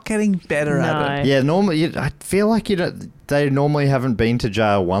 She's not getting better at it. Yeah, normally I feel like they normally haven't been to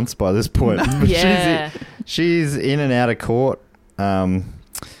jail once by this point. But Yeah. she's in and out of court.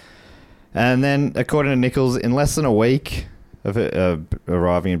 And then, according to Nichols, in less than a week of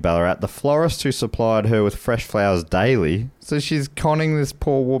arriving in Ballarat, the florist who supplied her with fresh flowers daily, so she's conning this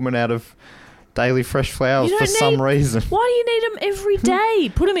poor woman out of daily fresh flowers for some reason. Why do you need them every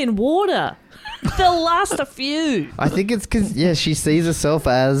day? Put them in water. They'll last a few. I think it's because, she sees herself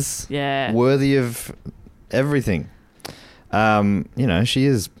as worthy of everything. She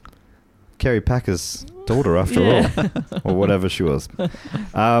is Kerry Packer's daughter after all, or whatever she was.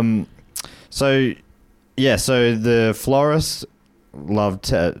 So the florist loved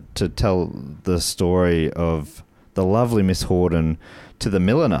to tell the story of the lovely Miss Horden to the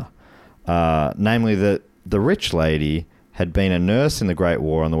milliner, namely that the rich lady had been a nurse in the Great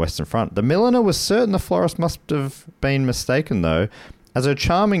War on the Western Front. The milliner was certain the florist must have been mistaken, though, as her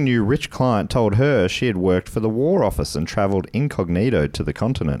charming new rich client told her she had worked for the War Office and travelled incognito to the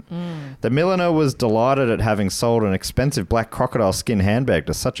continent. The milliner was delighted at having sold an expensive black crocodile skin handbag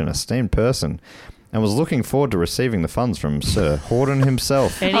to such an esteemed person, and was looking forward to receiving the funds from Sir Horden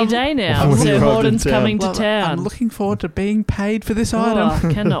himself. Any day now. when Sir you arrived in Horden's town. coming to Love it. town. I'm looking forward to being paid for this Oh, item.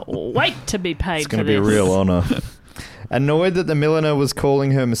 I cannot wait to be paid It's for going this. to be a real honour. Annoyed that the milliner was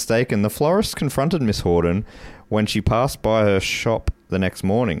calling her mistaken, the florist confronted Miss Horden when she passed by her shop the next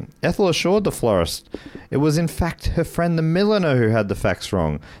morning. Ethel assured the florist it was in fact her friend the milliner who had the facts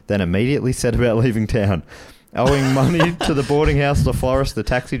wrong, then immediately set about leaving town, owing money to the boarding house, the florist, the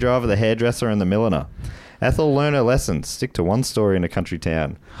taxi driver, the hairdresser and the milliner. Ethel learned her lesson. Stick to one story in a country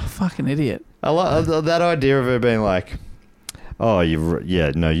town. Fucking idiot. I love that idea of her being like, oh,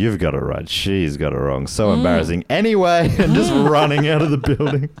 you've got it right. She's got it wrong. So embarrassing. Anyway, and just running out of the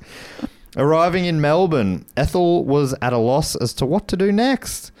building. Arriving in Melbourne, Ethel was at a loss as to what to do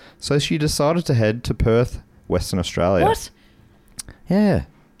next. So she decided to head to Perth, Western Australia. What? Yeah.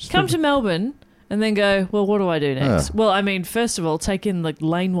 Come to Melbourne And then go, well, what do I do next? Well, I mean, first of all, take in the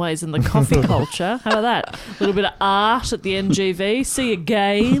laneways and the coffee culture. How about that? A little bit of art at the NGV. See a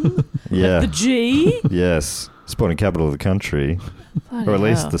game Yeah. at the G. Yes. Sporting capital of the country. Bloody Or at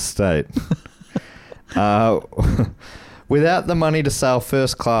least hell. the state. Without the money to sail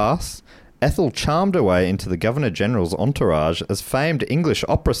first class, Ethel charmed her way into the Governor-General's entourage as famed English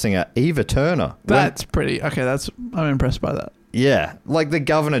opera singer Eva Turner. That's pretty... Okay, I'm impressed by that. Yeah, like the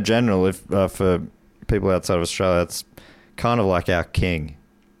Governor-General, if for people outside of Australia, it's kind of like our king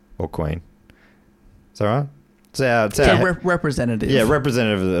or queen. Is that right? It's our Representative. yeah,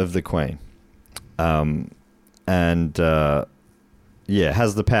 representative of the queen. Has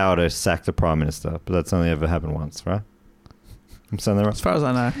the power to sack the prime minister, but that's only ever happened once, right? I'm saying that right? As far as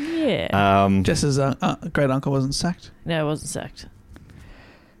I know. Yeah. Jess's great uncle wasn't sacked. No, it wasn't sacked.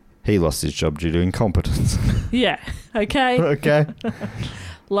 He lost his job due to incompetence. Yeah. Okay. Okay.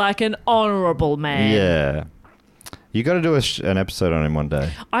 Like an honourable man. Yeah. You got to do an episode on him one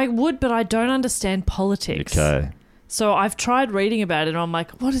day. I would, but I don't understand politics. Okay. So I've tried reading about it and I'm like,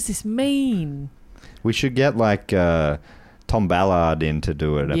 what does this mean? We should get like Tom Ballard in to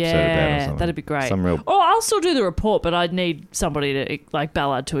do an episode about it or something. That'd be great. Some real... Oh, I'll still do the report, but I'd need somebody to, like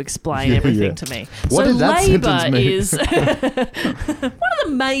Ballard, to explain everything to me. What so did that Labor sentence mean? is one of the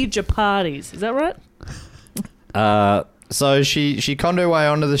major parties. Is that right? So she conned her way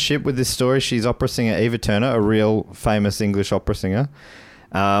onto the ship with this story. She's opera singer Eva Turner, a real famous English opera singer.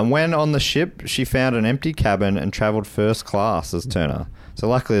 When on the ship, she found an empty cabin and travelled first class as Turner. So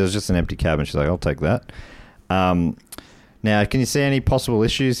luckily it was just an empty cabin. She's like, I'll take that. Now, can you see any possible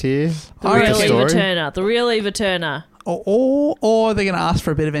issues here? The real Eva Turner. The real Eva Turner. Or they're going to ask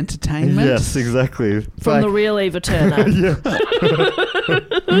for a bit of entertainment. Yes, exactly. From the real Eva Turner.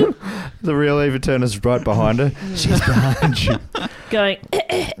 The real Eva Turner's right behind her. She's behind you.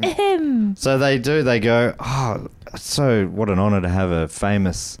 Going, So they do. They go, oh, so what an honour to have a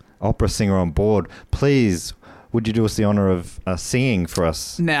famous opera singer on board. Please, would you do us the honour of singing for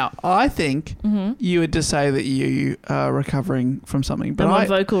us? Now, I think you would just say that you are recovering from something. But I'm on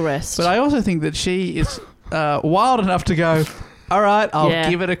vocal rest. But I also think that she is wild enough to go, all right, I'll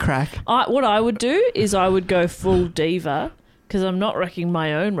give it a crack. What I would do is I would go full diva, because I'm not wrecking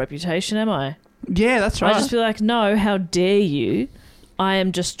my own reputation, am I? Yeah, that's right. I'd just be like, no, how dare you? I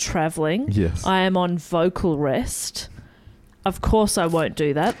am just travelling. Yes. I am on vocal rest. Of course I won't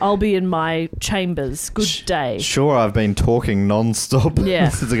do that. I'll be in my chambers. Good day. Sure, I've been talking non-stop.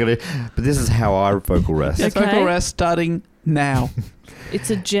 Yeah. But this is how I vocal rest. It's Okay. vocal rest starting now. It's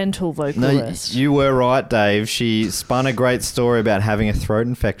a gentle vocal No, rest. you were right, Dave. She spun a great story about having a throat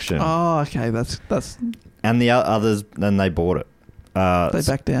infection. Oh, okay. That's And the others, then they bought it. they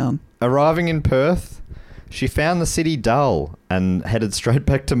back down. Arriving in Perth, she found the city dull and headed straight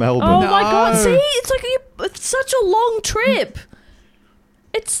back to Melbourne. Oh my God! No. See, it's such a long trip.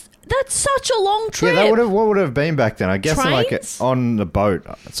 That's such a long trip. Yeah, what would it have been back then? I guess like Trains? on the boat.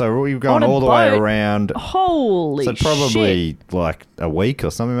 So we've gone On a all the way boat? around. Holy So probably like a week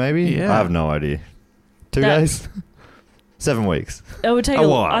or something, maybe. Yeah. I have no idea. 2 That- days, 7 weeks. It would take A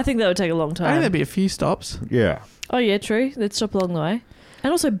while. I think that would take a long I think time. there'd be a few stops. Yeah. Oh yeah, true. They'd stop along the way,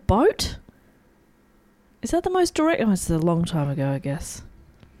 and also boat. Is that the most direct? Oh, it's a long time ago, I guess.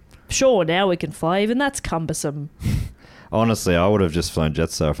 Sure, now we can fly. Even that's cumbersome. Honestly, I would have just flown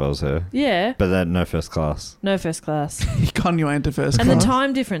Jetstar if I was her. Yeah, But then no first class. no first class, You con your way into first and the class.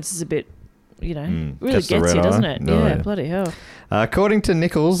 time difference is a bit, really Gets the gets red you, eye? doesn't it? No, yeah, yeah. bloody hell. According to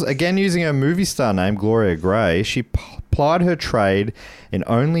Nichols, again using her movie star name, Gloria Gray, she plied her trade in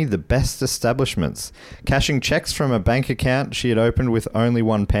only the best establishments, cashing checks from a bank account she had opened with only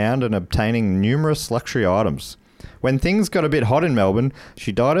 £1 and obtaining numerous luxury items. When things got a bit hot in Melbourne,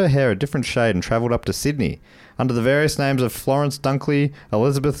 she dyed her hair a different shade and travelled up to Sydney. Under the various names of Florence Dunkley,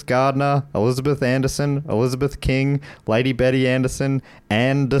 Elizabeth Gardner, Elizabeth Anderson, Elizabeth King, Lady Betty Anderson,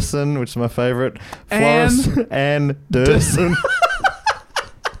 Anderson, which is my favourite, Florence Anderson.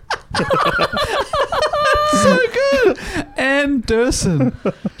 So good. Anne Durson.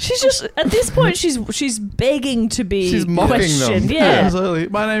 She's just at this point. She's begging to be She's mocking questioned. them. Yeah. Absolutely.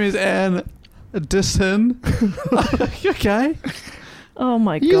 My name is Anne Durson. Okay. Oh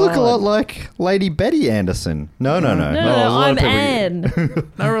my God. You look a lot like Lady Betty Anderson. No. No, Well, a lot I'm of people- Anne.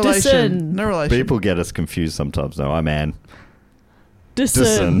 No relation. Dyson. No relation. People get us confused sometimes. No, I'm Anne.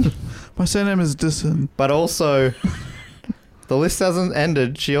 Dyson. Dyson. My surname is Dyson. But also, the list hasn't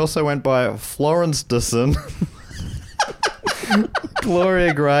ended. She also went by Florence Dyson,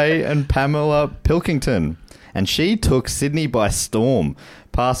 Gloria Gray, and Pamela Pilkington. And she took Sydney by storm,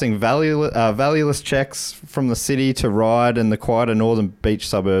 passing valueless checks from the city to Ryde and the quieter northern beach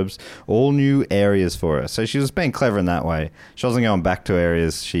suburbs, all new areas for her. So she was being clever in that way. She wasn't going back to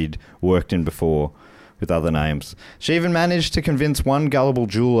areas she'd worked in before with other names. She even managed to convince one gullible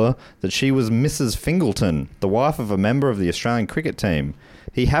jeweller that she was Mrs. Fingleton, the wife of a member of the Australian cricket team.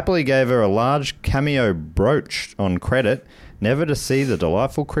 He happily gave her a large cameo brooch on credit, never to see the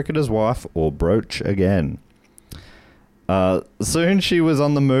delightful cricketer's wife or brooch again. Soon she was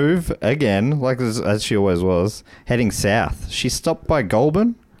on the move again, as she always was, heading south. She stopped by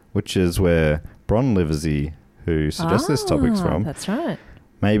Goulburn, which is where Bron Liversey, who suggests this topic's from. That's right.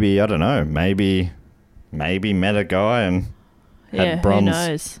 Maybe, I don't know, maybe met a guy and had Bron's who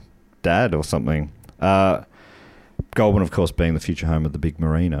knows? dad or something. Goulburn, of course, being the future home of the big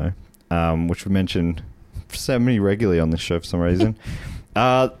Merino, which we mentioned semi-regularly on this show for some reason.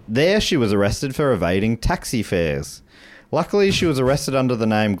 There she was arrested for evading taxi fares. Luckily, she was arrested under the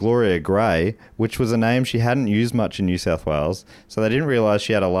name Gloria Gray, which was a name she hadn't used much in New South Wales, so they didn't realise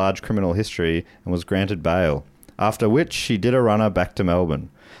she had a large criminal history and was granted bail, after which she did a runner back to Melbourne.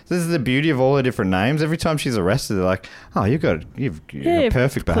 So this is the beauty of all her different names. Every time she's arrested, they're like, oh, you've got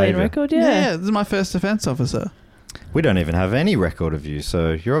perfect clean behaviour. record, Yeah, this is my first defence officer. We don't even have any record of you,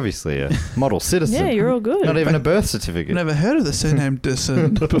 so you're obviously a model citizen. Yeah, you're all good. Not even a birth certificate. Never heard of the surname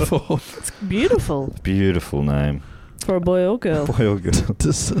Dyson before. It's beautiful Beautiful name. for a boy or girl. Boy or girl.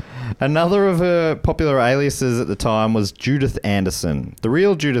 Dyson. Another of her popular aliases at the time was Judith Anderson. The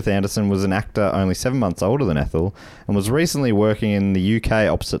real Judith Anderson was an actor only 7 months older than Ethel and was recently working in the UK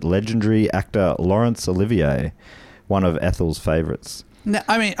opposite legendary actor Laurence Olivier, one of Ethel's favourites. Now,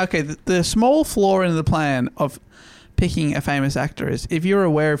 I mean, okay, the small flaw in the plan of picking a famous actor is if you're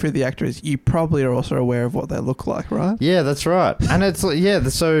aware of who the actor is, you probably are also aware of what they look like, right? Yeah, that's right. And it's,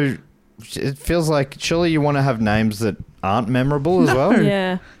 so it feels like surely you want to have names that aren't memorable as well.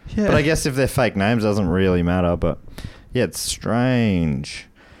 Yeah. Yeah. But I guess if they're fake names, it doesn't really matter. But yeah, it's strange.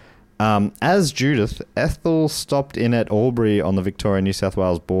 As Judith, Ethel stopped in at Albury on the Victoria-New South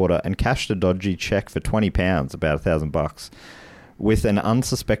Wales border and cashed a dodgy cheque for £20, about $1,000, with an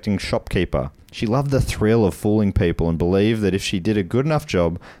unsuspecting shopkeeper. She loved the thrill of fooling people and believed that if she did a good enough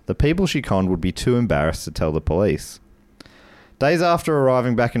job, the people she conned would be too embarrassed to tell the police. Days after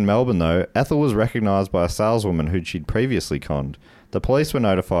arriving back in Melbourne, though, Ethel was recognised by a saleswoman who she'd previously conned. The police were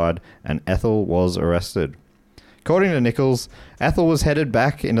notified, and Ethel was arrested. According to Nichols, Ethel was headed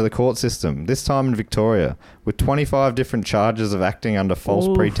back into the court system, this time in Victoria, with 25 different charges of acting under false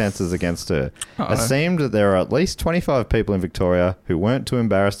pretences against her. It seemed that there are at least 25 people in Victoria who weren't too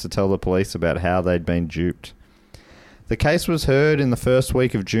embarrassed to tell the police about how they'd been duped. The case was heard in the first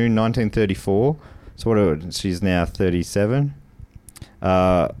week of June 1934. So she's now 37. Is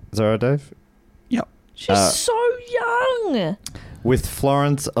that right, Dave? Yep. She's so young. With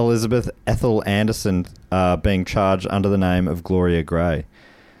Florence Elizabeth Ethel Anderson being charged under the name of Gloria Gray.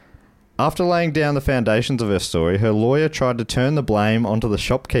 After laying down the foundations of her story, her lawyer tried to turn the blame onto the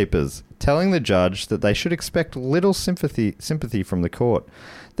shopkeepers, telling the judge that they should expect little sympathy from the court.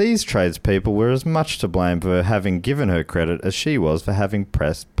 These tradespeople were as much to blame for having given her credit as she was for having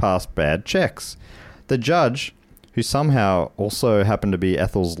passed bad checks. The judge, who somehow also happened to be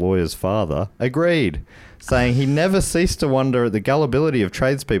Ethel's lawyer's father, agreed, saying he never ceased to wonder at the gullibility of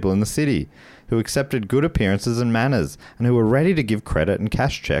tradespeople in the city, who accepted good appearances and manners, and who were ready to give credit and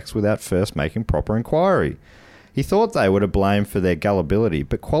cash cheques without first making proper inquiry. He thought they were to blame for their gullibility,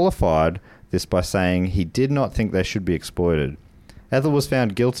 but qualified this by saying he did not think they should be exploited. Ethel was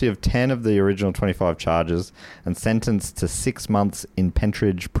found guilty of 10 of the original 25 charges and sentenced to 6 months in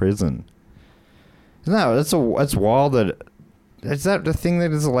Pentridge prison. No, it's wild that... Is that the thing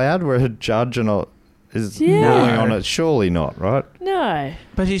that is allowed where a judge is ruling on it? Surely not, right? No.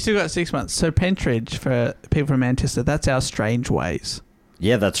 But you still got 6 months. So Pentridge, for people from Manchester, that's our Strange Ways.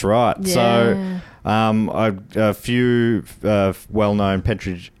 Yeah, that's right. Yeah. So a few well-known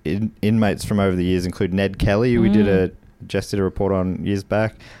Pentridge inmates from over the years include Ned Kelly, who we just did a report on years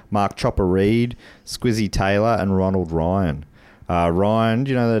back, Mark Chopper Reed, Squizzy Taylor, and Ronald Ryan. Ryan,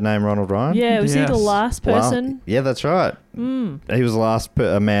 do you know the name Ronald Ryan? Yeah, was he the last person? Yeah, that's right. He was the last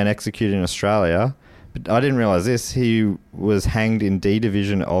man executed in Australia. But I didn't realise this. He was hanged in D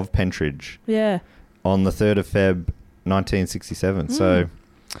Division of Pentridge. Yeah. On the 3rd of Feb, 1967. So,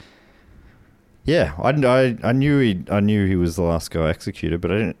 yeah, I knew he was the last guy executed,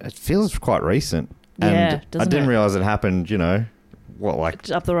 but it feels quite recent. And I didn't realise it happened,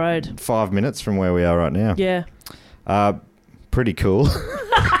 Just up the road. 5 minutes from where we are right now. Yeah. Pretty cool.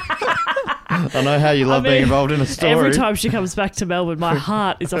 I know how you love being involved in a story. Every time she comes back to Melbourne, my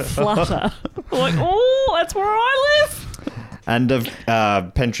heart is a flutter. I'm like, oh, that's where I live. And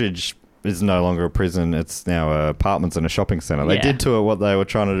Pentridge is no longer a prison. It's now apartments and a shopping centre. They did to it what they were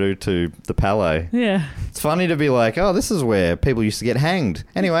trying to do to the Palais. Yeah. It's funny to be like, oh, this is where people used to get hanged.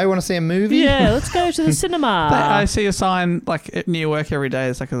 Anyway, want to see a movie? Yeah, let's go to the cinema. I see a sign like near work every day.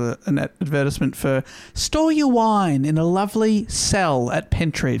 It's like an advertisement for store your wine in a lovely cell at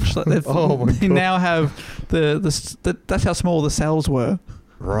Pentridge. Like they now have that's how small the cells were.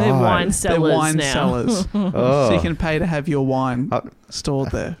 Right. They're wine cellars They're wine now. cellars. Oh. So you can pay to have your wine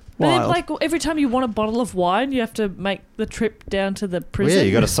stored there. But then, Wild. like, every time you want a bottle of wine, you have to make the trip down to the Well, prison. yeah,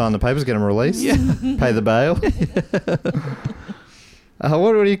 you got to sign the papers, get them released, pay the bail.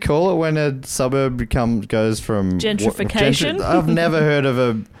 What do you call it when a suburb goes from Gentrification? I've never heard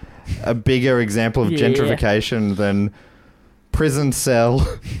of a bigger example of gentrification than prison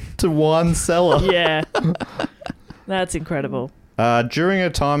cell to wine cellar. Yeah. That's incredible. During her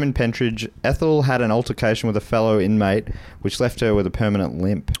time in Pentridge, Ethel had an altercation with a fellow inmate, which left her with a permanent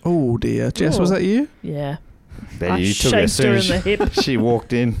limp. Oh dear, Jess, was that you? Yeah. Betty, I you took her as shaked her soon as in the hip. she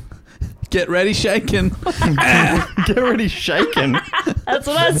walked in. Get ready, shaken. Get ready, shaken. That's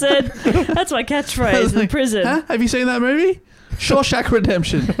what I said. That's my catchphrase in prison. Huh? Have you seen that movie? Shawshank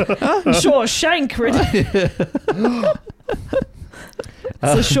Redemption. Shawshank Redemption.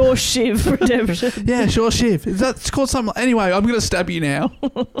 It's a Shaw Shiv Redemption. Yeah, Shaw Shiv. It's called something. Anyway, I'm going to stab you now.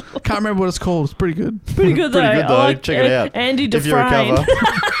 Can't remember what it's called. It's pretty good. Pretty good though. Pretty good, though. I like Check it out. Andy If you Dufresne. recover.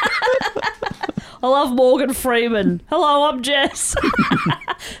 I love Morgan Freeman. Hello, I'm Jess.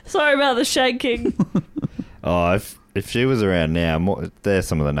 Sorry about the shaking. Oh, if she was around now, there's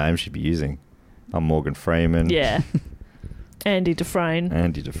some of the names she'd be using. I'm Morgan Freeman. Yeah. Andy Dufresne.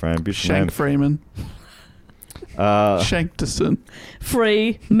 Andy Dufresne. Beautiful name. Shank Freeman. Shankterson.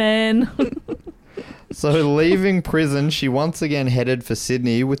 Free man. So leaving prison, she once again headed for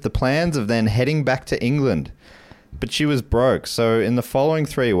Sydney with the plans of then heading back to England. But she was broke, so in the following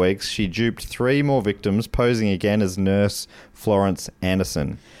 3 weeks, she duped 3 more victims, posing again as nurse Florence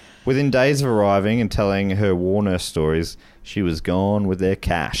Anderson. Within days of arriving and telling her war nurse stories, she was gone with their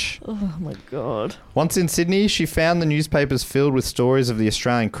cash. Oh my God. Once in Sydney, she found the newspapers filled with stories of the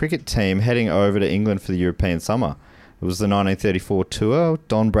Australian cricket team heading over to England for the European summer. It was the 1934 tour,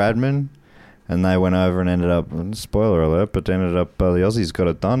 Don Bradman, and they went over and ended up, spoiler alert, but ended up, the Aussies got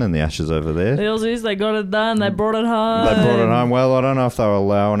it done in the Ashes over there. The Aussies, they got it done. They brought it home. They brought it home. Well, I don't know if they were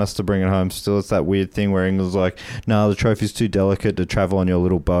allowing us to bring it home still. It's that weird thing where England's like, no, the trophy's too delicate to travel on your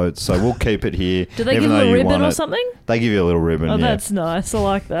little boat, so we'll keep it here. Do they even give you though a ribbon want or it. something? They give you a little ribbon, Oh, yeah. that's nice. I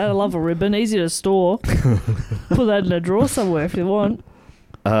like that. I love a ribbon. Easy to store. Put that in a drawer somewhere if you want.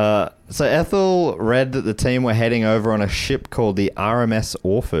 So Ethel read that the team were heading over on a ship called the RMS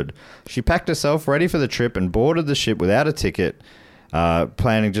Orford. She packed herself ready for the trip and boarded the ship without a ticket,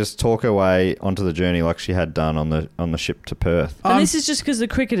 planning to just talk her way onto the journey like she had done on the ship to Perth. And this is just because the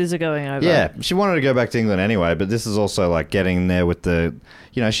cricketers are going over. Yeah, she wanted to go back to England anyway, but this is also like getting there with the,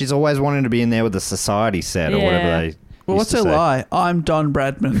 she's always wanting to be in there with the society set or whatever they. Well, what's her lie? I'm Don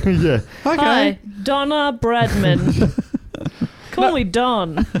Bradman. Yeah. Okay. Hi, Donna Bradman. Call me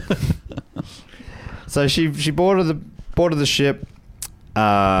Don. So she boarded the ship,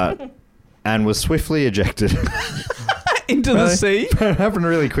 and was swiftly ejected. Into the sea. It happened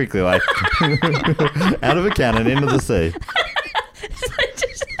really quickly, like out of a cannon into the sea.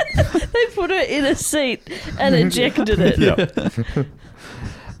 They put her in a seat and ejected it. Yep.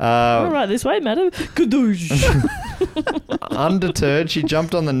 All right, this way, madam. Kadoosh. Undeterred, she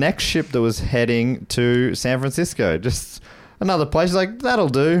jumped on the next ship that was heading to San Francisco. Just another place. She's like, that'll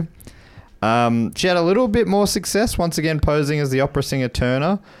do. She had a little bit more success, once again posing as the opera singer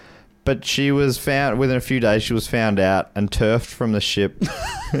Turner. But she was found, within a few days, she was found out and turfed from the ship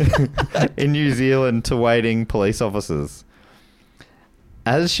in New Zealand to waiting police officers.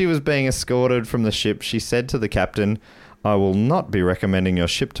 As she was being escorted from the ship, she said to the captain, I will not be recommending your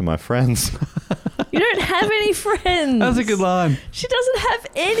ship to my friends. You don't have any friends. That's a good line. She doesn't have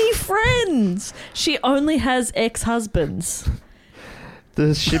any friends. She only has ex-husbands.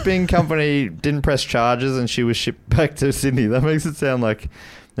 The shipping company didn't press charges and she was shipped back to Sydney. That makes it sound like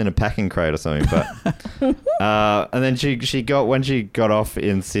in a packing crate or something. But and then when she got off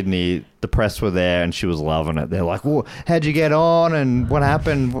in Sydney, the press were there and she was loving it. They're like, well, how'd you get on and what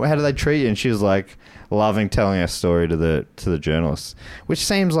happened? How did they treat you? And she was like loving telling her story to the journalists, which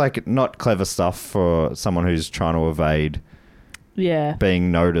seems like not clever stuff for someone who's trying to evade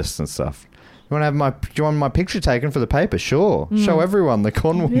being noticed and stuff. Do you want my picture taken for the paper? Sure. Show everyone the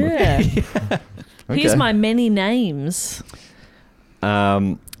con woman. Yeah. Okay. Here's my many names.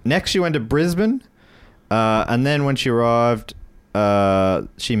 Next, she went to Brisbane, and then when she arrived,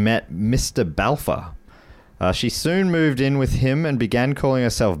 she met Mr. Balfour, She soon moved in with him and began calling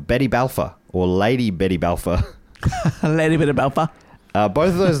herself Betty Balfour, or Lady Betty Balfour. A lady bit of Balfour. Both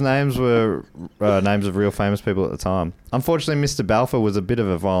of those names were names of real famous people at the time. Unfortunately, Mr. Balfour was a bit of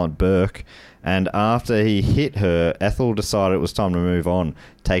a violent Burke, and after he hit her, Ethel decided it was time to move on,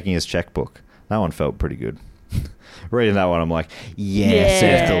 taking his checkbook. That one felt pretty good. Reading that one, I'm like, yes, Yeah.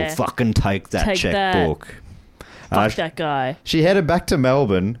 Ethel, fucking take that checkbook. Fuck that guy. She headed back to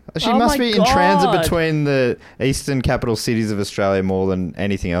Melbourne. She Oh must my be in transit God. between the eastern capital cities of Australia more than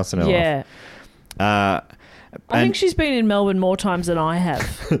anything else in her Yeah. life. I think she's been in Melbourne more times than I have.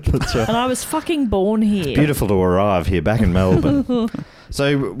 That's right. And I was fucking born here. Beautiful to arrive here back in Melbourne.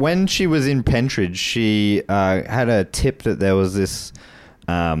 So when she was in Pentridge, she had a tip that there was this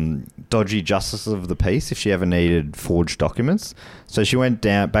dodgy justice of the peace if she ever needed forged documents. So she went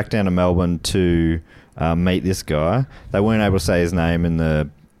back down to Melbourne to meet this guy. They weren't able to say his name in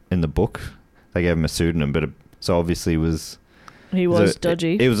the book. They gave him a pseudonym, but so obviously He was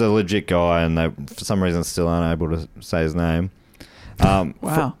dodgy. He was a legit guy, and they, for some reason, still aren't able to say his name.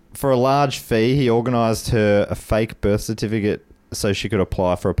 Wow. For a large fee, he organised her a fake birth certificate so she could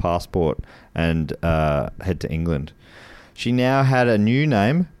apply for a passport and head to England. She now had a new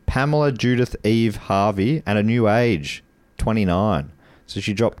name, Pamela Judith Eve Harvey, and a new age, 29. So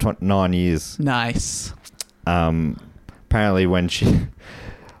she dropped 9 years. Nice. Apparently, when she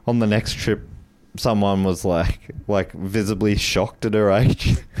on the next trip, someone was like visibly shocked at her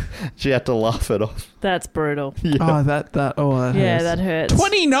age. She had to laugh it off. That's brutal. Yeah. Oh, that Yeah, hurts. that hurts.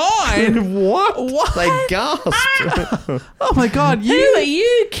 29? What? They gasped. Oh my God, Who are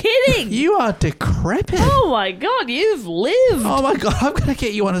you kidding? you are decrepit. Oh my God, you've lived. Oh my God, I'm going to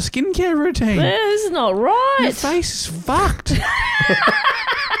get you on a skincare routine. This is not Your right. face is fucked.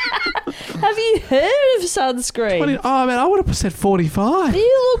 Have you heard of sunscreen? Oh man, I would have said 45.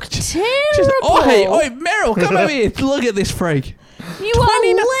 You look terrible. Oi, Meryl, come over here. Look at this freak. You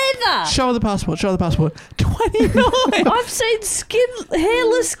 29 are leather. Show her the passport. 29. I've seen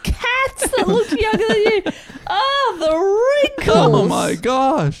hairless cats that look younger than you. Oh, the wrinkles. Oh my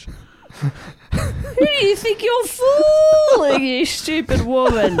gosh. Who do you think you're fooling, you stupid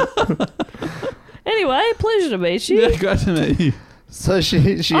woman? Anyway, pleasure to meet you. Yeah, great to meet you. So she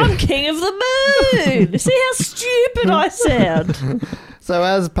I'm king of the moon. See how stupid I sound. so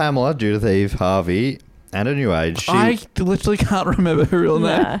as Pamela Judith Eve Harvey and a new age, she I literally can't remember her real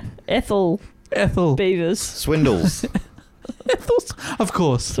name. Nah, Ethel Ethel. Beavers. swindles. Ethel's. Of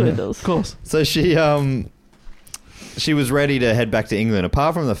course. Swindles. Of course. So she was ready to head back to England,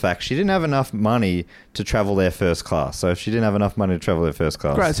 apart from the fact she didn't have enough money to travel there first class. So if she didn't have enough money to travel there first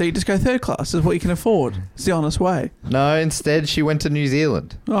class. Great, so you just go third class is what you can afford. It's the honest way. No, instead she went to New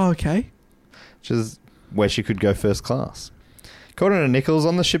Zealand, Oh, okay. which is where she could go first class. According to Nichols,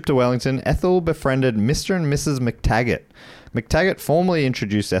 on the ship to Wellington, Ethel befriended Mr. and Mrs. McTaggart. McTaggart formally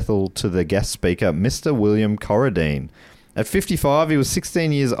introduced Ethel to the guest speaker, Mr. William Corradine. At 55, he was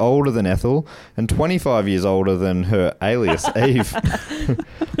 16 years older than Ethel and 25 years older than her alias, Eve.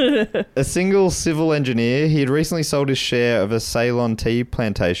 A single civil engineer, he had recently sold his share of a Ceylon tea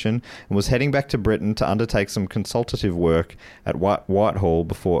plantation and was heading back to Britain to undertake some consultative work at Whitehall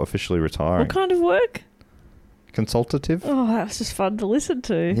before officially retiring. What kind of work? Consultative? Oh, that was just fun to listen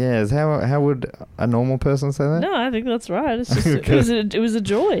to. Yeah, how would a normal person say that? No, I think that's right. It's just it was a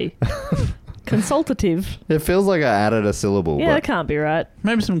joy. Consultative. It feels like I added a syllable. Yeah, that but can't be right.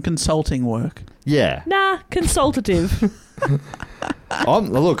 Maybe some consulting work. yeah. Nah, consultative.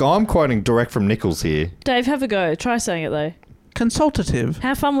 I'm quoting direct from Nichols here. Dave, have a go. Try saying it though. Consultative.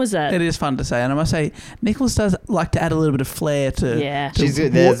 How fun was that? It is fun to say, and I must say, Nicholas does like to add a little bit of flair to, Yeah. to She's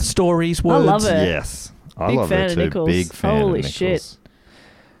good. There's- stories, words. love it. Yes. I Big love fan her of too. Nichols. Big fan Holy of shit. Nichols.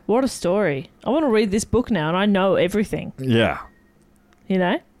 What a story. I want to read this book now and I know everything. Yeah. You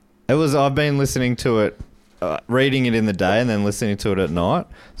know? It was. I've been listening to it, reading it in the day, and then listening to it at night.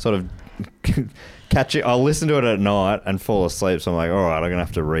 Sort of catch it. I'll listen to it at night and fall asleep. So I'm like, all right, I'm gonna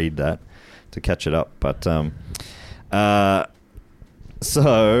have to read that to catch it up. But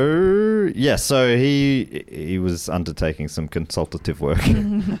so he was undertaking some consultative work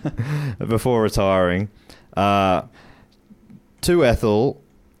before retiring. To Ethel,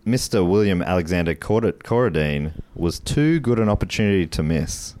 Mr. William Alexander Corradine was too good an opportunity to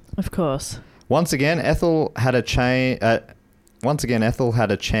miss. Of course. Once again, Ethel had a chance at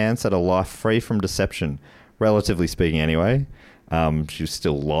a life free from deception, relatively speaking. Anyway, she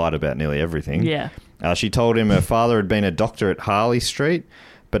still lied about nearly everything. Yeah. She told him her father had been a doctor at Harley Street,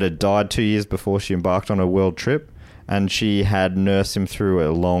 but had died 2 years before she embarked on a world trip, and she had nursed him through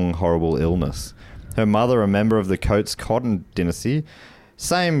a long, horrible illness. Her mother, a member of the Coates Cotton dynasty,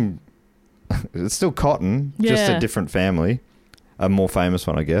 same it's still Cotton, just a Yeah. different family. A more famous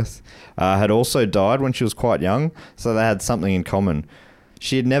one, I guess. Had also died when she was quite young, so they had something in common.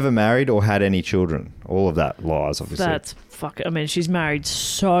 She had never married or had any children. All of that lies, obviously. That's I mean, she's married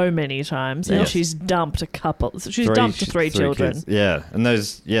so many times, and Yeah. she's dumped a couple. She's dumped three children. Kids. Yeah, and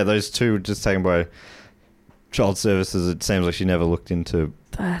those two were just taken by child services. It seems like she never looked into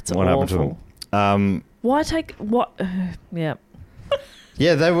That's what happened to awful. them. Why take what? Yeah.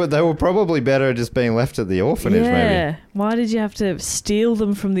 Yeah, they were probably better just being left at the orphanage. Yeah. Maybe. Why did you have to steal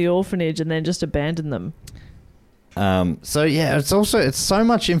them from the orphanage and then just abandon them? So yeah, it's so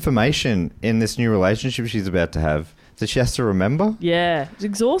much information in this new relationship she's about to have that she has to remember. Yeah, it's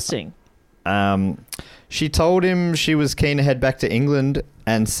exhausting. She told him she was keen to head back to England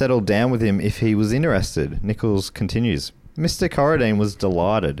and settle down with him if he was interested. Nichols continues. Mr. Corradine was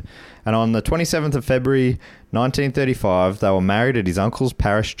delighted, and on the 27th of February 1935, they were married at his uncle's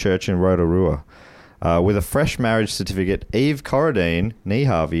parish church in Rotorua. With a fresh marriage certificate, Eve Corradine, née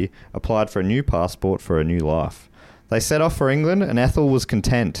Harvey, applied for a new passport for a new life. They set off for England, and Ethel was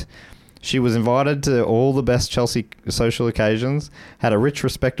content. She was invited to all the best Chelsea social occasions, had a rich,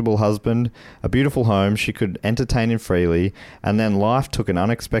 respectable husband, a beautiful home she could entertain him freely, and then life took an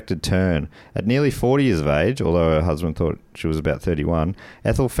unexpected turn. At nearly 40 years of age, although her husband thought she was about 31,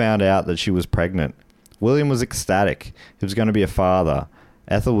 Ethel found out that she was pregnant. William was ecstatic. He was going to be a father.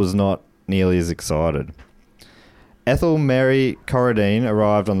 Ethel was not nearly as excited. Ethel Mary Corradine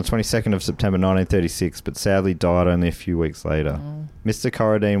arrived on the 22nd of September 1936, but sadly died only a few weeks later. Mr.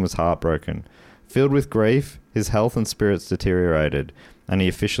 Corradine was heartbroken. Filled with grief, his health and spirits deteriorated, and he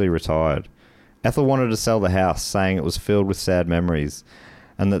officially retired. Ethel wanted to sell the house, saying it was filled with sad memories,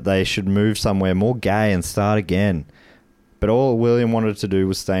 and that they should move somewhere more gay and start again. But all William wanted to do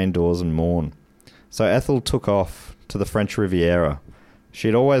was stay indoors and mourn. So Ethel took off to the French Riviera. She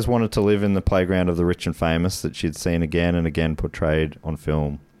had always wanted to live in the playground of the rich and famous that she'd seen again and again portrayed on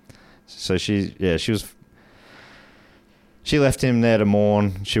film. So she left him there to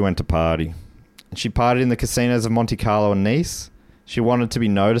mourn. She went to party. She partied in the casinos of Monte Carlo and Nice. She wanted to be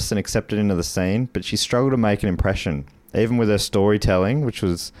noticed and accepted into the scene, but she struggled to make an impression, even with her storytelling, which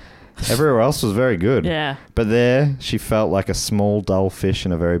was everywhere else was very good. Yeah. But there, she felt like a small, dull fish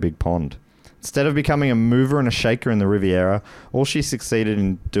in a very big pond. Instead of becoming a mover and a shaker in the Riviera, all she succeeded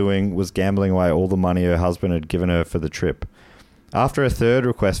in doing was gambling away all the money her husband had given her for the trip. After her third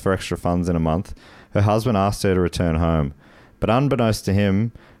request for extra funds in a month, her husband asked her to return home. But unbeknownst to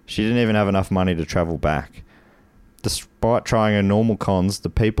him, she didn't even have enough money to travel back. Despite trying her normal cons,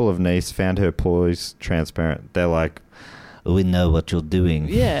 the people of Nice found her ploys transparent. They're like, we know what you're doing.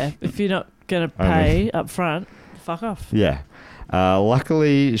 Yeah. If you're not going to pay up front, fuck off. Yeah.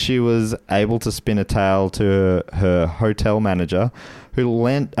 Luckily, she was able to spin a tale to her hotel manager, who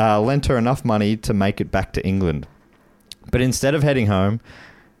lent her enough money to make it back to England. But instead of heading home,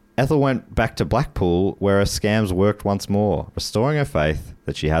 Ethel went back to Blackpool, where her scams worked once more, restoring her faith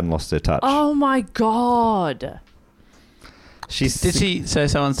that she hadn't lost her touch. Oh my God. So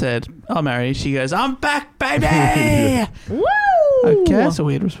someone said, "Oh, Mary." She goes, "I'm back, baby." Woo! Okay, that's a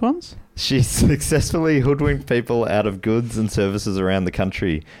weird response. She successfully hoodwinked people out of goods and services around the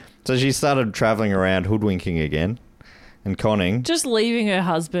country. So she started travelling around hoodwinking again and conning. Just leaving her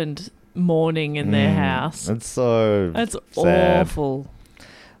husband mourning in their house. That's so That's sad. awful.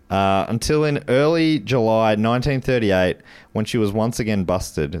 Until in early July 1938, when she was once again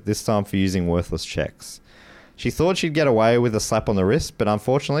busted, this time for using worthless checks. She thought she'd get away with a slap on the wrist, but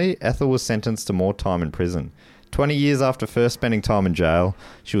unfortunately, Ethel was sentenced to more time in prison. 20 years after first spending time in jail,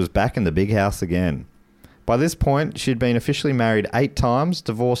 she was back in the big house again. By this point, she'd been officially married 8 times,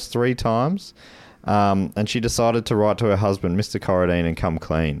 divorced 3 times, and she decided to write to her husband, Mr. Corradine, and come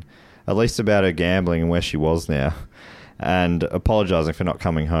clean, at least about her gambling and where she was now, and apologising for not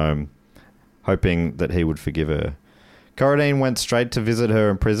coming home, hoping that he would forgive her. Corradine went straight to visit her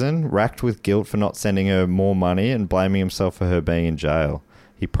in prison, racked with guilt for not sending her more money and blaming himself for her being in jail.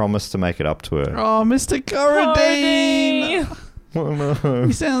 He promised to make it up to her. Oh, Mr. Corradine. Oh, no.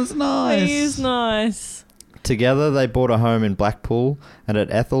 He sounds nice. He is nice. Together, they bought a home in Blackpool and, at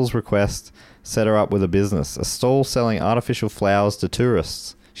Ethel's request, set her up with a business, a stall selling artificial flowers to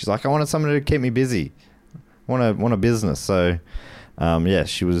tourists. She's like, I wanted someone to keep me busy. I want a business. So,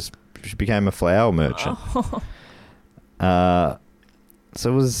 she became a flower merchant.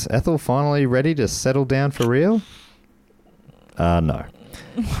 So was Ethel finally ready to settle down for real? No.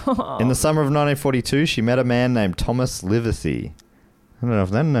 In the summer of 1942, she met a man named Thomas Livesey. I don't know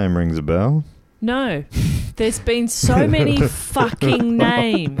if that name rings a bell. No. There's been so many fucking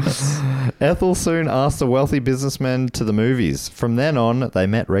names. Ethel soon asked the wealthy businessman to the movies. From then on, they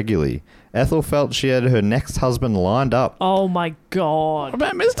met regularly. Ethel felt she had her next husband lined up. Oh my God. What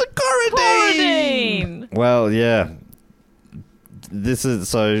about Mr. Corradine? Well, yeah. This is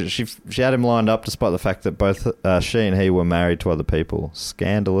so she had him lined up despite the fact that both she and he were married to other people.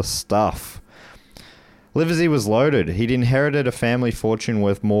 Scandalous stuff. Livesey was loaded. He'd inherited a family fortune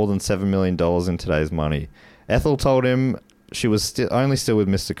worth more than $7 million in today's money. Ethel told him she was still with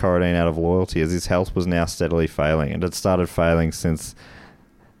Mr. Corradine out of loyalty, as his health was now steadily failing, and had started failing since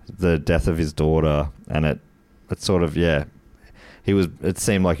the death of his daughter. And it sort of, yeah, it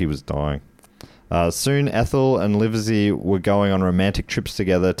seemed like he was dying. Soon, Ethel and Livesey were going on romantic trips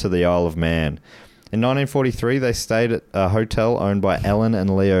together to the Isle of Man. In 1943, they stayed at a hotel owned by Ellen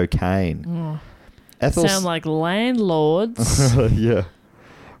and Leo Kane. Sound like landlords. Yeah.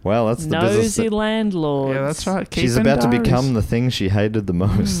 Well, that's the Nosy business. landlords. Yeah, that's right. She's Keeping about to diaries. become the thing she hated the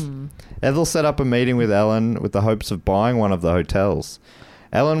most. Ethel set up a meeting with Ellen with the hopes of buying one of the hotels.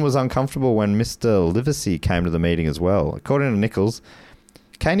 Ellen was uncomfortable when Mr. Livesey came to the meeting as well. According to Nichols,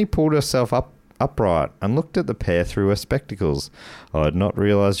 Caney pulled herself upright and looked at the pair through her spectacles. "I had not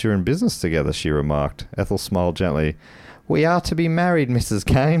realised you're in business together," she remarked. Ethel smiled gently. "We are to be married, Mrs.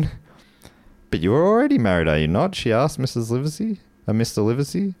 Kane." "But you are already married, are you not?" she asked Mr. Livesey.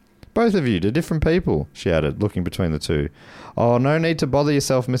 "Both of you to different people," she added, looking between the two. "Oh, no need to bother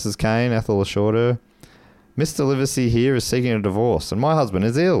yourself, Mrs. Kane," Ethel assured her. "Mr. Livesey here is seeking a divorce, and my husband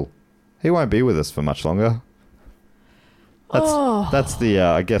is ill. He won't be with us for much longer." That's the,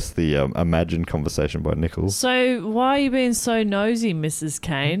 I guess, the imagined conversation by Nichols. So why are you being so nosy, Mrs.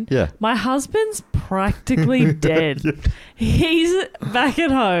 Kane? Yeah. My husband's practically dead. He's back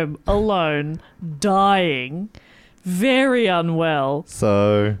at home, alone, dying, very unwell.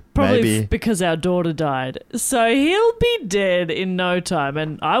 So Probably maybe because our daughter died. So he'll be dead in no time,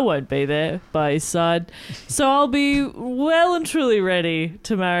 and I won't be there by his side. So I'll be well and truly ready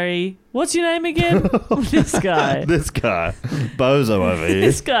to marry. What's your name again? This guy. this guy, Bozo over here.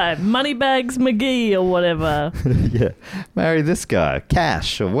 This guy, Moneybags McGee or whatever. Yeah, marry this guy,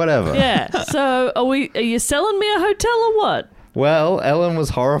 Cash or whatever. Yeah. So are you selling me a hotel or what? Well, Ellen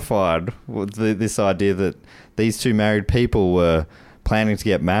was horrified with this idea that these two married people were planning to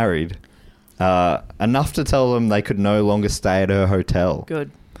get married. Enough to tell them they could no longer stay at her hotel.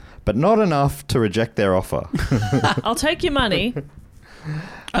 Good. But not enough to reject their offer. I'll take your money.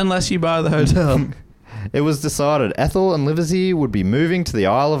 Unless you buy the hotel. It was decided Ethel and Livesey would be moving to the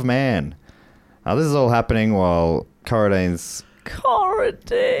Isle of Man. Now, this is all happening while Corradine's...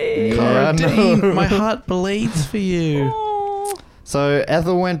 Corradine. Yeah, I know. Corradine, my heart bleeds for you. Oh. So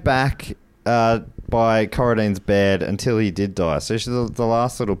Ethel went back by Corradine's bed until he did die. So the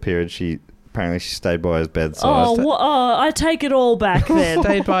last little period, she stayed by his bedside. I take it all back then.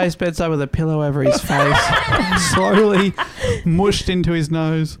 Stayed by his bedside with a pillow over his face, slowly mushed into his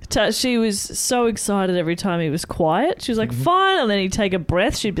nose. She was so excited every time he was quiet. She was like, fine. And then he'd take a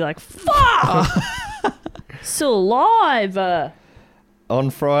breath. She'd be like, fuck! Still alive. On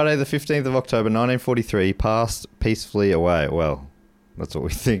Friday, the 15th of October, 1943, he passed peacefully away. Well, that's what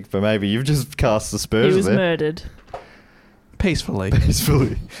we think, but maybe you've just cast the Spurs He was there. murdered. Peacefully.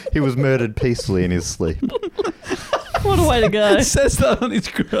 Peacefully. He was murdered peacefully in his sleep. What a way to go. Says that on his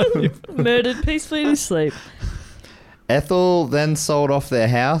grave. Murdered peacefully in his sleep. Ethel then sold off their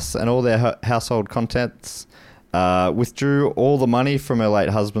house and all their household contents, withdrew all the money from her late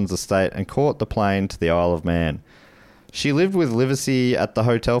husband's estate, and caught the plane to the Isle of Man. She lived with Livesey at the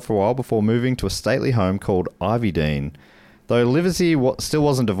hotel for a while before moving to a stately home called Ivydene. Though Livesey still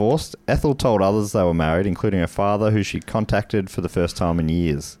wasn't divorced, Ethel told others they were married, including her father, who she contacted for the first time in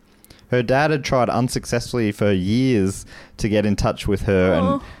years. Her dad had tried unsuccessfully for years to get in touch with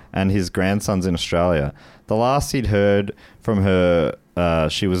her and his grandsons in Australia. The last he'd heard from her,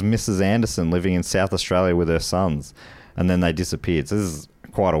 she was Mrs. Anderson living in South Australia with her sons, and then they disappeared. So this is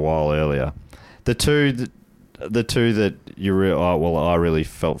quite a while earlier. The two that I really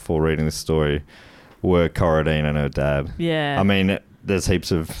felt for reading this story were Corradine and her dad. Yeah. I mean, there's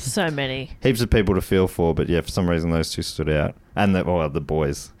So many. heaps of people to feel for, but yeah, for some reason those two stood out, and the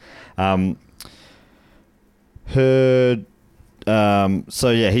boys. So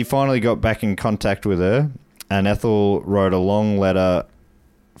yeah, he finally got back in contact with her, and Ethel wrote a long letter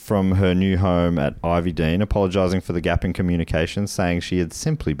from her new home at Ivydene, apologising for the gap in communication, saying she had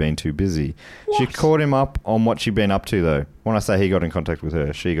simply been too busy. What? She caught him up on what she'd been up to, though. When I say he got in contact with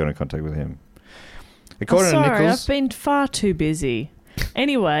her, she got in contact with him. According to Sorry, Nichols, I've been far too busy.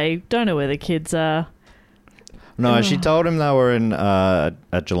 Anyway, don't know where the kids are. no, she told him they were in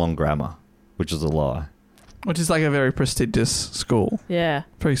at Geelong Grammar, which is a lie. Which is like a very prestigious school. Yeah.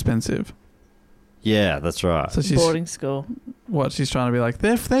 Very expensive. Yeah, that's right. So she's Boarding school. what? She's trying to be like,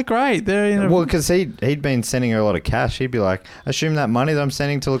 they're great. They're Well, because he'd been sending her a lot of cash. He'd be like, assume that money that I'm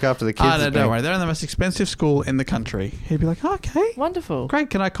sending to look after the kids. no, don't worry. They're in the most expensive school in the country. He'd be like, okay, Wonderful.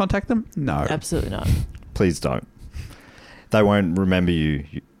 great. Can I contact them? No. Absolutely not. Please don't. They won't remember you.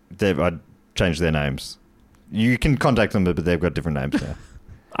 I'd change their names. You can contact them, but they've got different names now.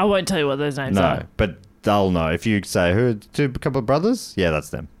 I won't tell you what those names No, are. but they'll know. If you say, a couple of brothers? Yeah, that's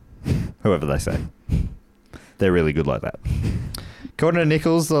them. Whoever they say. They're really good like that. According to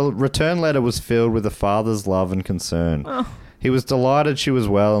Nichols, the return letter was filled with a father's love and concern. Oh. He was delighted she was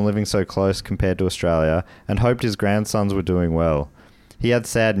well and living so close compared to Australia, and hoped his grandsons were doing well. He had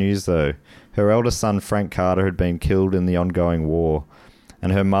sad news, though. Her eldest son, Frank Carter, had been killed in the ongoing war,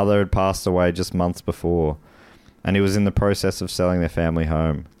 and her mother had passed away just months before, and he was in the process of selling their family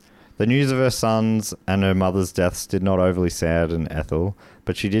home. The news of her sons and her mother's deaths did not overly sadden Ethel,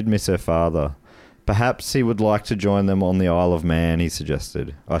 but she did miss her father. Perhaps he would like to join them on the Isle of Man, she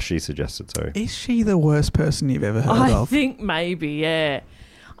suggested, sorry. Is she the worst person you've ever heard I of? think maybe, yeah.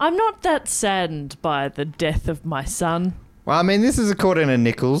 I'm not that saddened by the death of my son. Well, I mean, this is according to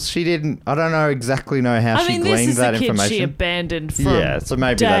Nichols. She didn't... I don't exactly know how she this gleaned is that the kid information. she abandoned from Yeah, so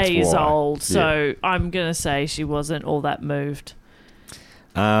maybe that's days why. old. So I'm going to say she wasn't all that moved.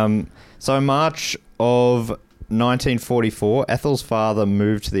 So in March of 1944, Ethel's father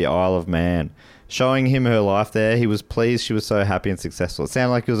moved to the Isle of Man. Showing him her life there, he was pleased she was so happy and successful. It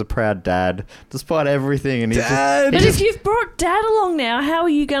sounded like he was a proud dad, despite everything. And Dad! But if you've brought Dad along now, how are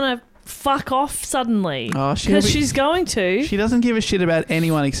you going to fuck off suddenly? Oh, because she's going to. She doesn't give a shit about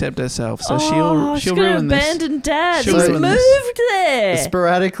anyone except herself, so she's she'll going to ruin this. abandon Dad. She'll He's ruin moved this. there.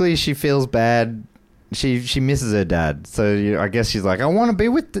 sporadically, she feels bad. She misses her dad, so I guess she's like, I want to be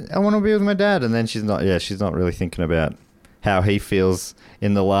with my dad, and then she's not really thinking about how he feels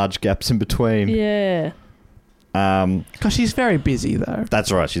in the large gaps in between. Yeah. Because she's very busy, though. That's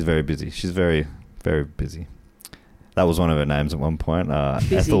right. She's very busy. She's very, very busy. That was one of her names at one point.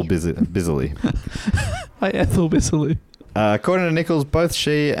 Ethel Bisley. Hi, Ethel Bisley. According to Nichols, both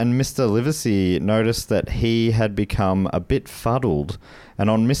she and Mr. Livesey noticed that he had become a bit fuddled, and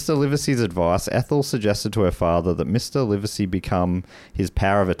on Mr. Livesey's advice, Ethel suggested to her father that Mr. Livesey become his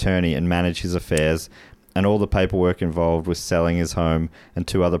power of attorney and manage his affairs, and all the paperwork involved with selling his home and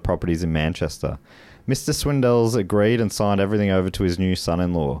 2 other properties in Manchester. Mr. Swindells agreed and signed everything over to his new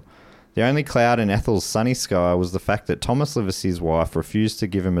son-in-law. The only cloud in Ethel's sunny sky was the fact that Thomas Livesey's wife refused to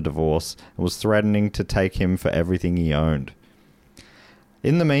give him a divorce and was threatening to take him for everything he owned.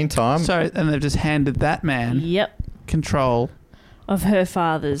 In the meantime... So, and they've just handed that man control of her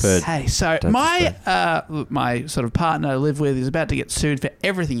father's. Hey, so my sort of partner I live with is about to get sued for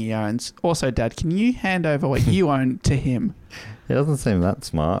everything he owns. Also, Dad, can you hand over what you own to him? He doesn't seem that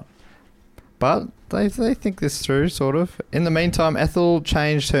smart. But they think this through, sort of. In the meantime, Ethel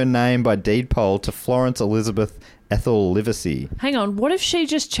changed her name by deed poll to Florence Elizabeth Ethel Livesey. Hang on, what if she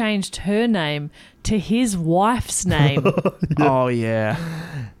just changed her name to his wife's name? Oh, yeah.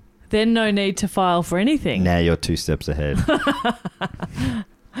 Then no need to file for anything. Now you're 2 steps ahead.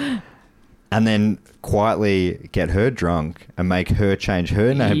 And then quietly get her drunk and make her change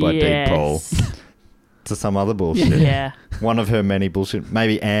her name by deed poll to some other bullshit. Yeah. One of her many bullshit.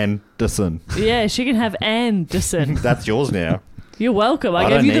 Maybe Anderson. Yeah, she can have Anderson. That's yours now. You're welcome. I I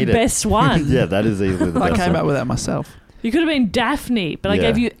gave don't you the need it. best one. Yeah, that is easily the I best came one. up with that myself. You could have been Daphne, but I Yeah.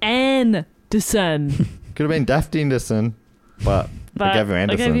 gave you Anderson. Could have been Daphne Anderson, but I gave her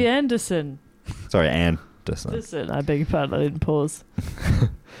Anderson. I gave you Anderson. Sorry, Anderson. Listen, I beg your pardon, I didn't pause.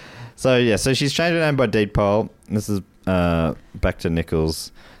 So she's changed her name by deed poll. This is back to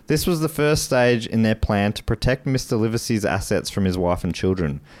Nichols. This was the first stage in their plan to protect Mr. Livesey's assets from his wife and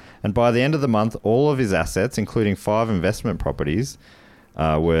children. And by the end of the month, all of his assets, including 5 investment properties,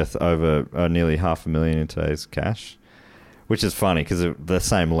 worth over nearly $500,000 in today's cash, which is funny because the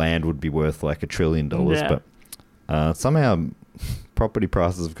same land would be worth like $1 trillion. Yeah. But somehow property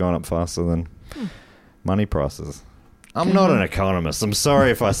prices have gone up faster than money prices. I'm not an economist. I'm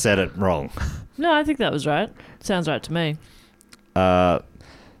sorry if I said it wrong. No, I think that was right. Sounds right to me.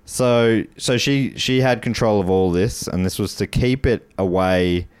 So she had control of all this, and this was to keep it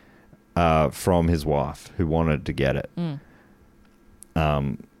away from his wife, who wanted to get it.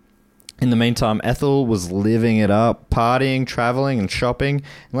 In the meantime, Ethel was living it up, partying, travelling, and shopping.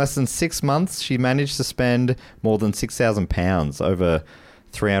 In less than 6 months, she managed to spend more than £6,000, over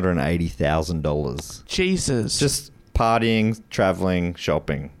 $380,000. Jesus. Just partying, travelling,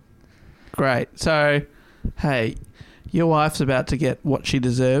 shopping. Great. So, hey, your wife's about to get what she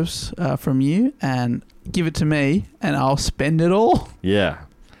deserves from you, and give it to me, and I'll spend it all. Yeah.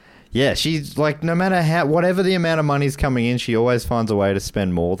 Yeah, she's like, no matter whatever the amount of money's coming in, she always finds a way to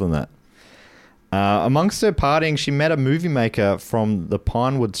spend more than that. Amongst her partying, she met a movie maker from the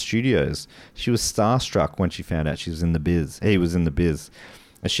Pinewood Studios. She was starstruck when she found out he was in the biz.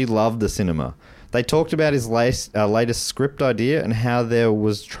 And she loved the cinema. They talked about his latest script idea and how there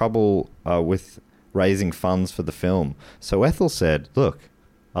was trouble with raising funds for the film. So Ethel said, look,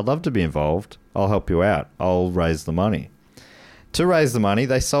 I'd love to be involved. I'll help you out. I'll raise the money. To raise the money,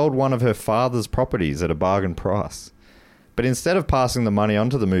 they sold one of her father's properties at a bargain price. But instead of passing the money on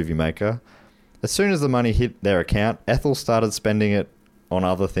to the movie maker, as soon as the money hit their account, Ethel started spending it on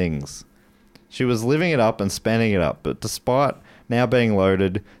other things. She was living it up and spending it up, but despite now being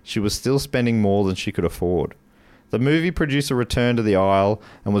loaded, she was still spending more than she could afford. The movie producer returned to the aisle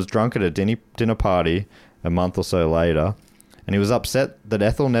and was drunk at a dinner party a month or so later, and he was upset that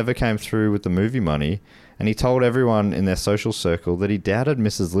Ethel never came through with the movie money, and he told everyone in their social circle that he doubted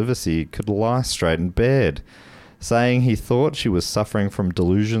Mrs. Livesey could lie straight in bed, saying he thought she was suffering from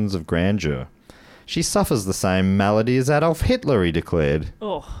delusions of grandeur. She suffers the same malady as Adolf Hitler, he declared.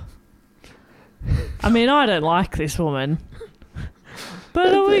 Oh. I mean, I don't like this woman.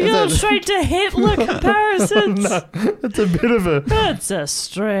 But are we going straight to Hitler comparisons? No, it's a bit of a... That's a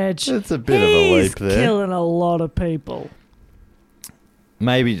stretch. It's a bit of a leap there. He's killing a lot of people.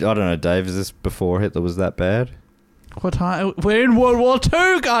 Maybe, I don't know, Dave, is this before Hitler was that bad? What time? We're in World War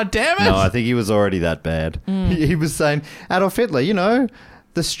II, God damn it! No, I think he was already that bad. He was saying, Adolf Hitler, you know,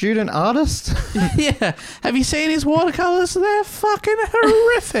 the student artist. Yeah. Have you seen his watercolours? They're fucking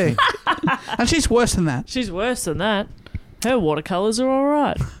horrific. And she's worse than that. She's worse than that. Her watercolours are all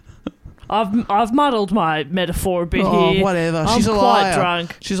right. I've muddled my metaphor a bit here. Whatever. I'm She's a quite liar.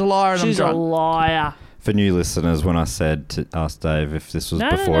 drunk. She's a liar and She's I'm a drunk. liar. For new listeners, when I said to ask Dave if this was No,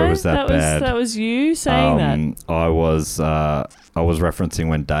 before it was that bad, that was you saying that. I was referencing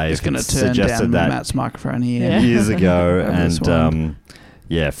when Dave Just going to turn suggested down that Matt's microphone here. Yeah. years ago, Over this and one.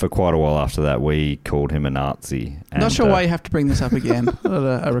 yeah, for quite a while after that, we called him a Nazi. And, Not sure why you have to bring this up again.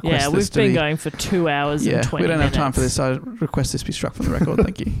 I request Yeah, this we've to been be, going for 2 hours and 20 we don't minutes. have time for this. I request this be struck from the record.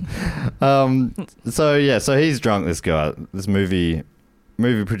 Thank you. So he's drunk. This guy, this movie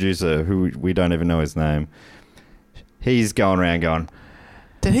producer, who we don't even know his name. He's going around going,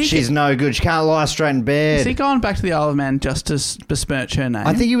 she's no good. She can't lie straight in bed. Has he gone back to the Isle of Man just to besmirch her name?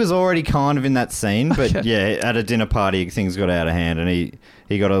 I think he was already kind of in that scene, but Okay. yeah, at a dinner party, things got out of hand, and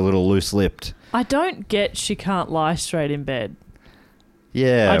he got a little loose-lipped. I don't get she can't lie straight in bed.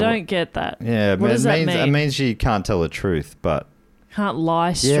 Yeah, I don't get that. Yeah, What does that means, mean? It means she can't tell the truth, but Can't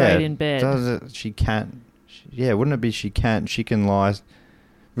lie straight yeah, in bed. does it? She can't. Yeah, wouldn't it be she can't? She can lie.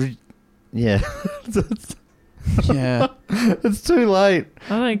 Yeah, Yeah. it's too late.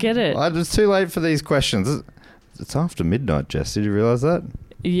 I don't get it. It's too late for these questions. It's after midnight, Jess. Did you realise that?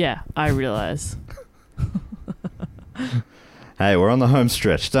 Yeah, I realise. Hey, we're on the home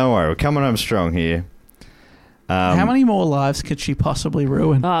stretch. Don't worry, we're coming home strong here. How many more lives could she possibly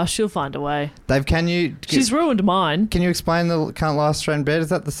ruin? Oh, she'll find a way. Dave, She's ruined mine. Can you explain the can't lie straight in bed? Is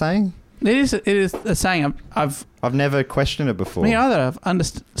that the saying? It is a saying. I've never questioned it before. me either. I've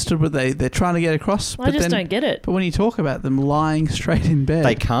understood what they're trying to get across. I just don't get it. But when you talk about them lying straight in bed,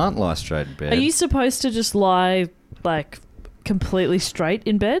 They can't lie straight in bed. Are you supposed to just lie, like, completely straight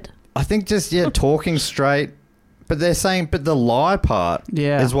in bed? I think just, talking straight. But they're saying, but the lie part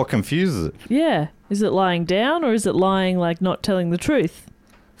Yeah. is what confuses it. Yeah. Is it lying down or is it lying, like, not telling the truth?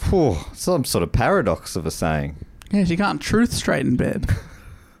 Phew, some sort of paradox of a saying. yeah, she can't truth straight in bed.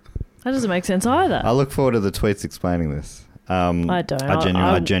 That doesn't make sense either. I look forward to the tweets explaining this. I don't.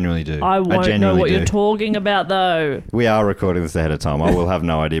 I genuinely do. I won't know genuinely what do. you're talking about, though. We are recording this ahead of time. I will have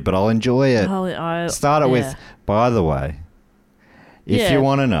no idea, but I'll enjoy it. Start it with, by the way, if Yeah. you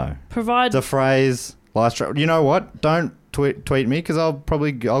want to know, Provide. the phrase lie straight. You know what? Don't tweet me because I'll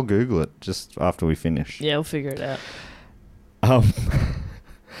Google it just after we finish. Yeah, we'll figure it out.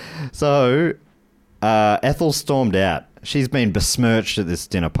 So Ethel stormed out. She's been besmirched at this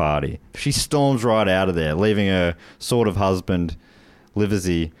dinner party. She storms right out of there, leaving her sort of husband,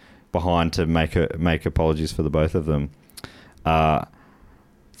 Livesey, behind to make apologies for the both of them. The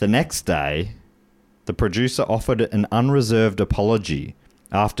next day, the producer offered an unreserved apology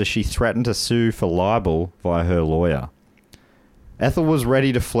after she threatened to sue for libel via her lawyer. Ethel was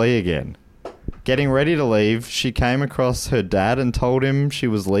ready to flee again. Getting ready to leave, she came across her dad and told him she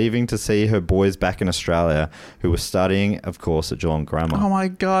was leaving to see her boys back in Australia, who were studying, of course, at Geelong Grammar. Oh my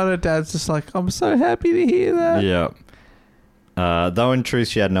God, her dad's just like, I'm so happy to hear that. Yeah. Though in truth,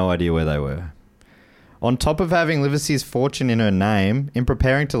 she had no idea where they were. On top of having Livesey's fortune in her name, in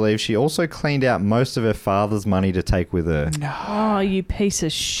preparing to leave, she also cleaned out most of her father's money to take with her, Oh, you piece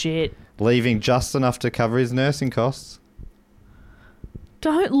of shit. leaving just enough to cover his nursing costs.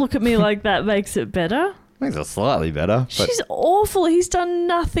 Don't look at me like that makes it better. Makes it slightly better. But She's awful. He's done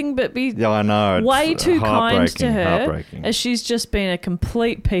nothing but be yeah, I know. It's way too kind to her. Heartbreaking. As she's just been a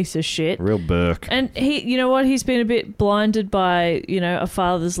complete piece of shit. Real Burke. And you know what? He's been a bit blinded by, a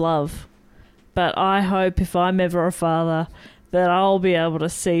father's love. But I hope if I'm ever a father that I'll be able to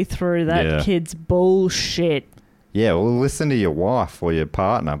see through that kid's bullshit. Yeah, well, listen to your wife or your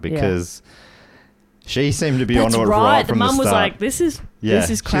partner because she seemed to be That's onto it right. right from the mum start. was like, this is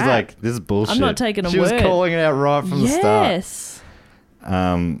crap. She's like, this is bullshit. I'm not taking a She was word. calling it out right from the start. Yes.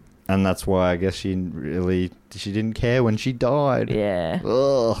 And that's why I guess she didn't care when she died. Yeah.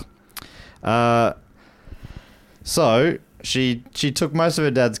 Ugh. So she took most of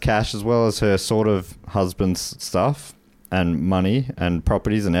her dad's cash as well as her sort of husband's stuff and money and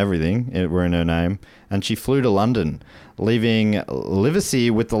properties and everything were in her name, and she flew to London, leaving Livesey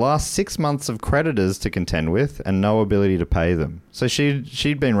with the last 6 months of creditors to contend with and no ability to pay them. So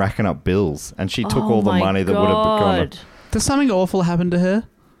she'd been racking up bills, and she took all the money that would have gone. Does something awful happen to her?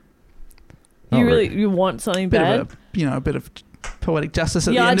 You want something bad? A bit of poetic justice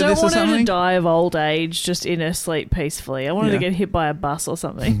at the I end of don't this or want her to something? die of old age just in her sleep peacefully. I want her to get hit by a bus or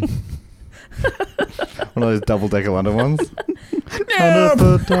something. One of those double-decker London ones. Yeah,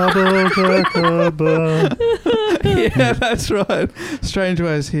 that's right. Strange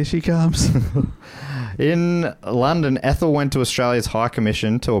Ways, here she comes. In London, Ethel went to Australia's High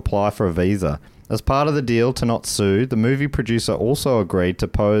Commission to apply for a visa. As part of the deal to not sue, the movie producer also agreed to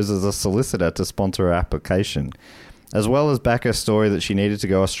pose as a solicitor to sponsor her application, as well as back her story that she needed to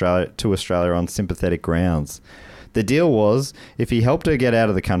go to Australia on sympathetic grounds. The deal was, if he helped her get out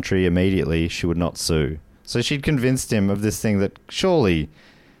of the country immediately, she would not sue. So she'd convinced him of this thing that surely,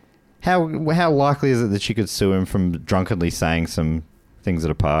 how likely is it that she could sue him from drunkenly saying some things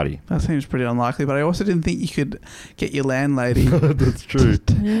at a party? That seems pretty unlikely, but I also didn't think you could get your landlady That's true.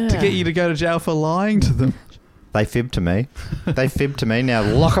 to get you to go to jail for lying to them. They fibbed to me. Now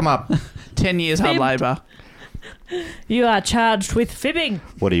lock them up. 10 years hard Fibbed. labour. You are charged with fibbing.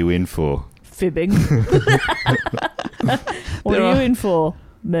 What are you in for? Fibbing. What are you in for?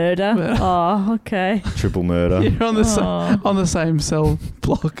 Murder. Oh, okay. Triple murder. You're on the same cell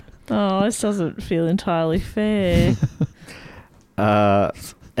block. Oh, this doesn't feel entirely fair.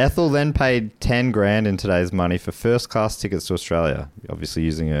 Ethel then paid 10 grand in today's money for first-class tickets to Australia, obviously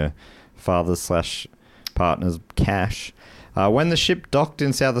using her father's/partner's cash. When the ship docked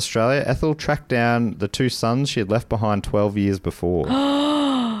in South Australia, Ethel tracked down the two sons she had left behind 12 years before.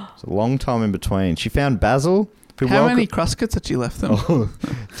 It's a long time in between. She found Basil. How many Cruskets had you left them?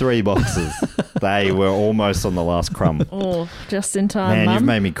 3 boxes. They were almost on the last crumb. Oh, just in time, Man, Mum. you've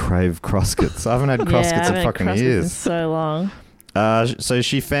made me crave Cruskets. I haven't had Cruskets in fucking Cruskets years. in so long. So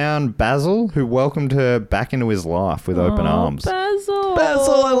she found Basil, who welcomed her back into his life with open arms. Basil.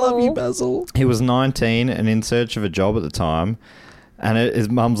 Basil, I love you, Basil. He was 19 and in search of a job at the time. And his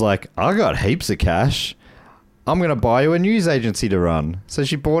mum's like, I got heaps of cash. I'm going to buy you a news agency to run. So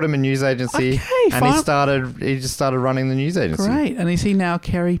she bought him a news agency, Okay, and fine. he just started running the news agency. Great. And is he now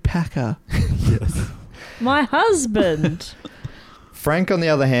Kerry Packer? My husband. Frank, on the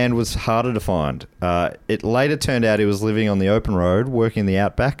other hand, was harder to find. It later turned out he was living on the open road, working in the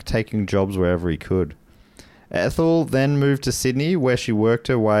outback, taking jobs wherever he could. Ethel then moved to Sydney, where she worked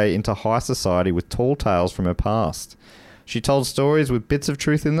her way into high society with tall tales from her past. She told stories with bits of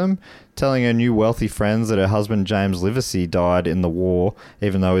truth in them, telling her new wealthy friends that her husband James Livesey died in the war,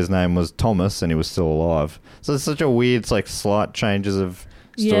 even though his name was Thomas and he was still alive. So it's such a weird, slight changes of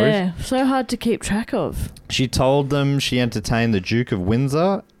stories. Yeah, so hard to keep track of. She told them she entertained the Duke of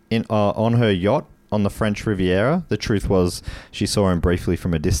Windsor on her yacht on the French Riviera. The truth was she saw him briefly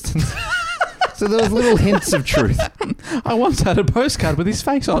from a distance. So there was little hints of truth. I once had a postcard with his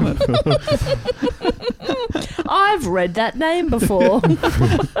face on it. I've read that name before.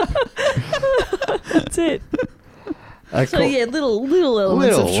 That's it. So yeah, little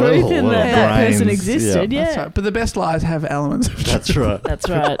elements of truth in that person grains, existed. Yeah, That's right. But the best lies have elements of truth. That's right. that's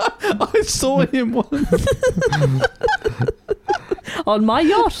right. I saw him once. On my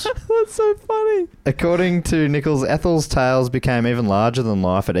yacht. That's so funny. According to Nichols, Ethel's tales became even larger than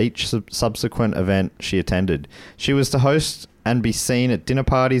life at each subsequent event she attended. She was to host and be seen at dinner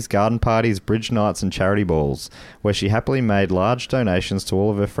parties, garden parties, bridge nights and charity balls, where she happily made large donations to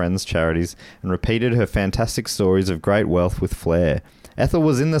all of her friends' charities and repeated her fantastic stories of great wealth with flair. Ethel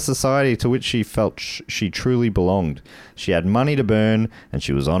was in the society to which she felt she truly belonged. She had money to burn and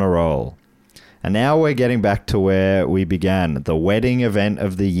she was on a roll. And now we're getting back to where we began, the wedding event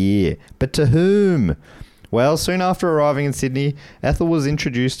of the year. But to whom? Well, soon after arriving in Sydney, Ethel was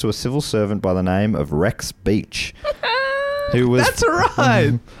introduced to a civil servant by the name of Rex Beach. Who was That's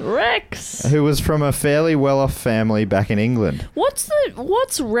right. Rex. who was from a fairly well-off family back in England. What's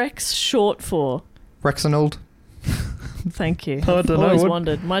Rex short for? Rexonald? Thank you. I don't I've know always what-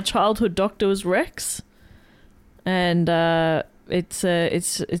 wondered. My childhood doctor was Rex, and it's a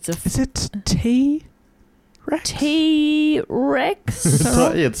Is it T? Rex? T Rex.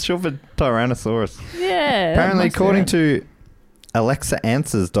 It's short for Tyrannosaurus. Yeah. Apparently, that must be according right. to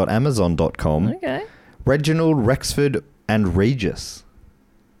AlexaAnswers.amazon.com, Okay. Reginald, Rexford, and Regis.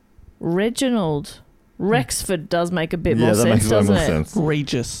 Reginald. Rexford does make a bit more that sense, makes way doesn't more it? sense.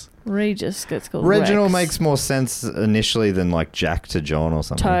 Regis. Regis gets called Reginald Rex. makes more sense initially than like Jack to John or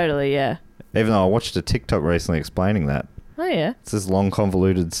something. Totally, yeah. Even though I watched a TikTok recently explaining that. Oh, yeah. It's this long,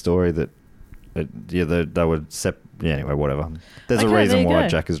 convoluted story that, they would anyway, whatever. There's Okay, a there reason you why go.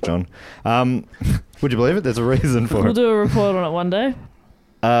 Jack is John. Would you believe it? There's a reason for We'll it. do a report on it one day.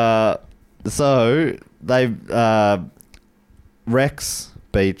 So they Rex,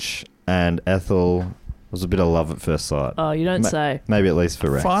 Beach, and Ethel was a bit of love at first sight. Oh, you don't say. Maybe at least for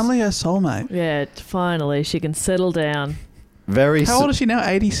Rex. Finally, her soulmate. Yeah, finally she can settle down. Very. How old is she now?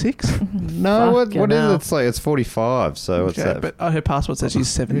 86? No, what Fucking is hell. it? It's like it's 45. So what's that? But her passport says she's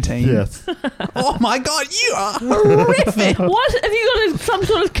 17. Yes. Oh my God, you are horrific. What? Have you got some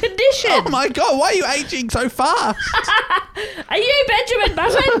sort of condition? Oh my God, why are you aging so fast? Are you Benjamin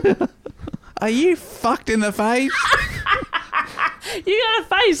Button? Are you fucked in the face? You got a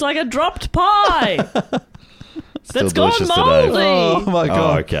face like a dropped pie. Still That's gone delicious today. moldy. Oh my Oh,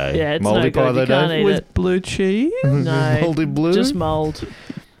 God. okay. Yeah, it's Moldy no pie good. though, You can't Dave? eat With it. blue cheese? No, Moldy blue? just mold.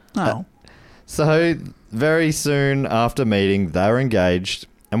 Oh. So very soon after meeting, they were engaged,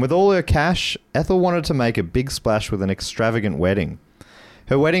 and with all her cash, Ethel wanted to make a big splash with an extravagant wedding.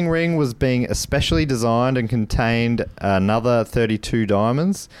 Her wedding ring was being especially designed and contained another 32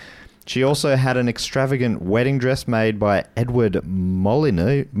 diamonds. She also had an extravagant wedding dress made by Edward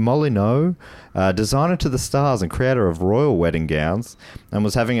Molyneux, designer to the stars and creator of royal wedding gowns, and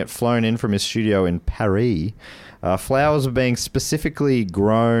was having it flown in from his studio in Paris. Flowers were being specifically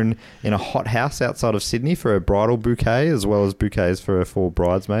grown in a hot house outside of Sydney for her bridal bouquet, as well as bouquets for her 4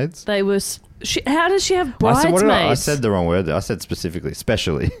 bridesmaids. They were. How does she have I bridesmaids? said, I said the wrong word. I said specifically,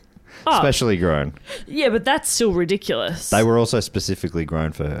 specially. Oh. Specially grown. Yeah, but that's still ridiculous. They were also specifically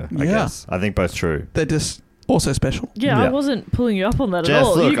grown for her, I Yeah. guess. I think both true. They're just also special. Yeah, I Yeah. wasn't pulling you up on that Jess, at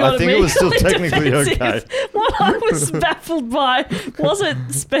all. look, You got I think it was still immediately technically defensive. okay. What I was baffled by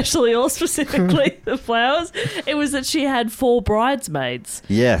wasn't specially or specifically the flowers. It was that she had 4 bridesmaids.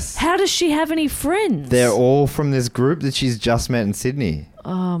 Yes. How does she have any friends? They're all from this group that she's just met in Sydney,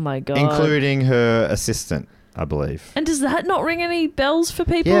 Oh my god. including her assistant, I believe. And does that not ring any bells for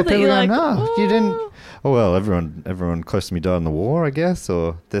people? Yeah, that people you're going, like, no, you didn't. "Oh, Oh, well, everyone close to me died in the war, I guess,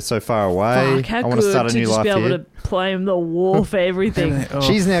 or they're so far away. Fuck, how I want good to start a new just life be able here. to blame the war for everything. Oh.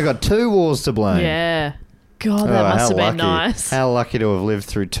 She's now got 2 wars to blame. Yeah. God, that Oh, must how have been lucky. nice. How lucky to have lived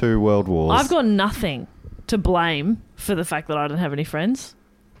through 2 world wars. I've got nothing to blame for the fact that I don't have any friends.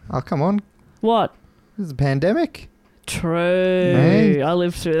 Oh, come on. What? This is a pandemic. True. Hey. I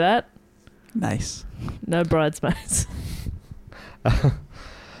lived through that. Nice. No bridesmaids.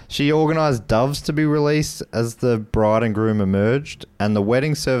 She organised doves to be released as the bride and groom emerged, and the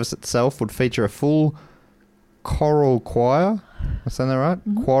wedding service itself would feature a full choral choir. Am I saying that right?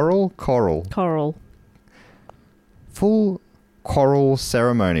 Mm-hmm. Choral. Coral. Full choral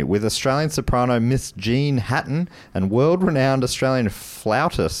ceremony with Australian soprano Miss Jean Hatton and world-renowned Australian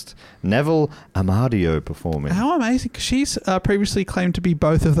flautist Neville Amadio performing. How amazing. 'Cause she's previously claimed to be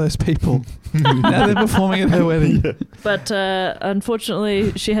both of those people. Now they're performing at her wedding. But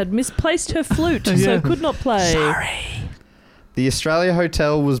unfortunately, she had misplaced her flute, so Yeah. could not play. Sorry. The Australia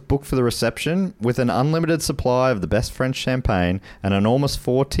Hotel was booked for the reception with an unlimited supply of the best French champagne. An enormous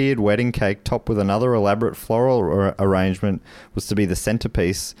 4-tiered wedding cake topped with another elaborate floral arrangement was to be the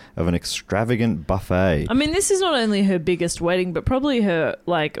centerpiece of an extravagant buffet. I mean, this is not only her biggest wedding, but probably her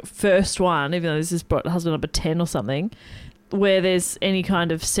first one, even though this is brought husband number 10 or something, where there's any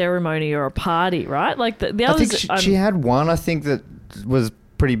kind of ceremony or a party, right? Like the I others. think she had one, I think, that was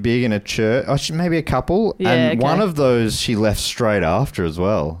pretty big in a church. Oh, maybe a couple. Yeah, and okay. one of those she left straight after as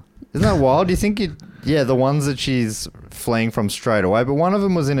well. Isn't that wild? Do you think yeah, the ones that she's fleeing from straight away. But one of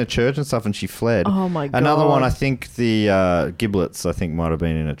them was in a church and stuff and she fled. Oh my god. Another one, I think the giblets, I think might have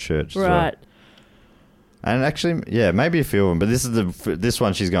been in a church as well. Right. And actually, yeah, maybe a few of them. But this is this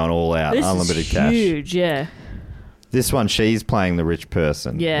one she's going all out. This Unlimited is cash. huge, yeah. This one, she's playing the rich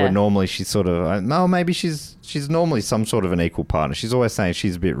person. Yeah. Where normally she's sort of... No, maybe she's normally some sort of an equal partner. She's always saying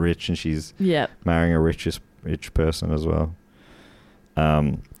she's a bit rich and she's marrying a rich person as well.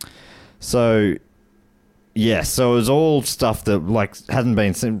 So it was all stuff that like hadn't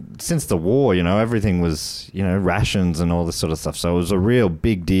been since the war. Everything was rations and all this sort of stuff. So it was a real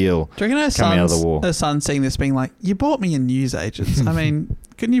big deal. Do you reckon coming out of the war. her son seeing this being like, you bought me a newsagents? I mean,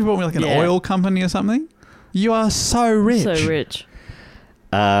 couldn't you have bought me like an oil company or something? You are so rich. So rich.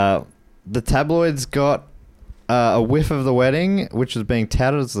 The tabloids got a whiff of the wedding, which was being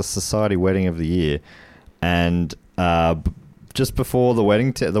touted as the society wedding of the year, and just before the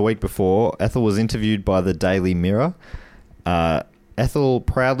wedding, the week before, Ethel was interviewed by the Daily Mirror. Ethel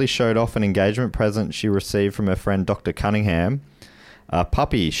proudly showed off an engagement present she received from her friend Dr. Cunningham, a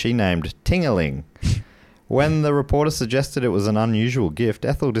puppy she named Tingaling. When the reporter suggested it was an unusual gift,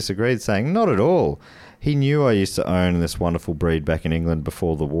 Ethel disagreed, saying, "Not at all. He knew I used to own this wonderful breed back in England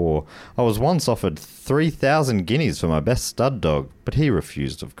before the war. I was once offered 3,000 guineas for my best stud dog, but he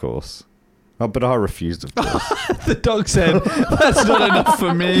refused, of course." Oh, but I refused, of course. The dog said, "That's not enough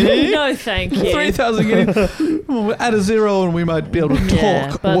for me." No, thank you. 3,000 guineas. We'll add a zero and we might be able to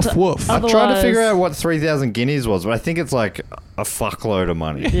talk. but Woof, woof. I tried to figure out what 3,000 guineas was, but I think it's like a fuckload of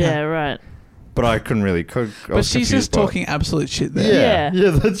money. Yeah, right. But I couldn't really... But she's just talking absolute shit there. Yeah,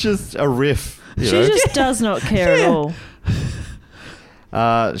 that's just a riff. She just does not care at all.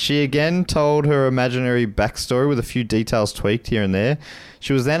 She again told her imaginary backstory with a few details tweaked here and there.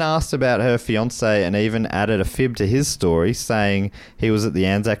 She was then asked about her fiancé and even added a fib to his story, saying he was at the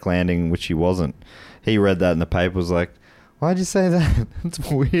Anzac landing, which he wasn't. He read that in the paper, was like, "Why'd you say that? That's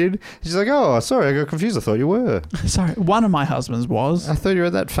weird." She's like, "Oh, sorry, I got confused. I thought you were." Sorry, one of my husbands was. "I thought you were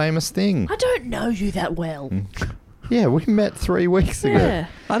at that famous thing." I don't know you that well. Yeah, we met 3 weeks ago. Yeah.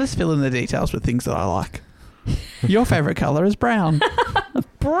 I just fill in the details with things that I like. Your favourite colour is brown.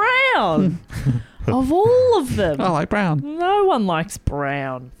 Brown. Of all of them. I like brown. No one likes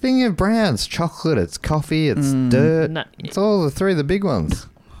brown. Thing of browns, chocolate, it's coffee, it's dirt. No. It's all the big ones.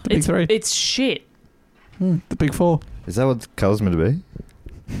 The big three. It's shit. The big four. Is that what colours meant to be?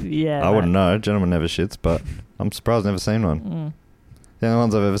 Yeah. I wouldn't know. Gentleman never shits, but I'm surprised I've never seen one. The only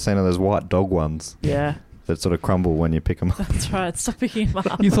ones I've ever seen are those white dog ones Yeah. that sort of crumble when you pick them up. That's right. Stop picking them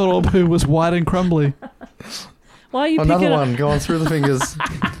up. You thought all poo was white and crumbly. Why are you Another picking one going through the fingers.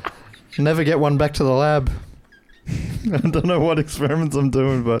 Never get one back to the lab. I don't know what experiments I'm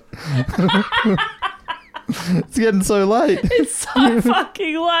doing, but it's getting so late. It's so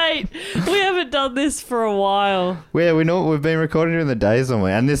fucking late. We haven't done this for a while. Yeah, we know we've been recording during the days, haven't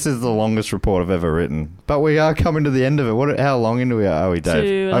we? And this is the longest report I've ever written. But we are coming to the end of it. How long into are we, Dave?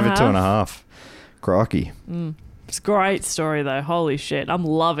 2.5. Over 2.5. Crikey. It's a great story, though. Holy shit. I'm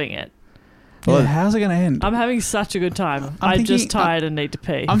loving it. Yeah, how's it going to end? I'm having such a good time. I'm I'm just thinking- tired and need to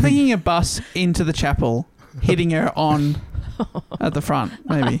pee. I'm thinking a bus into the chapel, hitting her on at the front,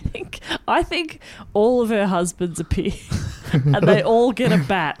 maybe. I think all of her husbands appear and they all get a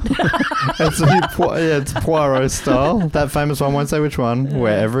bat. It's Poirot style. That famous one, won't say which one,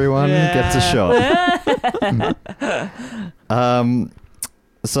 where everyone gets a shot.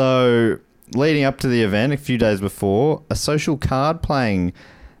 So, leading up to the event, a few days before, a social card playing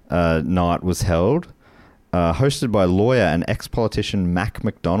night was held, hosted by lawyer and ex-politician Mac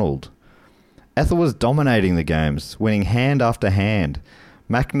McDonald. Ethel was dominating the games, winning hand after hand.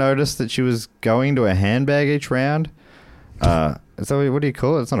 Mac noticed that she was going to a handbag each round. So what do you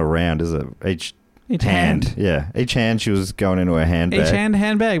call it? It's not a round, is it? Each hand. Yeah, each hand she was going into a handbag. Each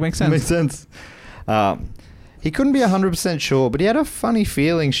handbag. Makes sense. Makes sense. He couldn't be 100% sure, but he had a funny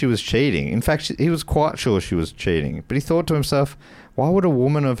feeling she was cheating. In fact, he was quite sure she was cheating. But he thought to himself, why would a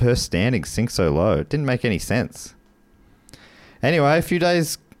woman of her standing sink so low? It didn't make any sense. Anyway, a few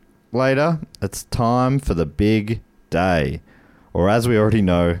days later, it's time for the big day. Or as we already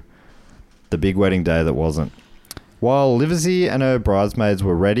know, the big wedding day that wasn't. While Livesey and her bridesmaids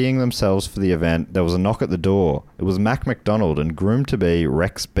were readying themselves for the event, there was a knock at the door. It was Mac McDonald and groom-to-be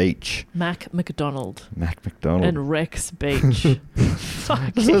Rex Beach. Mac McDonald. Mac McDonald. And Rex Beach.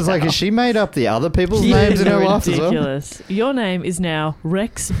 Fuck. So it's like, has she made up the other people's names in her life as well? Ridiculous. Your name is now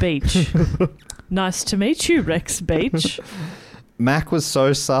Rex Beach. Nice to meet you, Rex Beach. Mac was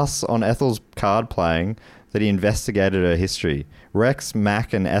so sus on Ethel's card playing that he investigated her history. Rex,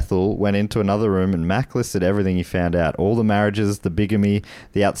 Mac, and Ethel went into another room and Mac listed everything he found out. All the marriages, the bigamy,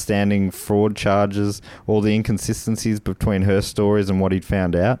 the outstanding fraud charges, all the inconsistencies between her stories and what he'd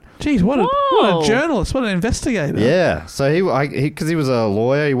found out. Jeez, what a journalist, what an investigator. Yeah. So because he was a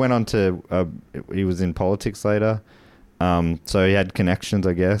lawyer, he went on to, he was in politics later. So he had connections,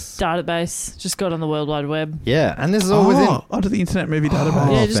 I guess. Database. Just got on the World Wide Web. Yeah, and this is all within... onto the Internet Movie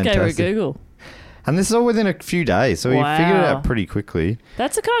Database. Yeah, just gave her a fantastic. Google. And this is all within a few days, so he figured it out pretty quickly.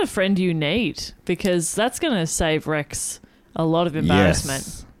 That's the kind of friend you need, because that's going to save Rex a lot of embarrassment.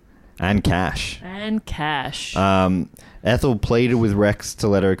 Yes. And cash. And cash. Ethel pleaded with Rex to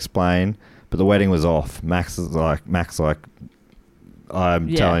let her explain, but the wedding was off. Max, I'm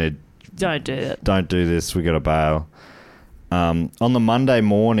telling you, don't do it. don't do this, we got to bail. On the Monday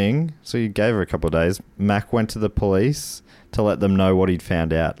morning, so you gave her a couple of days, Mac went to the police to let them know what he'd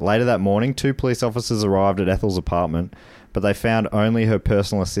found out. Later that morning, 2 police officers arrived at Ethel's apartment, but they found only her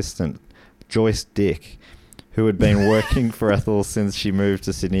personal assistant, Joyce Dick, who had been working for Ethel since she moved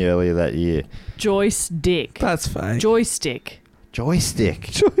to Sydney earlier that year. Joyce Dick. That's fake. Joystick. Joystick.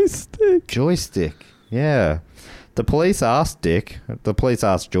 Joystick. Joystick. Yeah. The police asked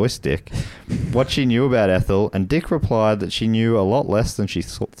Joystick what she knew about Ethel, and Dick replied that she knew a lot less than she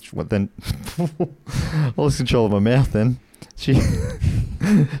thought. I lost control of my mouth then. She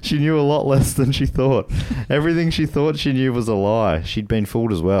knew a lot less than she thought. Everything she thought she knew was a lie. She'd been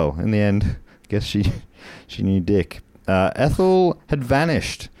fooled as well. In the end, I guess she knew Dick. Ethel had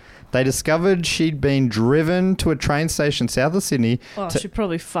vanished. They discovered she'd been driven to a train station south of Sydney. Oh, she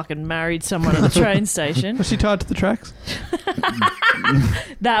probably fucking married someone at the train station. Was she tied to the tracks?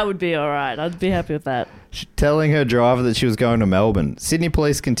 That would be all right. I'd be happy with that. Telling her driver that she was going to Melbourne. Sydney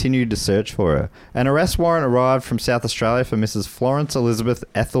police continued to search for her. An arrest warrant arrived from South Australia for Mrs. Florence Elizabeth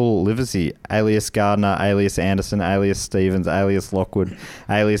Ethel Livesey, alias Gardner, alias Anderson, alias Stevens, alias Lockwood,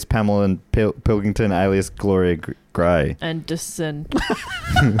 alias Pamela and Pilkington, alias Gloria Gray. Anderson.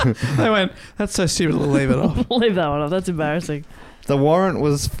 They went, that's so stupid, we'll leave it off. Leave that one off. That's embarrassing. The warrant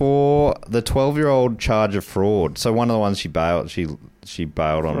was for the 12-year-old charge of fraud. So one of the ones she bailed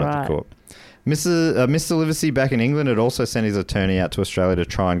on at the court. Mr. Livesey back in England had also sent his attorney out to Australia to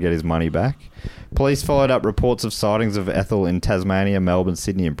try and get his money back. Police followed up reports of sightings of Ethel in Tasmania, Melbourne,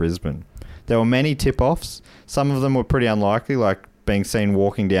 Sydney and Brisbane. There were many tip-offs. Some of them were pretty unlikely, like being seen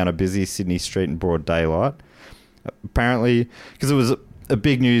walking down a busy Sydney street in broad daylight. Apparently, because it was a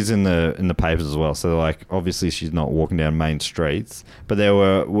big news in the papers as well, so they're like, obviously she's not walking down main streets. But there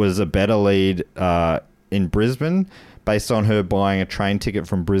was a better lead in Brisbane, based on her buying a train ticket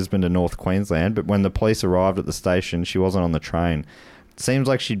from Brisbane to North Queensland, but when the police arrived at the station, she wasn't on the train. It seems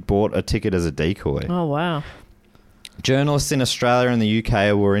like she'd bought a ticket as a decoy. Oh, wow. Journalists in Australia and the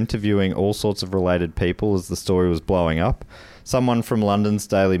UK were interviewing all sorts of related people as the story was blowing up. Someone from London's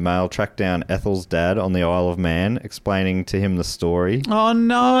Daily Mail tracked down Ethel's dad on the Isle of Man, explaining to him the story. Oh,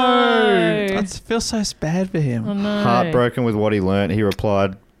 no. I feel so bad for him. Oh, no. Heartbroken with what he learnt, he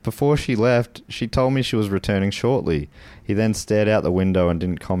replied, "Before she left, she told me she was returning shortly." He then stared out the window and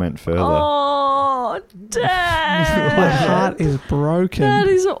didn't comment further. Oh, Dad. My heart is broken. That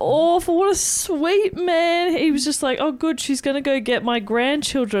is awful. What a sweet man. He was just like, oh, good, she's going to go get my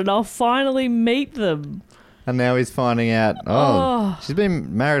grandchildren. I'll finally meet them. And now he's finding out, she's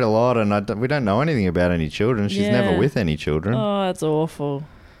been married a lot and we don't know anything about any children. She's never with any children. Oh, that's awful.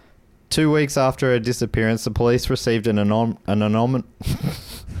 2 weeks after her disappearance, the police received an anonymous...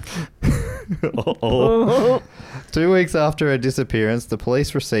 2 weeks after her disappearance, the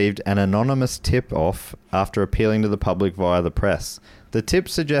police received an anonymous tip-off after appealing to the public via the press. The tip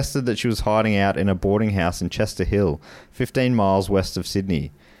suggested that she was hiding out in a boarding house in Chester Hill, 15 miles west of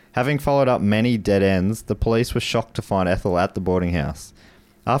Sydney. Having followed up many dead ends, the police were shocked to find Ethel at the boarding house.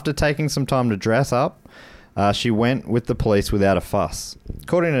 After taking some time to dress up, she went with the police without a fuss.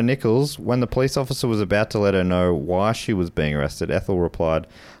 According to Nichols, when the police officer was about to let her know why she was being arrested, Ethel replied,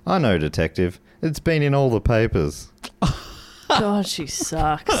 "I know, detective. It's been in all the papers." God, she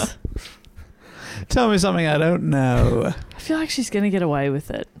sucks. Tell me something I don't know. I feel like she's going to get away with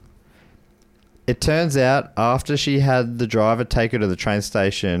it. It turns out, after she had the driver take her to the train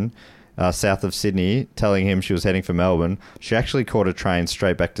station south of Sydney, telling him she was heading for Melbourne, she actually caught a train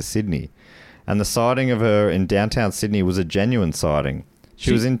straight back to Sydney. And the sighting of her in downtown Sydney was a genuine sighting.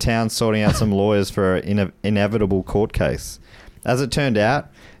 She was in town sorting out some lawyers for an inevitable court case. As it turned out,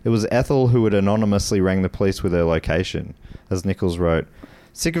 it was Ethel who had anonymously rang the police with her location. As Nichols wrote,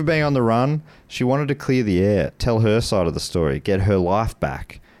 sick of being on the run, she wanted to clear the air, tell her side of the story, get her life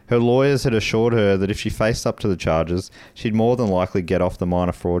back. Her lawyers had assured her that if she faced up to the charges, she'd more than likely get off the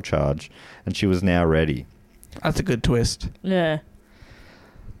minor fraud charge, and she was now ready. That's a good twist. Yeah.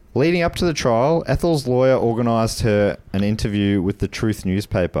 Leading up to the trial, Ethel's lawyer organised her an interview with the Truth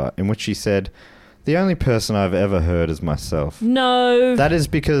newspaper, in which she said, "The only person I've ever hurt is myself. No. That is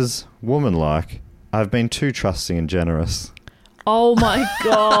because, woman-like, I've been too trusting and generous." Oh, my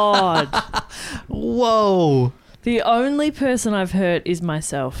God. Whoa. The only person I've hurt is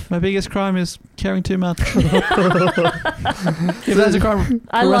myself. My biggest crime is caring too much. If that's a crime,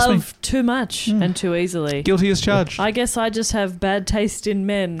 I arrest me. love too much and too easily. Guilty as charged. I guess I just have bad taste in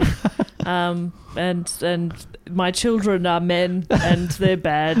men. And my children are men and they're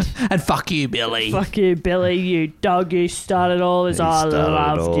bad. And fuck you, Billy. Fuck you, Billy, you dog. You started all this. I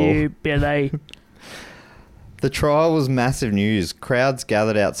loved you, Billy. The trial was massive news. Crowds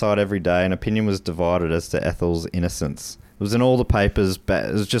gathered outside every day, and opinion was divided as to Ethel's innocence. It was in all the papers, but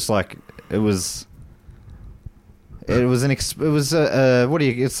it was just like it's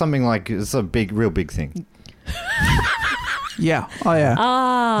something like it's a real big thing. Yeah. Oh, yeah.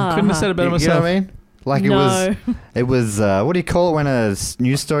 Couldn't have said it better You myself. know what I mean? Like No. it was. What do you call it when a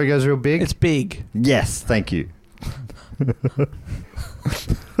news story goes real big? It's big. Yes, thank you.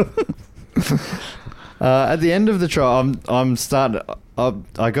 At the end of the trial, I'm starting.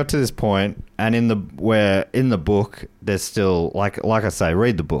 I got to this point, and in the book, there's still like I say,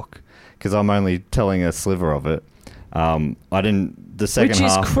 read the book because I'm only telling a sliver of it. I didn't the second Which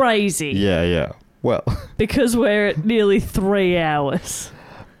is half. crazy. Yeah. Well, Because we're at nearly 3 hours.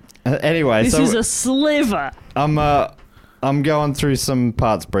 anyway, This so is a sliver. I'm going through some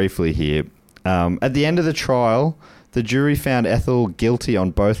parts briefly here. At the end of the trial, the jury found Ethel guilty on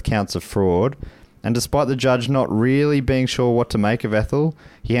both counts of fraud, and despite the judge not really being sure what to make of Ethel,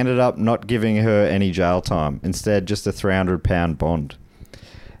 he ended up not giving her any jail time, instead just a £300 bond.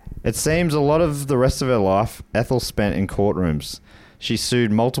 It seems a lot of the rest of her life Ethel spent in courtrooms. She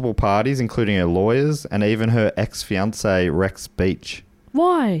sued multiple parties, including her lawyers, and even her ex-fiancé Rex Beach.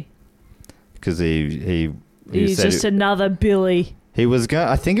 Why? Because he He's said just another Billy. he was going.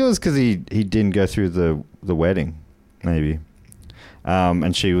 I think it was because he didn't go through the wedding, maybe,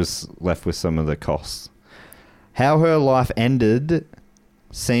 and she was left with some of the costs. How her life ended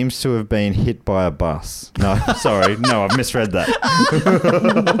seems to have been hit by a bus. No, sorry, no, I've misread that.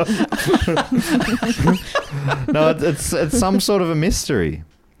 No, it's some sort of a mystery.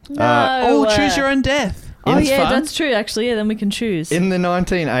 No. Choose your own death. Oh, That's yeah, fun. that's true, actually. Yeah, then we can choose. In the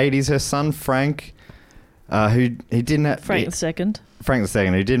 1980s, her son Frank, who he didn't have... Frank II. Frank II,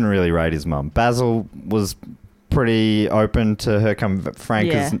 who didn't really rate his mum. Basil was pretty open to her coming.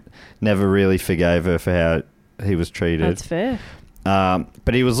 Frank never really forgave her for how he was treated. That's fair.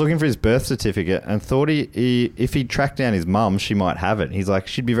 But he was looking for his birth certificate and thought if he tracked down his mum, she might have it. He's like,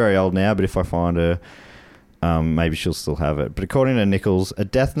 she'd be very old now, but if I find her, maybe she'll still have it. But according to Nichols, a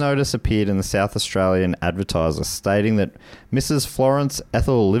death notice appeared in the South Australian Advertiser stating that Mrs. Florence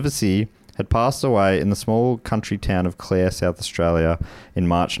Ethel Livesey had passed away in the small country town of Clare, South Australia in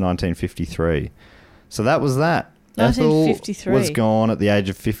March 1953. So that was that. 1953. Ethel was gone at the age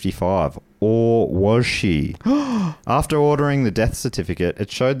of 55. Or was she? After ordering the death certificate,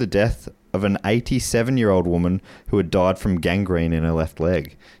 it showed the death of an 87-year-old woman who had died from gangrene in her left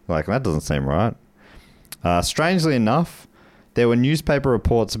leg. Like, that doesn't seem right. Strangely enough, there were newspaper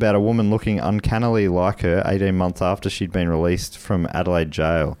reports about a woman looking uncannily like her 18 months after she'd been released from Adelaide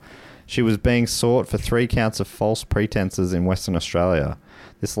jail. She was being sought for 3 counts of false pretences in Western Australia.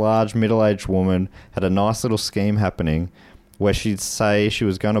 This large, middle-aged woman had a nice little scheme happening where she'd say she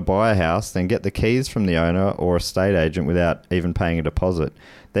was going to buy a house, then get the keys from the owner or estate agent without even paying a deposit,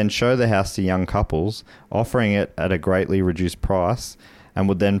 then show the house to young couples, offering it at a greatly reduced price, and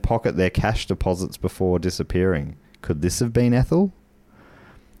would then pocket their cash deposits before disappearing. Could this have been Ethel?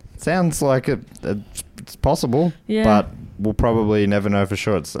 Sounds like it's possible, but we'll probably never know for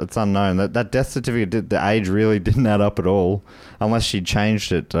sure. It's unknown. That death certificate, the age really didn't add up at all, unless she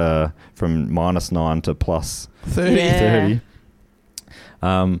changed it from -9 to plus 30. Yeah.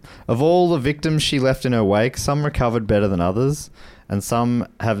 30. Of all the victims she left in her wake, some recovered better than others, and some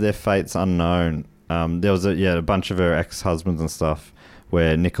have their fates unknown. There was a bunch of her ex-husbands and stuff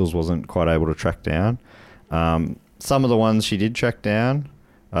where Nichols wasn't quite able to track down. Some of the ones she did track down,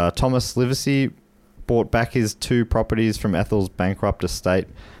 Thomas Livesey bought back his 2 properties from Ethel's bankrupt estate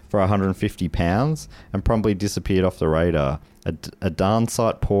for £150 and promptly disappeared off the radar. A darn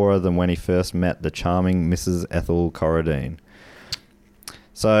sight poorer than when he first met the charming Mrs. Ethel Corradine.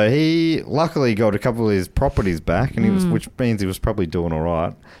 So he luckily got a couple of his properties back, and which means he was probably doing all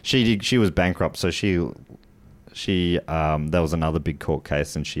right. She was bankrupt, so she there was another big court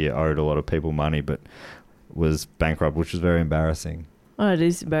case, and she owed a lot of people money, but was bankrupt, which was very embarrassing. Oh, it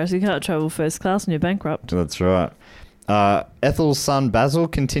is embarrassing. You can't travel first class when you're bankrupt. That's right. Ethel's son Basil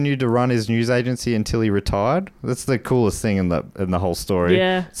continued to run his news agency until he retired. That's the coolest thing in the whole story.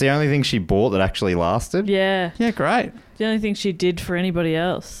 Yeah. It's the only thing she bought that actually lasted. Yeah. Yeah, great. The only thing she did for anybody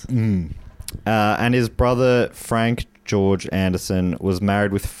else. And his brother Frank George Anderson was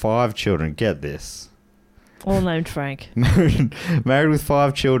married with 5 children. Get this. All named Frank. Married with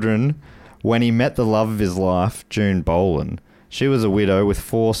 5 children when he met the love of his life, June Boland. She was a widow with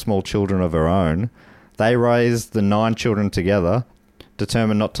 4 small children of her own. They raised the 9 children together,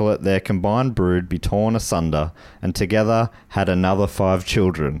 determined not to let their combined brood be torn asunder, and together had another 5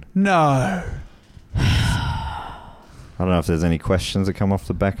 children. No. I don't know if there's any questions that come off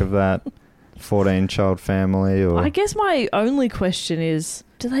the back of that 14-child family, or I guess my only question is,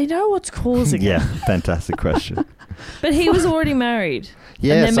 do they know what's causing yeah, it? fantastic question. But he was already married.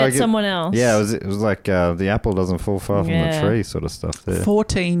 Yeah, and then so met someone else. Yeah, it was like the apple doesn't fall far from the tree sort of stuff there.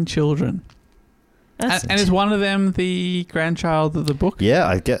 14 children. And is one of them the grandchild of the book? Yeah,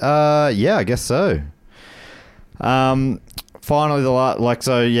 I guess so. Finally,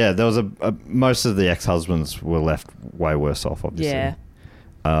 there was most of the ex-husbands were left way worse off, obviously. Yeah.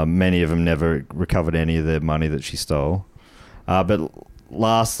 Many of them never recovered any of the money that she stole. But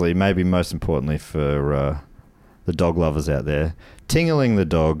lastly, maybe most importantly for the dog lovers out there, Tingeling the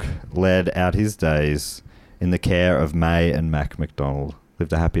dog led out his days in the care of May and Mac McDonald.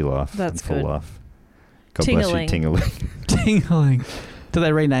 Lived a happy life and full life. God bless you, Tingeling. Tingling. Do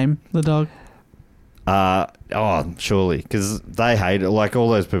they rename the dog? Surely, because they hate it. Like all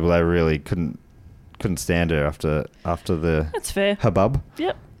those people, they really couldn't stand her after the That's fair. hubbub.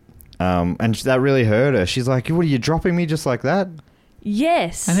 Yep. And that really hurt her. She's like, "What are you dropping me just like that?"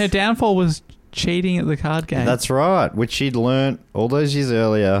 Yes. And her downfall was cheating at the card game. That's right, which she'd learnt all those years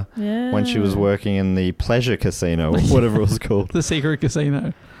earlier when she was working in the pleasure casino, or whatever it was called. The secret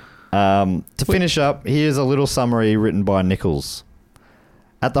casino. To finish up, here's a little summary written by Nichols.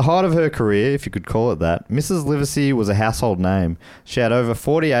 At the height of her career, if you could call it that, Mrs. Livesey was a household name. She had over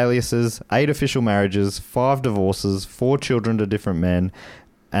 40 aliases, 8 official marriages, 5 divorces, 4 children to different men,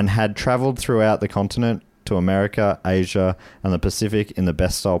 and had travelled throughout the continent to America, Asia, and the Pacific in the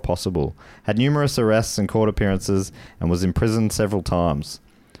best style possible. Had numerous arrests and court appearances, and was imprisoned several times.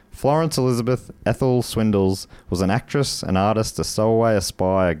 Florence Elizabeth Ethel Swindles was an actress, an artist, a stowaway, a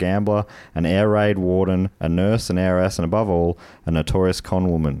spy, a gambler, an air raid warden, a nurse, an heiress, and above all, a notorious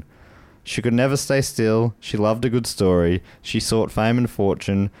con woman. She could never stay still. She loved a good story. She sought fame and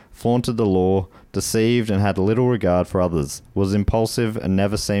fortune, flaunted the law, deceived and had little regard for others, was impulsive and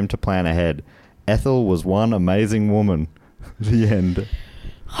never seemed to plan ahead. Ethel was one amazing woman. The end.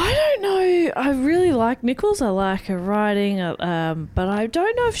 I don't know. I really like Nichols. I like her writing, but I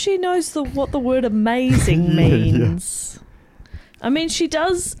don't know if she knows what the word amazing means. I mean, she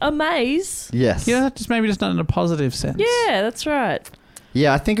does amaze. Yes. Yeah, maybe just not in a positive sense. Yeah, that's right.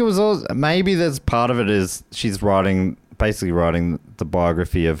 Yeah, I think it was all... Maybe there's part of it is she's basically writing the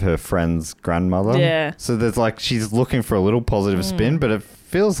biography of her friend's grandmother. Yeah. So there's she's looking for a little positive spin, but it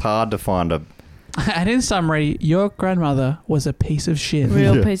feels hard to find a... And in summary, your grandmother was a piece of shit.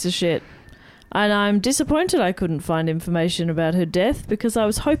 Real piece of shit. And I'm disappointed I couldn't find information about her death because I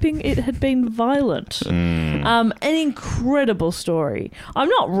was hoping it had been violent. An incredible story. I'm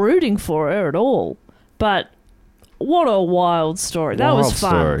not rooting for her at all, but what a wild story. That was fun.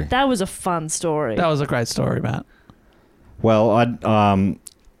 Story. That was a fun story. That was a great story, Matt. Well,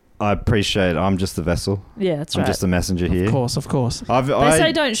 I appreciate it. I'm just the vessel. Yeah, that's right. I'm just the messenger here. Of course. They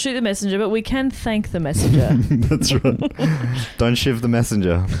say don't shoot the messenger, but we can thank the messenger. That's right. Don't shiv the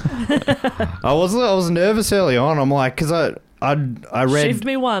messenger. I was nervous early on. I'm like, because I read... Shived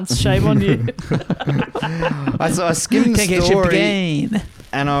me once. Shame on you. I skimmed the Can't get shived again.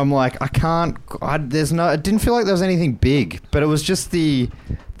 And I'm like, I didn't feel like there was anything big, but it was just the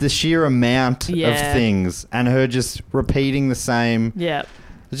sheer amount of things and her just repeating the same. Yeah.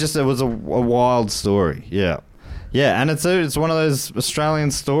 It was a wild story. Yeah. Yeah, and it's one of those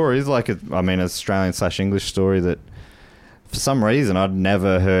Australian stories, Australian/English story that for some reason I'd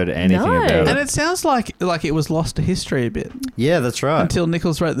never heard anything about it. And it sounds like it was lost to history a bit. Yeah, that's right. Until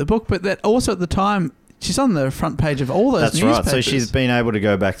Nichols wrote the book, but that also at the time she's on the front page of all those newspapers. That's right. So she's been able to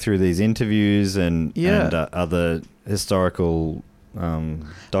go back through these interviews and other historical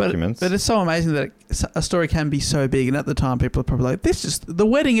documents. But it's so amazing that a story can be so big, and at the time people are probably like, this is the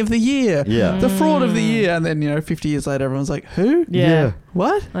wedding of the year, the fraud of the year, and then 50 years later everyone's like, who? Yeah.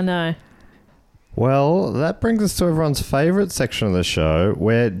 What? I know. Well, that brings us to everyone's favourite section of the show,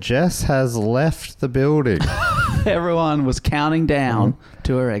 where Jess has left the building. Everyone was counting down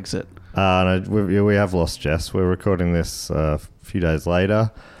to her exit. No, we have lost Jess. We're recording this a few days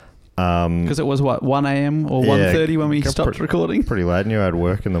later. Because it was, 1 a.m. or 1:30 when we stopped recording? Pretty late, and you had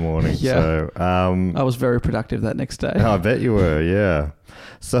work in the morning. Yeah. So, I was very productive that next day. I bet you were, yeah.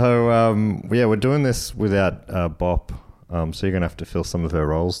 So, we're doing this without Bop, so you're going to have to fill some of her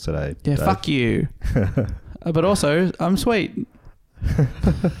roles today. Yeah, Dave. Fuck you. But also, I'm sweet.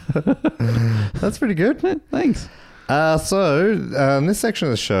 That's pretty good. Thanks. This section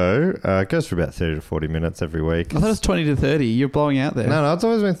of the show goes for about 30 to 40 minutes every week. I thought it was 20 to 30. You're blowing out there. No, it's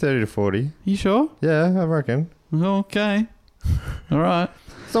always been 30 to 40. You sure? Yeah, I reckon. Okay. All right.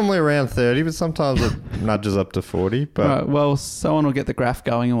 It's normally around 30, but sometimes it nudges up to 40. But All right. Well, someone will get the graph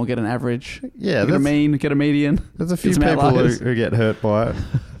going and we'll get an average. yeah, Get a mean, get a median. there's a few some people outliers. who get hurt by it,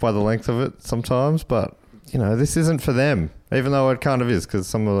 by the length of it sometimes. But, this isn't for them, even though it kind of is, because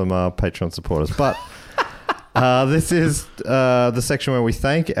some of them are Patreon supporters. But this is the section where we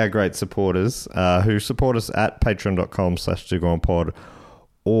thank our great supporters who support us at patreon.com/dogoonpod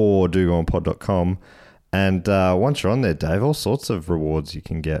or dogoonpod.com. And once you're on there, Dave, all sorts of rewards you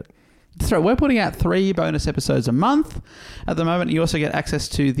can get. That's right. We're putting out 3 bonus episodes a month. At the moment, you also get access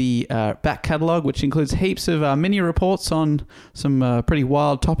to the back catalogue, which includes heaps of mini reports on some pretty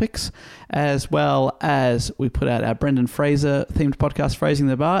wild topics, as well as we put out our Brendan Fraser themed podcast, Phrasing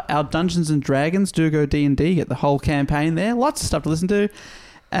the Bar. Our Dungeons and Dragons, Dugo D&D, get the whole campaign there. Lots of stuff to listen to,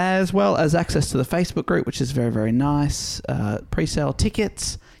 as well as access to the Facebook group, which is very, very nice. Pre-sale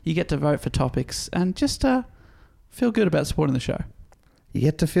tickets. You get to vote for topics and just feel good about supporting the show. You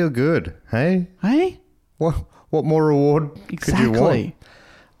get to feel good, hey? Hey? What more reward could you want? Exactly.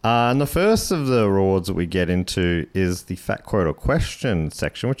 And the first of the rewards that we get into is the fact, quote, or question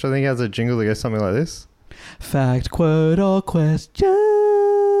section, which I think has a jingle that goes something like this. Fact, quote, or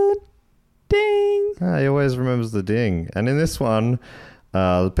question. Ding. He always remembers the ding. And in this one,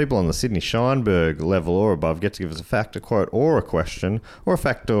 the people on the Sydney Scheinberg level or above get to give us a fact, a quote, or a question, or a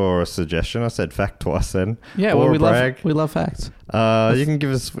fact or a suggestion. I said fact twice then. Yeah, or well, a we brag. love facts. You can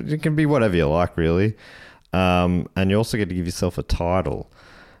give us, it can be whatever you like, really. And you also get to give yourself a title.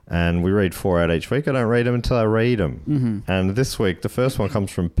 And we read 4 out each week. I don't read them until I read them. Mm-hmm. And this week, the first one comes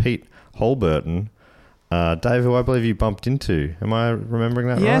from Pete Holberton. Dave, who I believe you bumped into. Am I remembering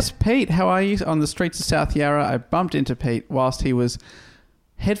that right? Yes, Pete, how are you? On the streets of South Yarra, I bumped into Pete whilst he was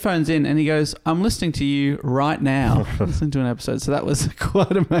headphones in, and he goes, I'm listening to you right now. Listening to an episode. So that was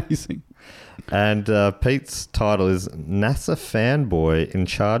quite amazing. And Pete's title is NASA fanboy in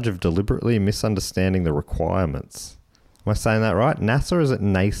charge of deliberately misunderstanding the requirements. Am I saying that right? NASA, or is it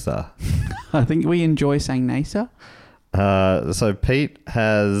NASA? I think we enjoy saying NASA. So Pete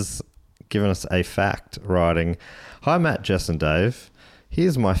has given us a fact, writing, Hi Matt, Jess and Dave.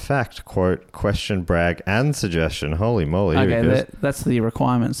 Here's my fact, quote, question, brag, and suggestion. Holy moly. Okay, that's the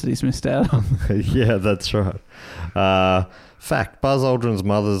requirements that he's missed out on. Yeah, that's right. Fact, Buzz Aldrin's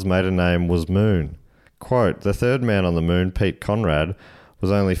mother's maiden name was Moon. Quote, the third man on the moon, Pete Conrad,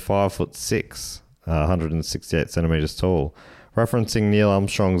 was only 5'6", 168 centimetres tall. Referencing Neil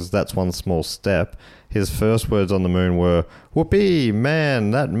Armstrong's That's One Small Step, his first words on the moon were, whoopee,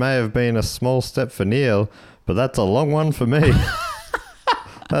 man, that may have been a small step for Neil, but that's a long one for me.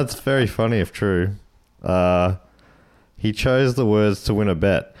 That's very funny if true. He chose the words to win a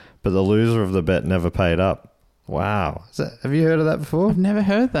bet, but the loser of the bet never paid up. Wow. Have you heard of that before? I've never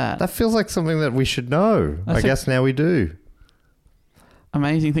heard that. That feels like something that we should know. I guess now we do.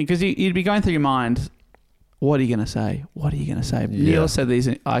 Amazing thing. Because you'd be going through your mind, what are you going to say? What are you going to say? Yeah. Neil said these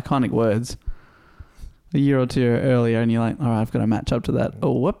iconic words a year or two earlier, and you're like, all right, I've got to match up to that.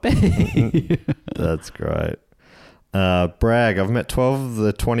 Oh, whoopee. That's great. Brag, I've met 12 of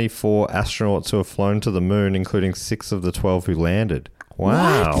the 24 astronauts who have flown to the moon, including 6 of the 12 who landed.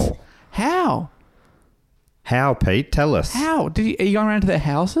 Wow. What? How, Pete? Tell us. How? Are you going around to their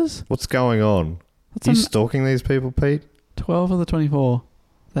houses? What's going on? Are you stalking these people, Pete? 12 of the 24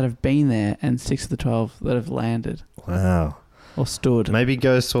 that have been there and 6 of the 12 that have landed. Wow. Or stood. Maybe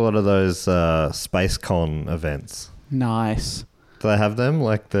goes to a lot of those SpaceCon events. Nice. Do they have them,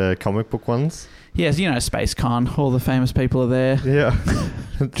 like the comic book ones? Yes, SpaceCon. All the famous people are there. Yeah.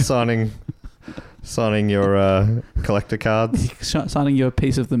 signing your collector cards. Signing your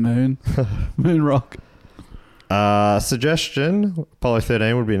piece of the moon. Moon rock. Suggestion, Apollo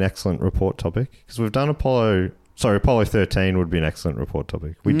 13 would be an excellent report topic. Because we've done Apollo 13 would be an excellent report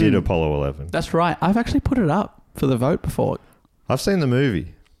topic. We did Apollo 11. That's right. I've actually put it up for the vote before. I've seen the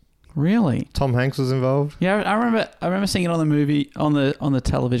movie. Really? Tom Hanks was involved. Yeah, I remember seeing it on the movie on the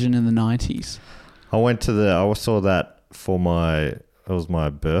television in the 90s. I saw that for it was my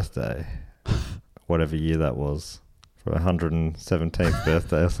birthday, whatever year that was, for 117th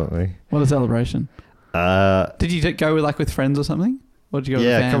birthday or something. What a celebration! Did you go with friends or something? Or did you go with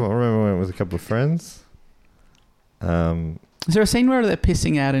a fam? I remember I went with a couple of friends. Is there a scene where they're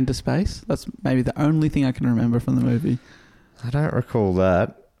pissing out into space? That's maybe the only thing I can remember from the movie. I don't recall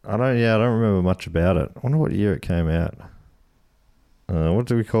that. I don't remember much about it. I wonder what year it came out. What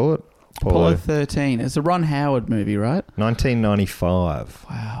do we call it? Apollo 13. It's a Ron Howard movie, right? 1995.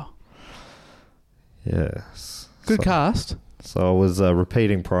 Wow. Yes. Good cast. So I was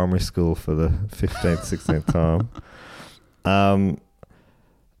repeating primary school for the 15th, 16th time.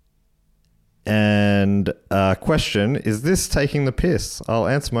 And question, is this taking the piss? I'll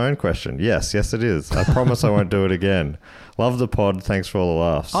answer my own question. Yes, it is. I promise I won't do it again. Love the pod. Thanks for all the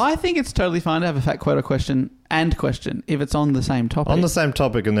laughs. I think it's totally fine to have a fat quota question if it's on the same topic. On the same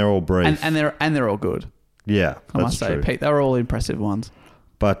topic, and they're all brief. And they're all good. Yeah, I must say, true. Pete, they were all impressive ones.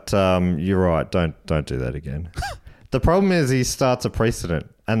 But you're right. Don't do that again. The problem is he starts a precedent,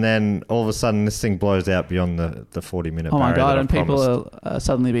 and then all of a sudden this thing blows out beyond the 40-minute. Oh my barrier god! that I And people promised. are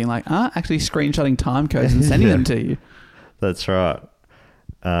suddenly being like, actually screenshotting time codes and sending them to you. That's right.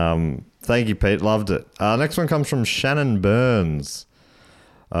 Thank you, Pete. Loved it. Next one comes from Shannon Burns,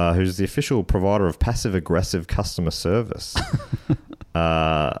 who's the official provider of passive-aggressive customer service.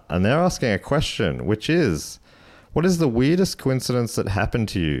 And they're asking a question, which is, what is the weirdest coincidence that happened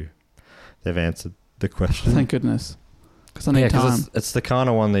to you? They've answered the question. Thank goodness. Because I need time. It's the kind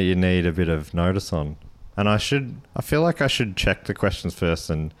of one that you need a bit of notice on. And I feel like I should check the questions first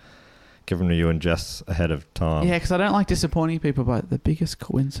and give them to you and Jess ahead of time. Yeah, because I don't like disappointing people by the biggest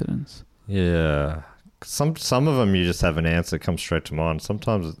coincidence. Yeah. Some of them you just have an answer come straight to mind.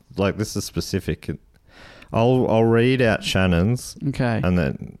 Sometimes, like, this is specific. I'll read out Shannon's. Okay. And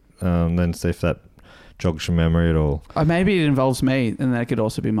then see if that jogs your memory at all. Maybe it involves me, and that could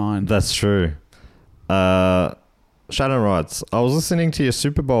also be mine. That's true. Shannon writes, I was listening to your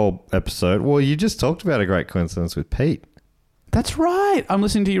Super Bowl episode. Well, you just talked about a great coincidence with Pete. That's right. I'm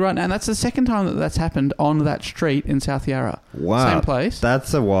listening to you right now, and that's the second time that's happened on that street in South Yarra. Wow. Same place.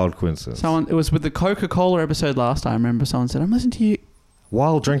 That's a wild coincidence. It was with the Coca-Cola episode last time. I remember someone said, I'm listening to you.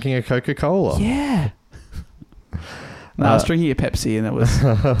 While drinking a Coca-Cola. Yeah. No, I was drinking a Pepsi, and it was...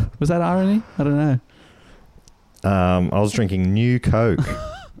 was that irony? I don't know. I was drinking New Coke.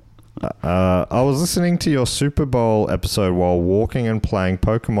 I was listening to your Super Bowl episode while walking and playing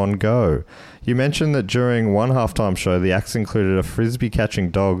Pokemon Go. You mentioned that during one halftime show, the acts included a frisbee-catching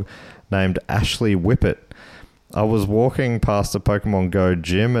dog named Ashley Whippet. I was walking past a Pokemon Go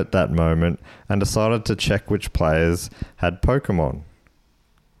gym at that moment and decided to check which players had Pokemon.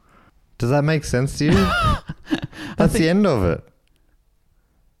 Does that make sense to you? That's the end of it.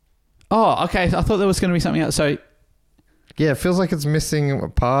 Oh, okay. I thought there was going to be something else. So... Yeah, it feels like it's missing a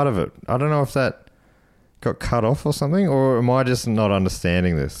part of it. I don't know if that got cut off or something, or am I just not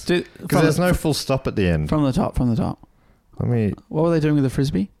understanding this? Because there's no full stop at the end. From the top. What were they doing with the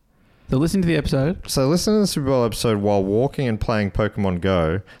frisbee? They're listening to the episode. So listen to the Super Bowl episode while walking and playing Pokemon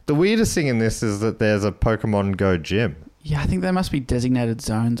Go. The weirdest thing in this is that there's a Pokemon Go gym. Yeah, I think there must be designated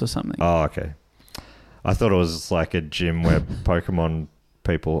zones or something. Oh, okay. I thought it was like a gym where Pokemon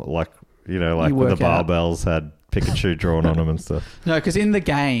people, like with the barbells had Pikachu drawn on them and stuff. No, because in the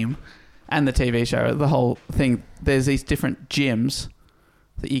game and the TV show, the whole thing, there's these different gyms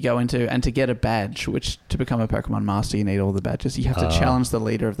that you go into, and to get a badge, which to become a Pokemon Master, you need all the badges. You have to challenge the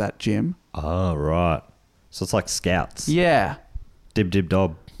leader of that gym. Oh, right. So it's like scouts. Yeah. Dib, dib,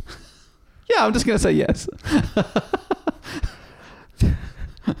 dob. Yeah, I'm just going to say yes.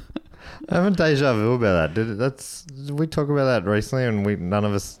 I have a deja vu about that. Did we talk about that recently, and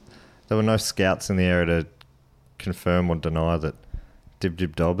there were no scouts in the area to confirm or deny that dib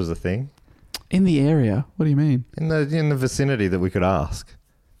dib dob is a thing? In the area? What do you mean? In the vicinity that we could ask.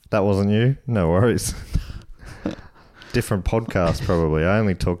 That wasn't you? No worries. Different podcast, probably. I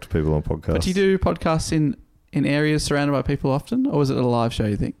only talk to people on podcasts. But do you do podcasts in areas surrounded by people often, or was it a live show,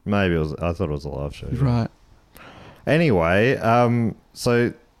 you think? Maybe I thought it was a live show. Right. Anyway,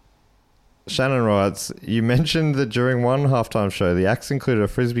 so Shannon writes, you mentioned that during one halftime show, the acts included a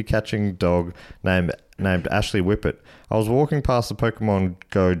frisbee-catching dog named Ashley Whippet. I was walking past the Pokemon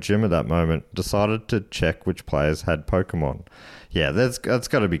Go gym at that moment, decided to check which players had Pokemon. Yeah, that's got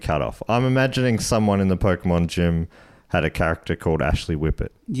to be cut off. I'm imagining someone in the Pokemon gym had a character called Ashley Whippet.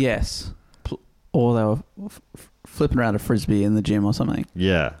 Yes. Or they were flipping around a frisbee in the gym or something.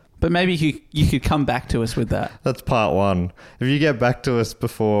 Yeah. But maybe you could come back to us with that. That's part one. If you get back to us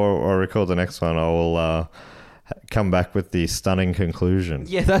before I record the next one, I will come back with the stunning conclusion.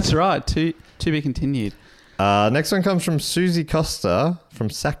 Yeah, that's right. To be continued. Next one comes from Susie Costa from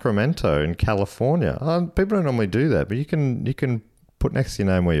Sacramento in California. People don't normally do that, but you can put next to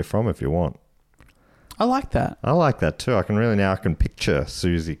your name where you're from if you want. I like that. I like that too. I can picture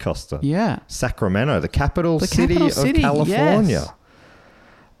Susie Costa. Yeah. Sacramento, the capital city of California.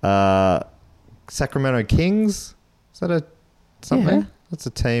 Yes. Sacramento Kings. Is that something? Yeah. That's a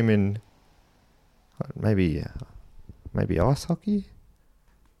team in maybe ice hockey?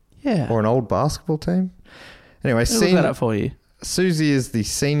 Yeah. Or an old basketball team? Anyway, I'll look that up for you. Susie is the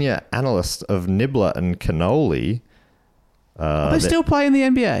senior analyst of Nibbler and Cannoli. They still play in the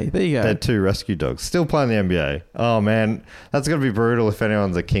NBA. There you go. They're 2 rescue dogs. Still playing the NBA. Oh, man. That's going to be brutal if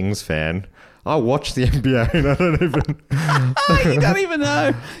anyone's a Kings fan. I watch the NBA and I don't even... You don't even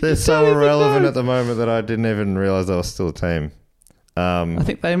know. They're so irrelevant at the moment that I didn't even realise they were still a team. I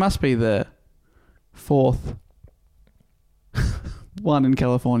think they must be the 4th one in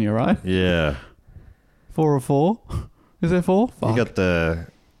California, right? Yeah. 4 or 4? Is there 4? Fuck. You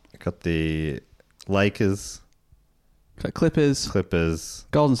got the Lakers, Got Clippers,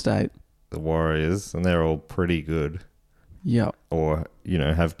 Golden State, the Warriors, and they're all pretty good. Yep. Or,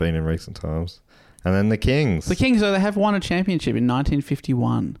 have been in recent times. And then the Kings. The Kings, though, they have won a championship in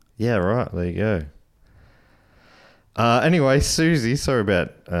 1951. Yeah, right. There you go. Anyway, Susie, sorry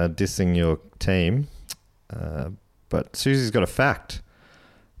about dissing your team. But Susie's got a fact.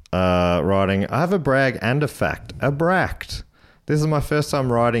 Writing, I have a brag and a fact. A bract. This is my first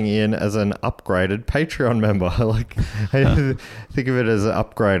time writing in as an upgraded Patreon member. I think of it as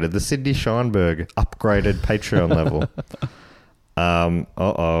upgraded. The Sydney Scheinberg upgraded Patreon level.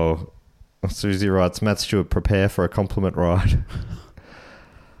 Susie writes, Matt Stewart, prepare for a compliment ride.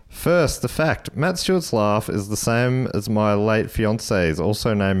 First, the fact. Matt Stewart's laugh is the same as my late fiancé's,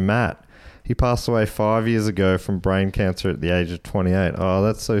 also named Matt. He passed away 5 years ago from brain cancer at the age of 28. Oh,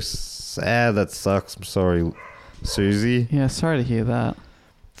 that's so sad. That sucks. I'm sorry, Susie. Yeah, sorry to hear that.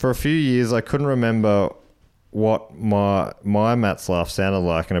 For a few years, I couldn't remember what my Matt's laugh sounded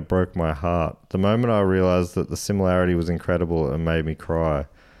like, and it broke my heart. The moment I realised that the similarity was incredible, it made me cry.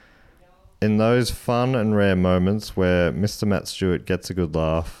 In those fun and rare moments where Mr. Matt Stewart gets a good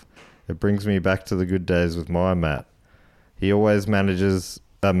laugh, it brings me back to the good days with my Matt. He always managed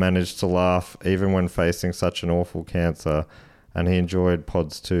to laugh even when facing such an awful cancer, and he enjoyed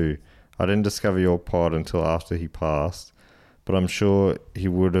pods too. I didn't discover your pod until after he passed, but I'm sure he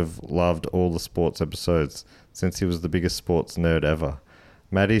would have loved all the sports episodes since he was the biggest sports nerd ever.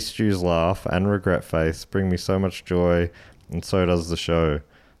 Matty Stew's laugh and regret face bring me so much joy, and so does the show.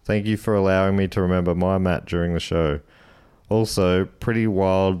 Thank you for allowing me to remember my Matt during the show. Also, pretty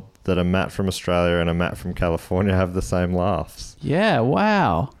wild that a Matt from Australia and a Matt from California have the same laughs. Yeah,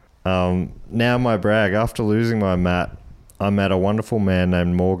 wow. Now my brag. After losing my Matt, I met a wonderful man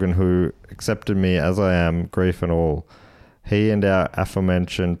named Morgan who accepted me as I am, grief and all. He and our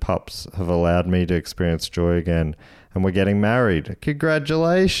aforementioned pups have allowed me to experience joy again, and we're getting married.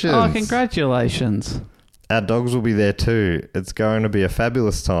 Congratulations. Oh, congratulations. Our dogs will be there too. It's going to be a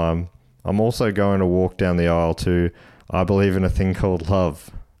fabulous time. I'm also going to walk down the aisle to I Believe in a Thing Called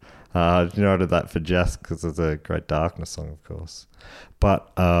Love. Noted that for Jess because it's a great Darkness song, of course.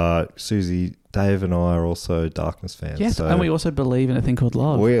 But Susie, Dave and I are also Darkness fans. Yes, so and we also believe in a thing called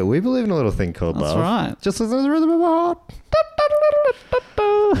love. We believe in a little thing called That's love. That's right. Just listen to the rhythm of my heart.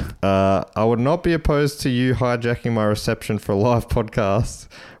 I would not be opposed to you hijacking my reception for a live podcast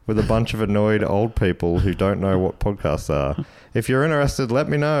with a bunch of annoyed old people who don't know what podcasts are. If you're interested, let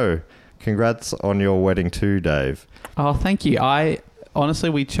me know. Congrats on your wedding too, Dave. Oh, thank you. Honestly,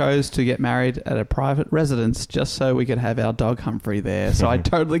 we chose to get married at a private residence just so we could have our dog Humphrey there. So I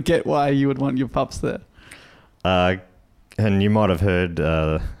totally get why you would want your pups there. And you might have heard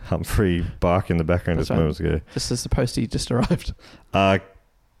Humphrey bark in the background just moments ago. Just as the postie just arrived.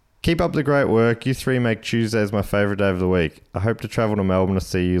 Keep up the great work. You three make Tuesdays my favourite day of the week. I hope to travel to Melbourne to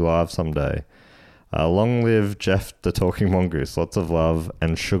see you live someday. Long live Jeff the Talking Mongoose. Lots of love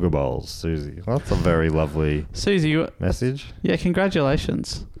and sugar bowls, Susie. Well, that's a very lovely Susie message. Yeah,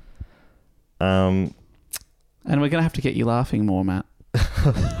 congratulations. And we're going to have to get you laughing more, Matt.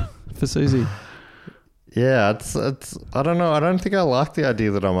 For Susie. Yeah, it's. I don't know. I don't think I like the idea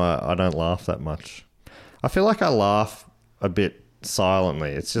that I don't laugh that much. I feel like I laugh a bit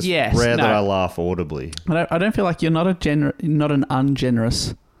silently. It's just rare that I laugh audibly. I don't feel like you're not an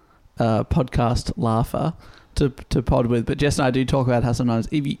ungenerous podcast laugher to pod with, but Jess and I do talk about how sometimes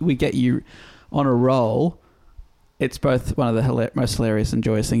if we get you on a roll, it's both one of the most hilarious and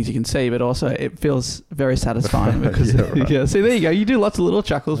joyous things you can see, but also it feels very satisfying because right. See, there you go. You do lots of little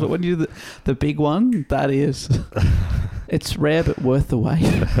chuckles, but when you do the big one, that is it's rare but worth the wait.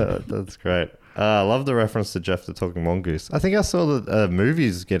 That's great. I love the reference to Jeff the Talking Mongoose. I think I saw the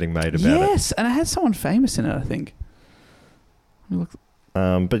movies getting made about it. Yes, and it had someone famous in it, I think.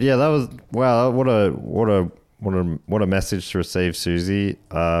 But yeah, that was wow. What a message to receive, Susie.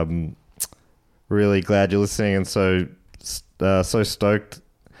 Really glad you're listening, and so stoked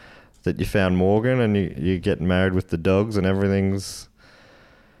that you found Morgan and you're getting married with the dogs and everything's.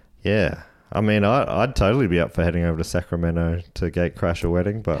 Yeah, I mean, I'd totally be up for heading over to Sacramento to gate crash a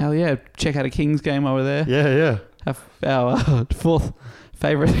wedding, but hell yeah, check out a Kings game over there. Yeah. our fourth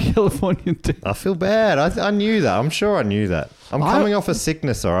favourite Californian team. I feel bad. I knew that. I'm sure I knew that. I'm coming off a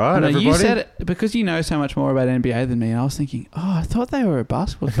sickness, all right, everybody? You said it because you know so much more about NBA than me, and I was thinking, I thought they were a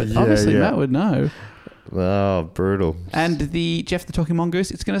basketball, but obviously Matt would know. Oh, brutal. And the Jeff the Talking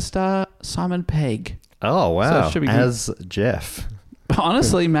Mongoose, it's going to star Simon Pegg. Oh, wow. So it should be good. As Jeff.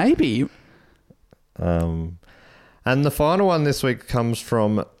 Honestly, maybe. And the final one this week comes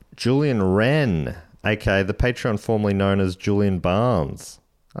from Julian Wren, aka the Patreon formerly known as Julian Barnes.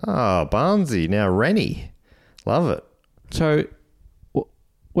 Barnesy, now Rennie. Love it. So,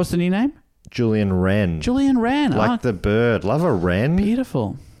 what's the new name? Julian Wren. Julian Wren. Like the bird. Love a wren.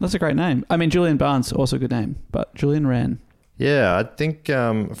 Beautiful. That's a great name. I mean, Julian Barnes, also a good name, but Julian Wren. Yeah, I think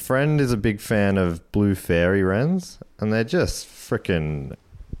Friend is a big fan of blue fairy wrens, and they're just freaking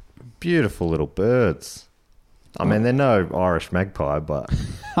beautiful little birds. I mean, they're no Irish magpie, but...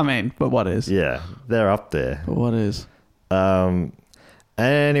 but what is? Yeah, they're up there. But what is?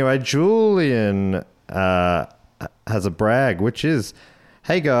 Anyway, Julian has a brag, which is,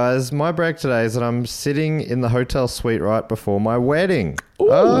 hey guys, my brag today is that I'm sitting in the hotel suite right before my wedding. Ooh.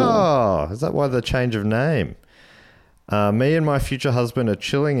 Oh, is that why the change of name? Me and my future husband are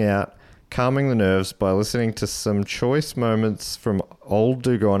chilling out, calming the nerves by listening to some choice moments from old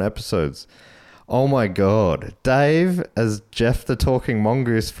Do Go On episodes. Oh my God. Dave as Jeff the Talking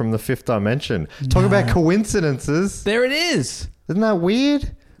Mongoose from the Fifth Dimension. Talk about coincidences. There it is. Isn't that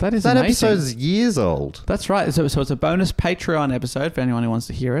weird? That is that amazing. episode's years old. That's right. So it's a bonus Patreon episode for anyone who wants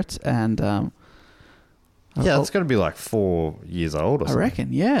to hear it. And it's got to be like 4 years old or something. I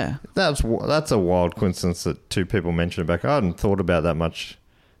reckon, yeah. That's a wild coincidence that two people mentioned it back. I hadn't thought about that much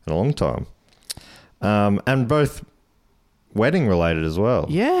in a long time. And both wedding related as well.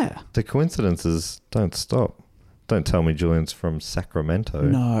 Yeah. The coincidences don't stop. Don't tell me Julian's from Sacramento.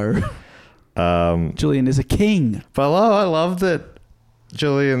 No. Julian is a king. But I love that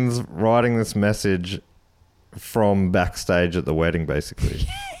Julian's writing this message from backstage at the wedding, basically.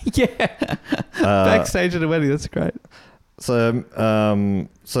 Yeah. Backstage at a wedding. That's great. So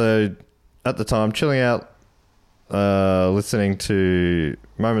at the time, chilling out, listening to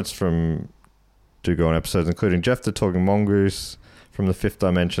moments from Do Go On episodes, including Jeff the Talking Mongoose from the Fifth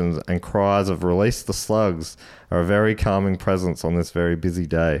Dimensions and cries of Release the Slugs are a very calming presence on this very busy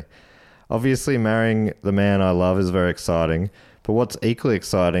day. Obviously, marrying the man I love is very exciting, but what's equally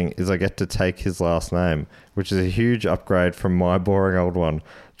exciting is I get to take his last name, which is a huge upgrade from my boring old one.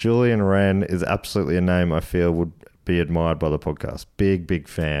 Julian Wren is absolutely a name I feel would be admired by the podcast. Big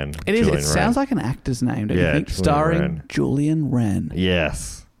fan. It is. It sounds like an actor's name, don't you think? Julian Starring Wren. Julian Wren.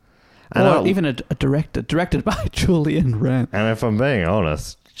 Yes. Or even a director. Directed by Julian Wren. And if I'm being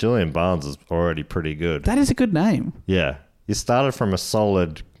honest, Julian Barnes is already pretty good. That is a good name. Yeah. You started from a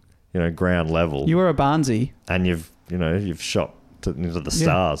solid, ground level. You were a Barnesy. And you've shot into the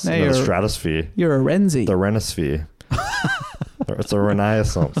stars, Now into the stratosphere. You're a Renzi. The Renosphere. It's a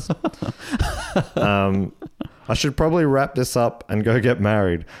renaissance. I should probably wrap this up and go get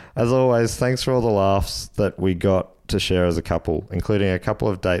married. As always, thanks for all the laughs that we got to share as a couple, including a couple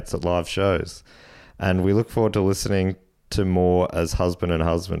of dates at live shows. And we look forward to listening to more as husband and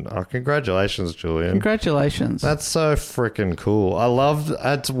husband. Oh, congratulations, Julian. Congratulations. That's so freaking cool.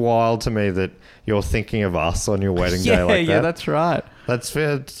 It's wild to me that you're thinking of us on your wedding day like that. Yeah, that's right. That's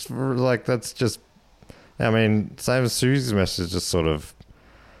fair. That's just, same as Susie's message, just sort of,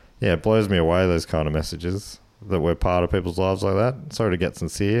 it blows me away, those kind of messages, that we're part of people's lives like that. Sorry to get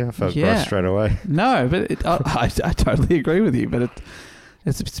sincere. I felt gross straight away. No, but I totally agree with you, but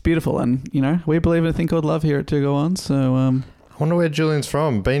it's beautiful. And, we believe in a thing called love here at Do Go On. So, I wonder where Julian's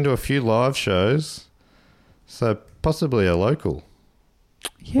from. Been to a few live shows. So possibly a local.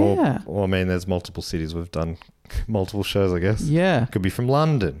 Yeah. Or there's multiple cities we've done multiple shows, I guess. Yeah. Could be from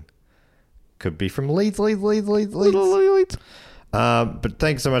London. Could be from Leeds. But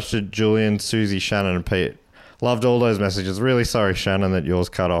thanks so much to Julian, Susie, Shannon and Pete. Loved all those messages. Really sorry, Shannon, that yours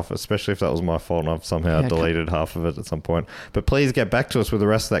cut off, especially if that was my fault and I've somehow deleted half of it at some point. But please get back to us with the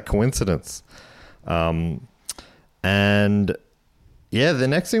rest of that coincidence. And the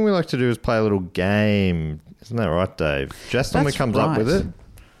next thing we like to do is play a little game. Isn't that right, Dave? Jess normally comes up with it.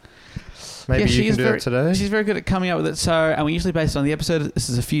 Maybe you can do it today. She's very good at coming up with it. And we usually base it on the episode. This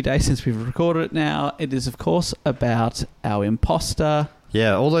is a few days since we've recorded it now. It is, of course, about our imposter.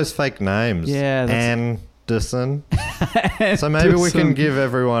 Yeah, all those fake names. Yeah. Anderson. So maybe we can give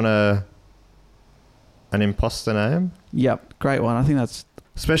everyone an imposter name. Yep, great one. I think that's...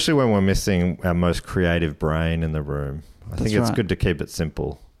 Especially when we're missing our most creative brain in the room. I think it's good to keep it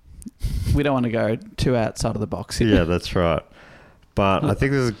simple. We don't want to go too outside of the box here. Yeah, that's right. But I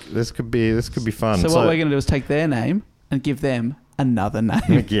think this could be fun. So what we're going to do is take their name and give them another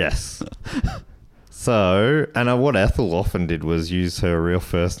name. Yes. So, and what Ethel often did was use her real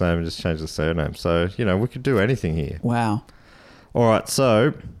first name and just change the surname. So, we could do anything here. Wow. All right,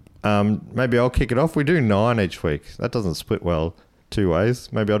 so maybe I'll kick it off. We do 9 each week. That doesn't split well 2 ways.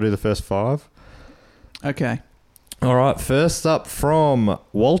 Maybe I'll do the first 5. Okay. All right, first up from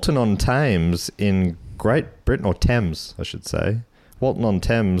Walton-on-Thames in Great Britain, or Thames, I should say.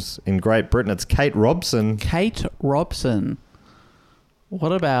 Walton-on-Thames in Great Britain. It's Kate Robson. Kate Robson.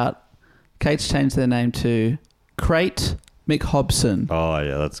 What about Kate's changed their name to Crate McHobson? Oh,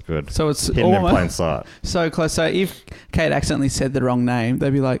 yeah, that's good. So it's hidden in plain sight. So close. So if Kate accidentally said the wrong name,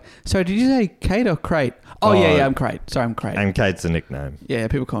 they'd be like, sorry, did you say Kate or Crate? Oh, yeah, I'm Crate. Sorry, I'm Crate. And Kate's a nickname. Yeah,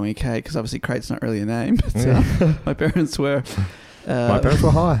 people call me Kate because obviously Crate's not really a name. But, my parents were... my parents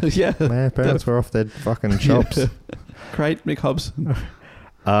were high. Yeah. My parents were off their fucking chops. Yeah. Crate McHobson.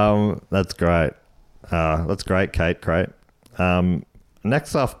 That's great. That's great, Kate. Great.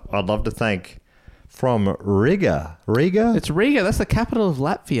 Next up, I'd love to thank from Riga. Riga? It's Riga. That's the capital of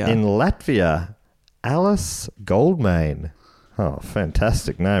Latvia. In Latvia, Alice Goldmane. Oh,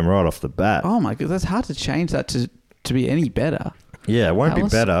 fantastic name right off the bat. Oh my god, that's hard to change that to be any better. Yeah, it won't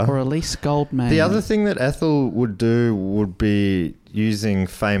Alice be better. Or Elise Goldmane. The other thing that Ethel would do would be using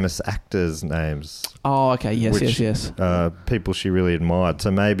famous actors' names. Oh, okay. Yes, which, yes. People she really admired.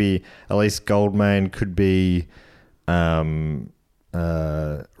 So maybe Elise Goldmane could be Rebel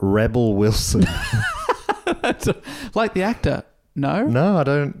Wilson. Like the actor. No? No, I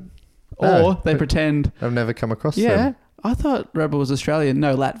don't. Or they pretend... I've never come across Yeah. them. I thought Rebel was Australian.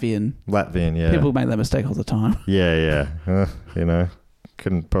 No, Latvian. Latvian, yeah. People make that mistake all the time. Yeah.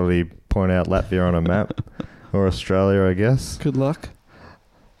 Couldn't probably point out Latvia on a map. Or Australia, I guess. Good luck.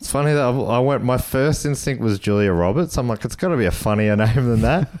 It's funny that my first instinct was Julia Roberts. I'm like, it's got to be a funnier name than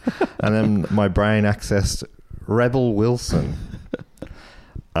that. And then my brain accessed Rebel Wilson.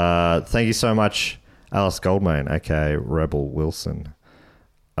 Thank you so much, Alice Goldmane, aka Rebel Wilson.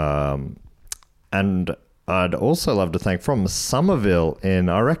 And I'd also love to thank from Somerville in,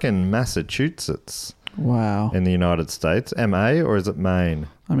 I reckon, Massachusetts. Wow. In the United States. MA, or is it Maine?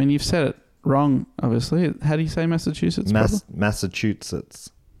 I mean, you've said it wrong, obviously. How do you say Massachusetts?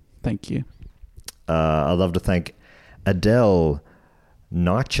 Massachusetts. Thank you. I'd love to thank Adele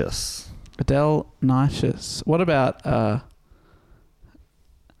Nicias. Adele Nicias. What about...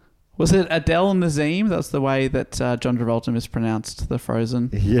 was it Adele Nazim? That's the way that John Travolta mispronounced the Frozen.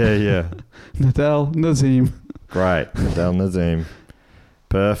 Yeah. Adele Nazim. Great. Adele Nazim.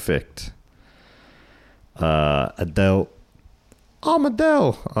 Perfect. Adele. I'm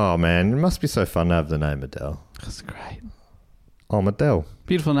Adele. Oh, man. It must be so fun to have the name Adele. That's great. I'm Adele.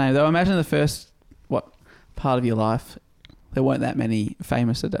 Beautiful name, though. Imagine the first, part of your life, there weren't that many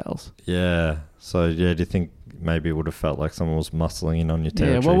famous Adeles. Yeah. So, do you think maybe it would have felt like someone was muscling in on your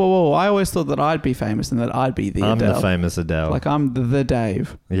territory? Yeah, whoa. I always thought that I'd be famous and that I'd be the Adele. I'm the famous Adele. Like, I'm the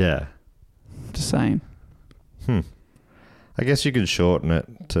Dave. Yeah. Just saying. I guess you could shorten it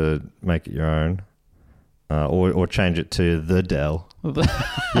to make it your own. Or change it to the Dell.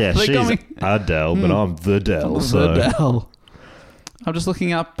 Yeah, she's Adele, but I'm the Dell. So. The Dell. I'm just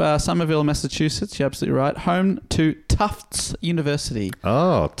looking up Somerville, Massachusetts. You're absolutely right. Home to Tufts University.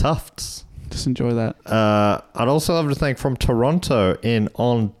 Oh, Tufts. Just enjoy that. I'd also love to thank from Toronto in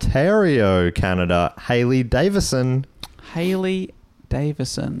Ontario, Canada, Hayley Davison. Hayley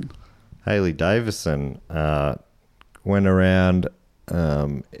Davison went around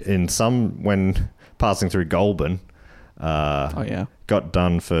when passing through Goulburn. Got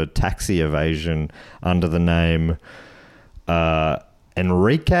done for taxi evasion under the name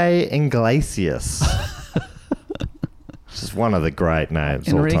Enrique Iglesias. Which is one of the great names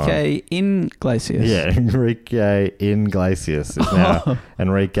all time. Enrique Iglesias. Yeah, Enrique Iglesias is now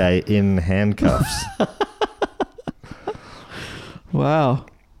Enrique in handcuffs. Wow.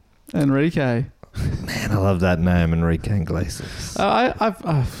 Enrique. Man, I love that name, Enrique Iglesias.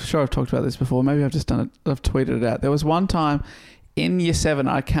 I'm sure I've talked about this before. Maybe I've just done it. I've tweeted it out. There was one time in year 7,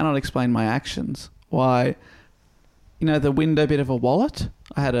 I cannot explain my actions. Why, the window bit of a wallet.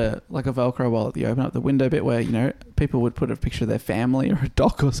 I had a Velcro wallet. You open up the window bit where, people would put a picture of their family or a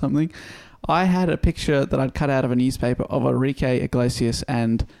dog or something. I had a picture that I'd cut out of a newspaper of Enrique Iglesias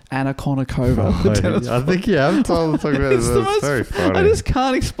and Anna Kournikova. I think you have told us about this. It's very funny. I just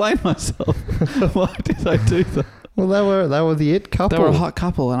can't explain myself. Why did I do that? Well, they were the it couple. They were a hot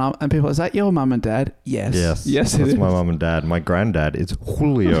couple, and people, is that your mum and dad? Yes. Yes, it that's is. my mum and dad. My granddad is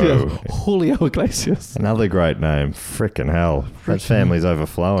Julio. Julio Iglesias. Another great name. Frickin' hell. That family's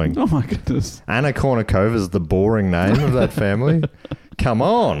overflowing. Oh my goodness. Anna Kournikova's the boring name of that family. Come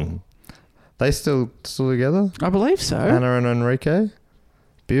on. They still together? I believe so. Anna and Enrique?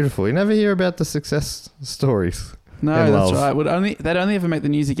 Beautiful. You never hear about the success stories. No, in that's love. right. They'd only ever make the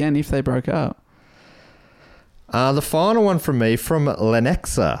news again if they broke up. The final one from me, from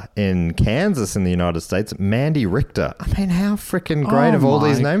Lenexa in Kansas in the United States, Mandy Richter. I mean, how freaking great have all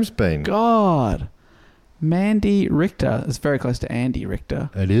these names been? God. Mandy Richter is very close to Andy Richter.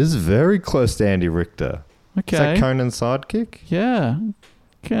 It is very close to Andy Richter. Okay. Is that Conan's sidekick? Yeah.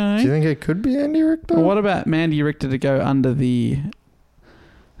 Okay. Do you think it could be Andy Richter? Well, what about Mandy Richter to go under the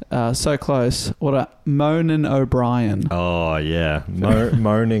so close? What a Moanin' O'Brien. Oh, yeah.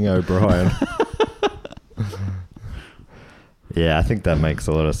 Moaning O'Brien. Yeah, I think that makes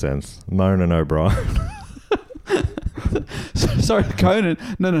a lot of sense. Moanin' O'Brien. Sorry, Conan.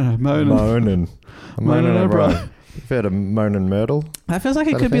 No. Moanin' O'Brien. You've heard of Moanin' Myrtle? That feels like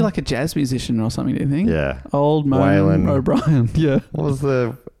it That a could be thing? like a jazz musician or something, do you think? Yeah. Old Moanin' Waylon. O'Brien. Yeah. What was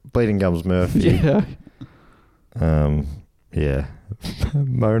the Bleeding Gums Murphy? Yeah. Yeah.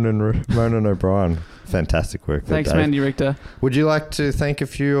 Moanin' O'Brien. Fantastic work. there, Thanks, Dave. Mandy Richter. Would you like to thank a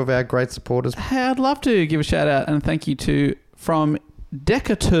few of our great supporters? Hey, I'd love to give a shout out and thank you to from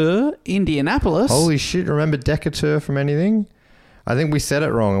Decatur, Indianapolis. Holy shit, remember Decatur from anything? I think we said it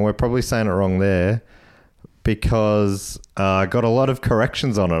wrong, and we're probably saying it wrong there because I got a lot of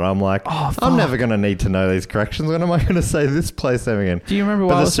corrections on it. I'm like, I'm never going to need to know these corrections. When am I going to say this place name again? Do you remember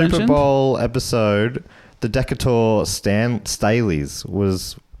But what the was Super mentioned? Bowl episode, the Decatur Staleys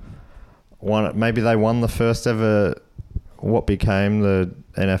was one. Maybe they won the first ever what became the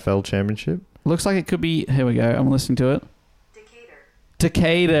NFL championship. Looks like it could be. Here we go. I'm listening to it.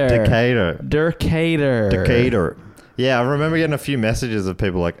 Decatur. Yeah, I remember getting a few messages of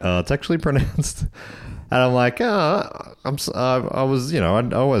people like, "Oh, it's actually pronounced," and I'm like, "Oh, I was, I always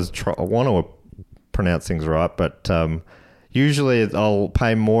want to pronounce things right, but usually I'll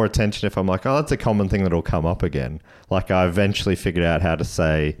pay more attention if I'm like, oh, that's a common thing that'll come up again. Like I eventually figured out how to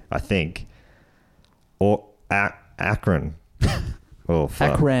say, I think, or Akron. Oh,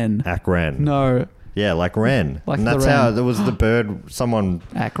 fuck. Akron. No. Yeah, like wren. Like and the that's wren. how there was the bird. Someone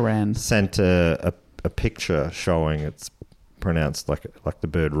Akron. sent a picture showing it's pronounced like the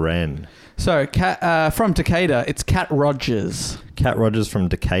bird wren. So, from Decatur, it's Cat Rogers. Cat Rogers from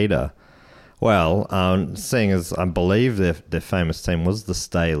Decatur. Well, seeing as I believe their famous team was the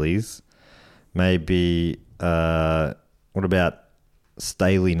Staleys, maybe what about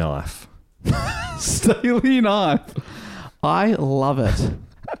Staley Knife? Staley Knife. I love it.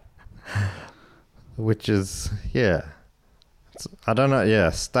 Which is, yeah. I don't know,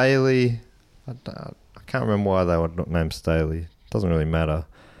 yeah, Staley. I can't remember why they were named Staley. Doesn't really matter.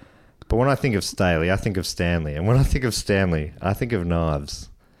 But when I think of Staley, I think of Stanley. And when I think of Stanley, I think of knives.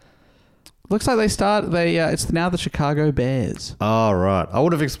 Looks like it's now the Chicago Bears. Oh, right. I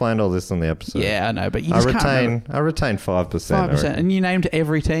would have explained all this on the episode. Yeah, I know, but you just can't remember. I retain 5%. 5%, and you named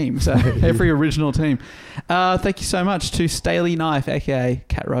every team, so every original team. Thank you so much to Staley Knife, aka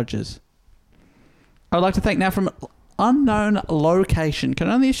Cat Rogers. I'd like to thank now from unknown location. Can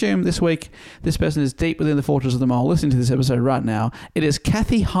only assume this week this person is deep within the fortress of the mole. Listen to this episode right now. It is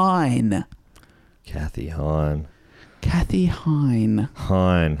Kathy Hine. Kathy Hine. Kathy Hine.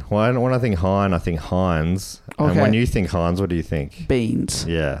 Hine. Well, when I think Hine, I think Heinz. Okay. And when you think Heinz, what do you think? Beans.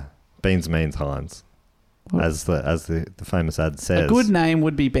 Yeah. Beans means Heinz. As the famous ad says. A good name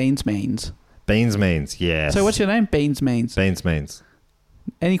would be Beans Means. Beans means, yes. So what's your name? Beans Means. Beans means.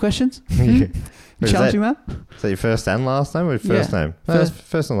 Any questions? Is Challenging that? Is that your first and last name or your first name?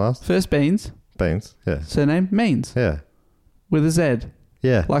 First and last. First Beans. Beans, yeah. Surname Means. Yeah. With a Z.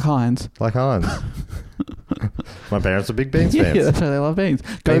 Yeah. Like Heinz. Like Heinz. My parents are big Beans fans. Yeah, that's why they love beans.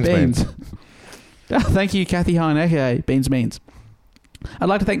 Go Beans. Thank you, Kathy Hine, aka Beans Means. I'd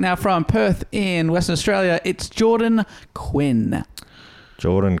like to thank now from Perth in Western Australia, it's Jordan Quinn.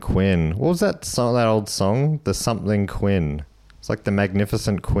 Jordan Quinn. What was that song? That old song? The something Quinn. It's like the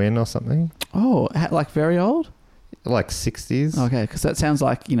Magnificent Quinn or something. Oh, like very old? Like 60s. Okay, because that sounds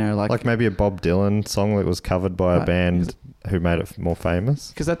like, like maybe a Bob Dylan song that was covered by a band who made it more famous.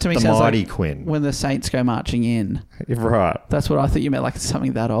 Because that to me the sounds Mighty like Quinn. When the Saints go marching in. Right. That's what I thought you meant, like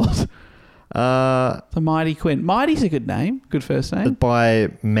something that old. The Mighty Quinn. Mighty's a good name. Good first name. By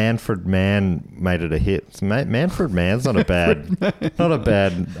Manfred Mann made it a hit. Manfred Mann's not a bad... not a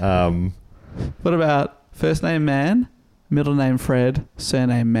bad... What about first name Man, middle name Fred,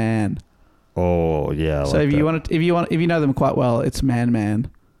 surname Man? Oh yeah. So if you know them quite well, it's Man Man.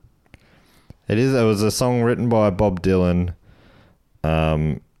 It is. It was a song written by Bob Dylan,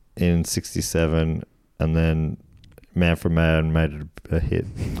 in '67, and then Manfred Mann made it a hit.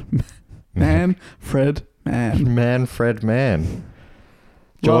 Manfred Mann. Manfred Mann.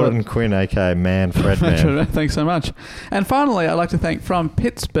 Jordan Quinn, aka Manfred Mann. Thanks so much. And finally, I'd like to thank from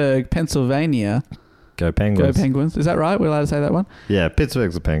Pittsburgh, Pennsylvania. Go Penguins. Go Penguins. Is that right? We're allowed to say that one? Yeah,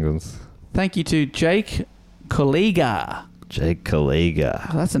 Pittsburgh's the Penguins. Thank you to Jake Kaliga. Jake Kaliga.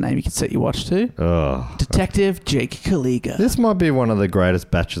 Oh, that's a name you could set your watch to. Oh. Detective Jake Kaliga. This might be one of the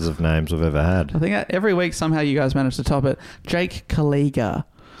greatest batches of names we've ever had. I think every week somehow you guys manage to top it. Jake Kaliga.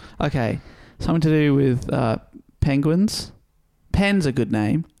 Okay. Something to do with penguins. Pen's a good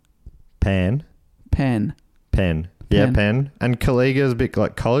name. Pen. Yeah, Penn. And Kaliga is a bit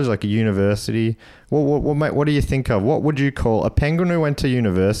like college, like a university. What do you think of? What would you call a penguin who went to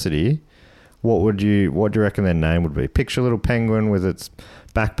university? What do you reckon their name would be? Picture a little penguin with its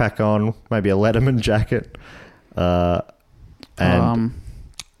backpack on, maybe a Letterman jacket, and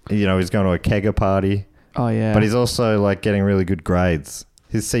he's going to a kegger party. Oh yeah. But he's also like getting really good grades.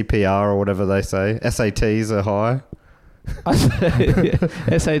 His CPR or whatever they say, SATs are high.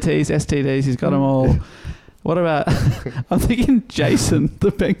 SATs, STDs, he's got them all. What about, I'm thinking Jason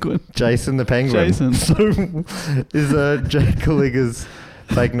the Penguin. Jason the Penguin. Jason. So is Jake Kaliga's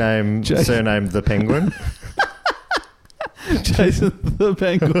fake name, surname the Penguin? Jason the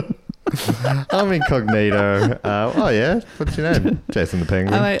Penguin. I'm incognito. Oh yeah, what's your name? Jason the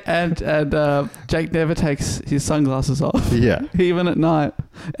Penguin. And Jake never takes his sunglasses off. Yeah. Even at night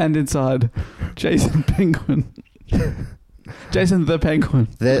and inside. Jason Penguin. Jason the Penguin.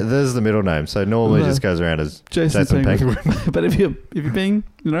 There's the middle name. So normally just goes around as Jason Penguin. But if you're being,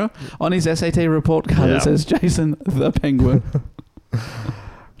 on his SAT report card it says Jason the Penguin.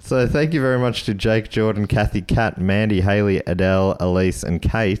 So thank you very much to Jake, Jordan, Kathy, Kat, Mandy, Haley, Adele, Elise, and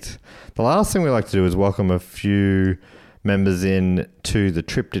Kate. The last thing we like to do is welcome a few members in to the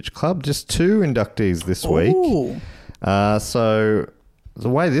Triptych Club. Just 2 inductees this week. So the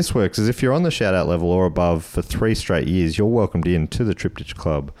way this works is if you're on the shout-out level or above for 3 straight years, you're welcomed in to the Triptych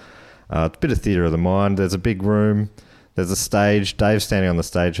Club. It's a bit of theatre of the mind. There's a big room. There's a stage. Dave's standing on the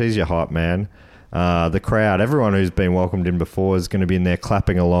stage. He's your hype man. The crowd, everyone who's been welcomed in before is going to be in there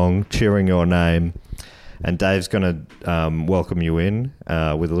clapping along, cheering your name. And Dave's going to welcome you in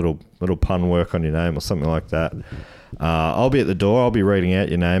with a little pun work on your name or something like that. I'll be at the door. I'll be reading out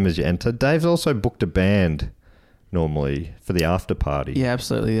your name as you enter. Dave's also booked a band normally for the after party. Yeah,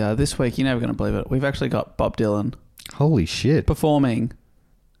 absolutely. This week, you're never going to believe it, we've actually got Bob Dylan. Holy shit. Performing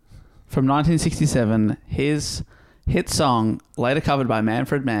from 1967, his hit song, later covered by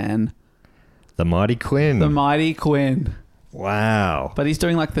Manfred Mann, The Mighty Quinn. The Mighty Quinn. Wow. But he's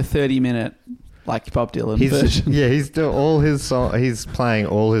doing like the 30-minute like Bob Dylan version. Yeah, he's doing all his he's playing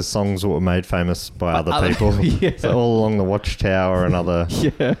all his songs that were made famous by other people. Yeah. So all along the Watchtower and other.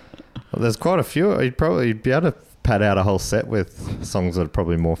 Yeah. Well, there's quite a few. He'd probably be able to pad out a whole set with songs that are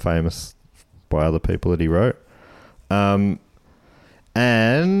probably more famous by other people that he wrote. So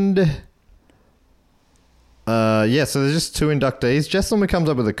there's just 2 inductees. Jesselman comes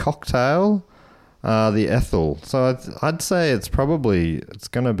up with a cocktail, the Ethel. So I'd say it's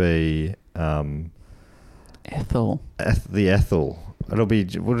going to be Ethel. The Ethel.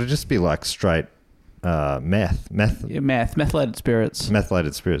 Would it just be like straight meth? Yeah, methylated spirits.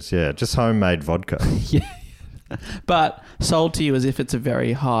 Methylated spirits, yeah. Just homemade vodka. Yeah. But sold to you as if it's a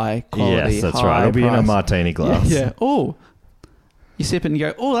very high quality. Yes, that's right. It'll be in a martini glass. Yeah. Oh. You sip it and you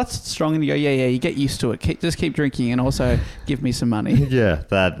go, oh, that's strong. And you go, yeah, you get used to it. Just keep drinking and also give me some money. Yeah,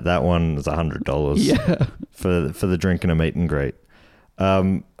 that one is $100 yeah. for the drink and a meet and greet.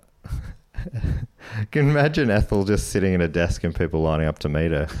 Can you imagine Ethel just sitting at a desk and people lining up to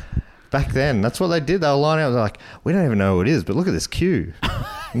meet her? Back then, that's what they did. They were lining up. They're like, we don't even know who it is, but look at this queue.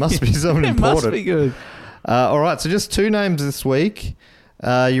 It must be someone important. It must be good. All right, so just 2 names this week.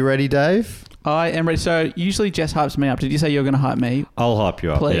 You ready, Dave? I am ready. So usually Jess hypes me up. Did you say you're going to hype me? I'll hype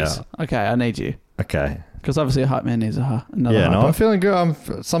you up, please. Yeah. Okay, I need you. Okay. Because obviously a hype man needs another Yeah, hype no, up. I'm feeling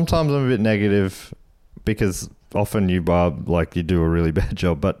good. Sometimes I'm a bit negative because often you do a really bad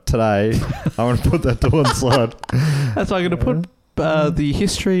job. But today, I want to put that to one side. That's why I'm going to put the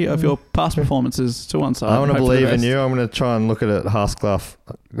history of your past performances to one side. I want to believe in you. I'm going to try and look at it glass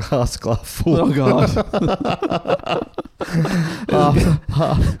full. Oh, God.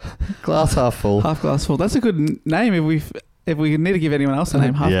 Glass half full. Half glass full. That's a good name. If we need to give anyone else a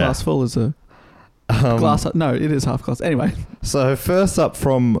name, half glass full is a glass. No, it is half glass. Anyway. So first up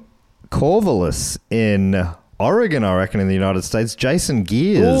from Corvallis in Oregon, I reckon, in the United States. Jason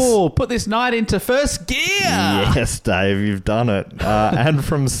Gears. Oh, put this night into first gear. Yes, Dave, you've done it. And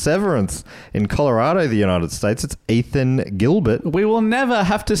from Severance in Colorado, the United States, it's Ethan Gilbert. We will never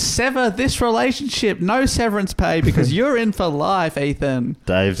have to sever this relationship. No severance pay because you're in for life, Ethan.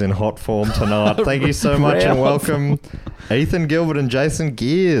 Dave's in hot form tonight. Thank you so much and welcome, Ethan Gilbert and Jason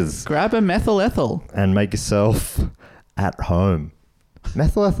Gears. Grab a methyl ethyl. And make yourself at home.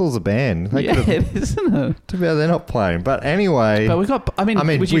 Methyl Ethel's a band. Yeah, it is, isn't it? Too bad they're not playing. But anyway. But we got, we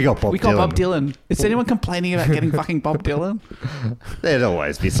got Bob Dylan. Is anyone complaining about getting fucking Bob Dylan? There'd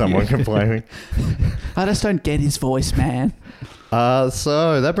always be someone complaining. I just don't get his voice, man.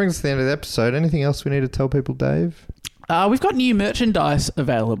 So that brings us to the end of the episode. Anything else we need to tell people, Dave? We've got new merchandise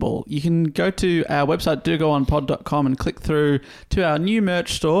available. You can go to our website, dogoonpod.com, and click through to our new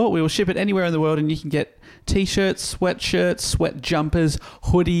merch store. We will ship it anywhere in the world, and you can get T-shirts, sweatshirts, sweat jumpers,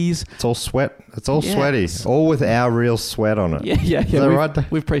 hoodies. It's all sweat. It's all sweaty. All with our real sweat on it. Yeah. Is that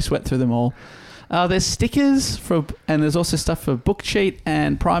right? We've pre-sweat through them all. There's stickers and there's also stuff for Book Cheat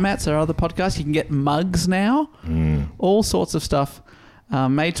and Primats, our other podcasts. You can get mugs now. All sorts of stuff.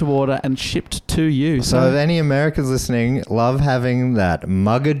 Made to order and shipped to you. So if any Americans listening love having that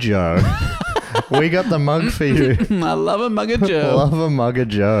Mug of Joe, we got the mug for you. I love a Mug of Joe. Love a Mug of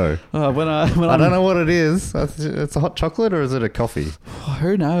Joe. I don't know what it is. It's a hot chocolate or is it a coffee?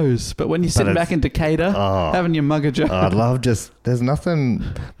 Who knows? But when you're sitting back in Decatur, having your Mug of Joe. I'd love there's nothing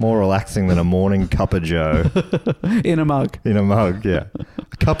more relaxing than a morning cup of Joe. In a mug. In a mug, yeah.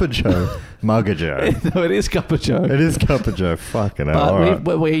 Cup of Joe. Mug of Joe. No, it is Cup of Joe. It is Cup of Joe. Fucking hell.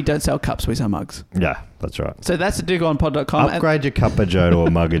 But we don't sell cups, we sell mugs. Yeah, that's right. So that's at dogoonpod.com. Upgrade your Cup of Joe to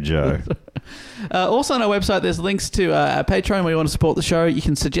a Mug of Joe. Also on our website, there's links to our Patreon where you want to support the show. You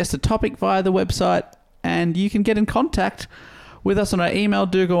can suggest a topic via the website and you can get in contact with us on our email,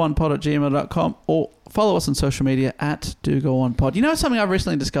 dogoonpod@gmail.com, or follow us on social media at dogoonpod. You know something I've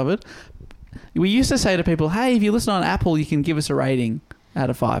recently discovered? We used to say to people, hey, if you listen on Apple, you can give us a rating out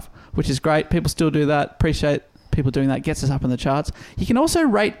of 5, which is great. People still do that. Appreciate people doing that. Gets us up in the charts. You can also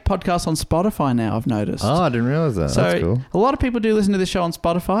rate podcasts on Spotify now, I've noticed. Oh, I didn't realize that. So that's cool. A lot of people do listen to this show on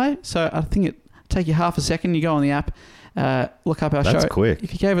Spotify, so I think it take you half a second. You go on the app, look up our show. That's quick.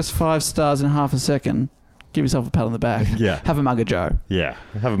 If you gave us 5 stars in half a second, give yourself a pat on the back. Yeah. Have a Mug of Joe. Yeah.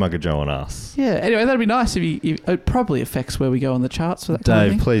 Have a Mug of Joe on us. Yeah. Anyway, that'd be nice if you it probably affects where we go on the charts for that.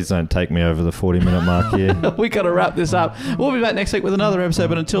 Dave, please don't take me over the 40-minute mark here. We got to wrap this up. We'll be back next week with another episode,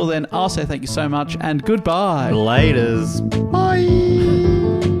 but until then, I'll say thank you so much and goodbye. Laters. Bye.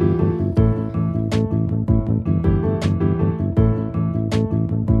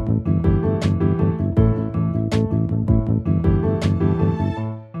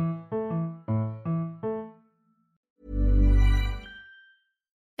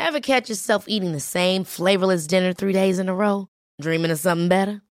 Ever catch yourself eating the same flavorless dinner 3 days in a row? Dreaming of something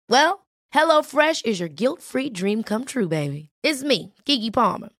better? Well, HelloFresh is your guilt-free dream come true, baby. It's me, Keke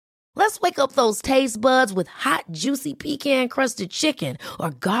Palmer. Let's wake up those taste buds with hot, juicy pecan-crusted chicken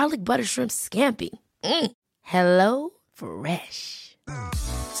or garlic butter shrimp scampi. Hello Fresh.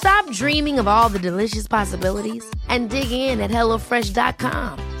 Stop dreaming of all the delicious possibilities and dig in at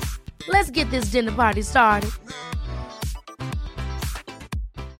HelloFresh.com. Let's get this dinner party started.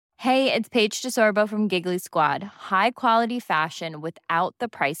 Hey, it's Paige DeSorbo from Giggly Squad. High quality fashion without the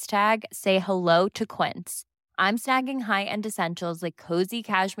price tag. Say hello to Quince. I'm snagging high-end essentials like cozy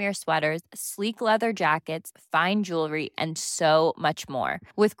cashmere sweaters, sleek leather jackets, fine jewelry, and so much more.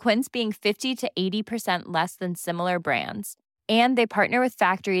 With Quince being 50 to 80% less than similar brands. And they partner with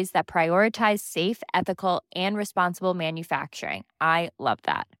factories that prioritize safe, ethical, and responsible manufacturing. I love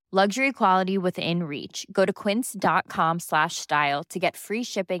that. Luxury quality within reach. Go to quince.com/style to get free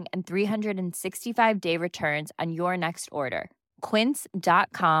shipping and 365-day returns on your next order.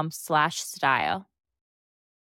 Quince.com/style.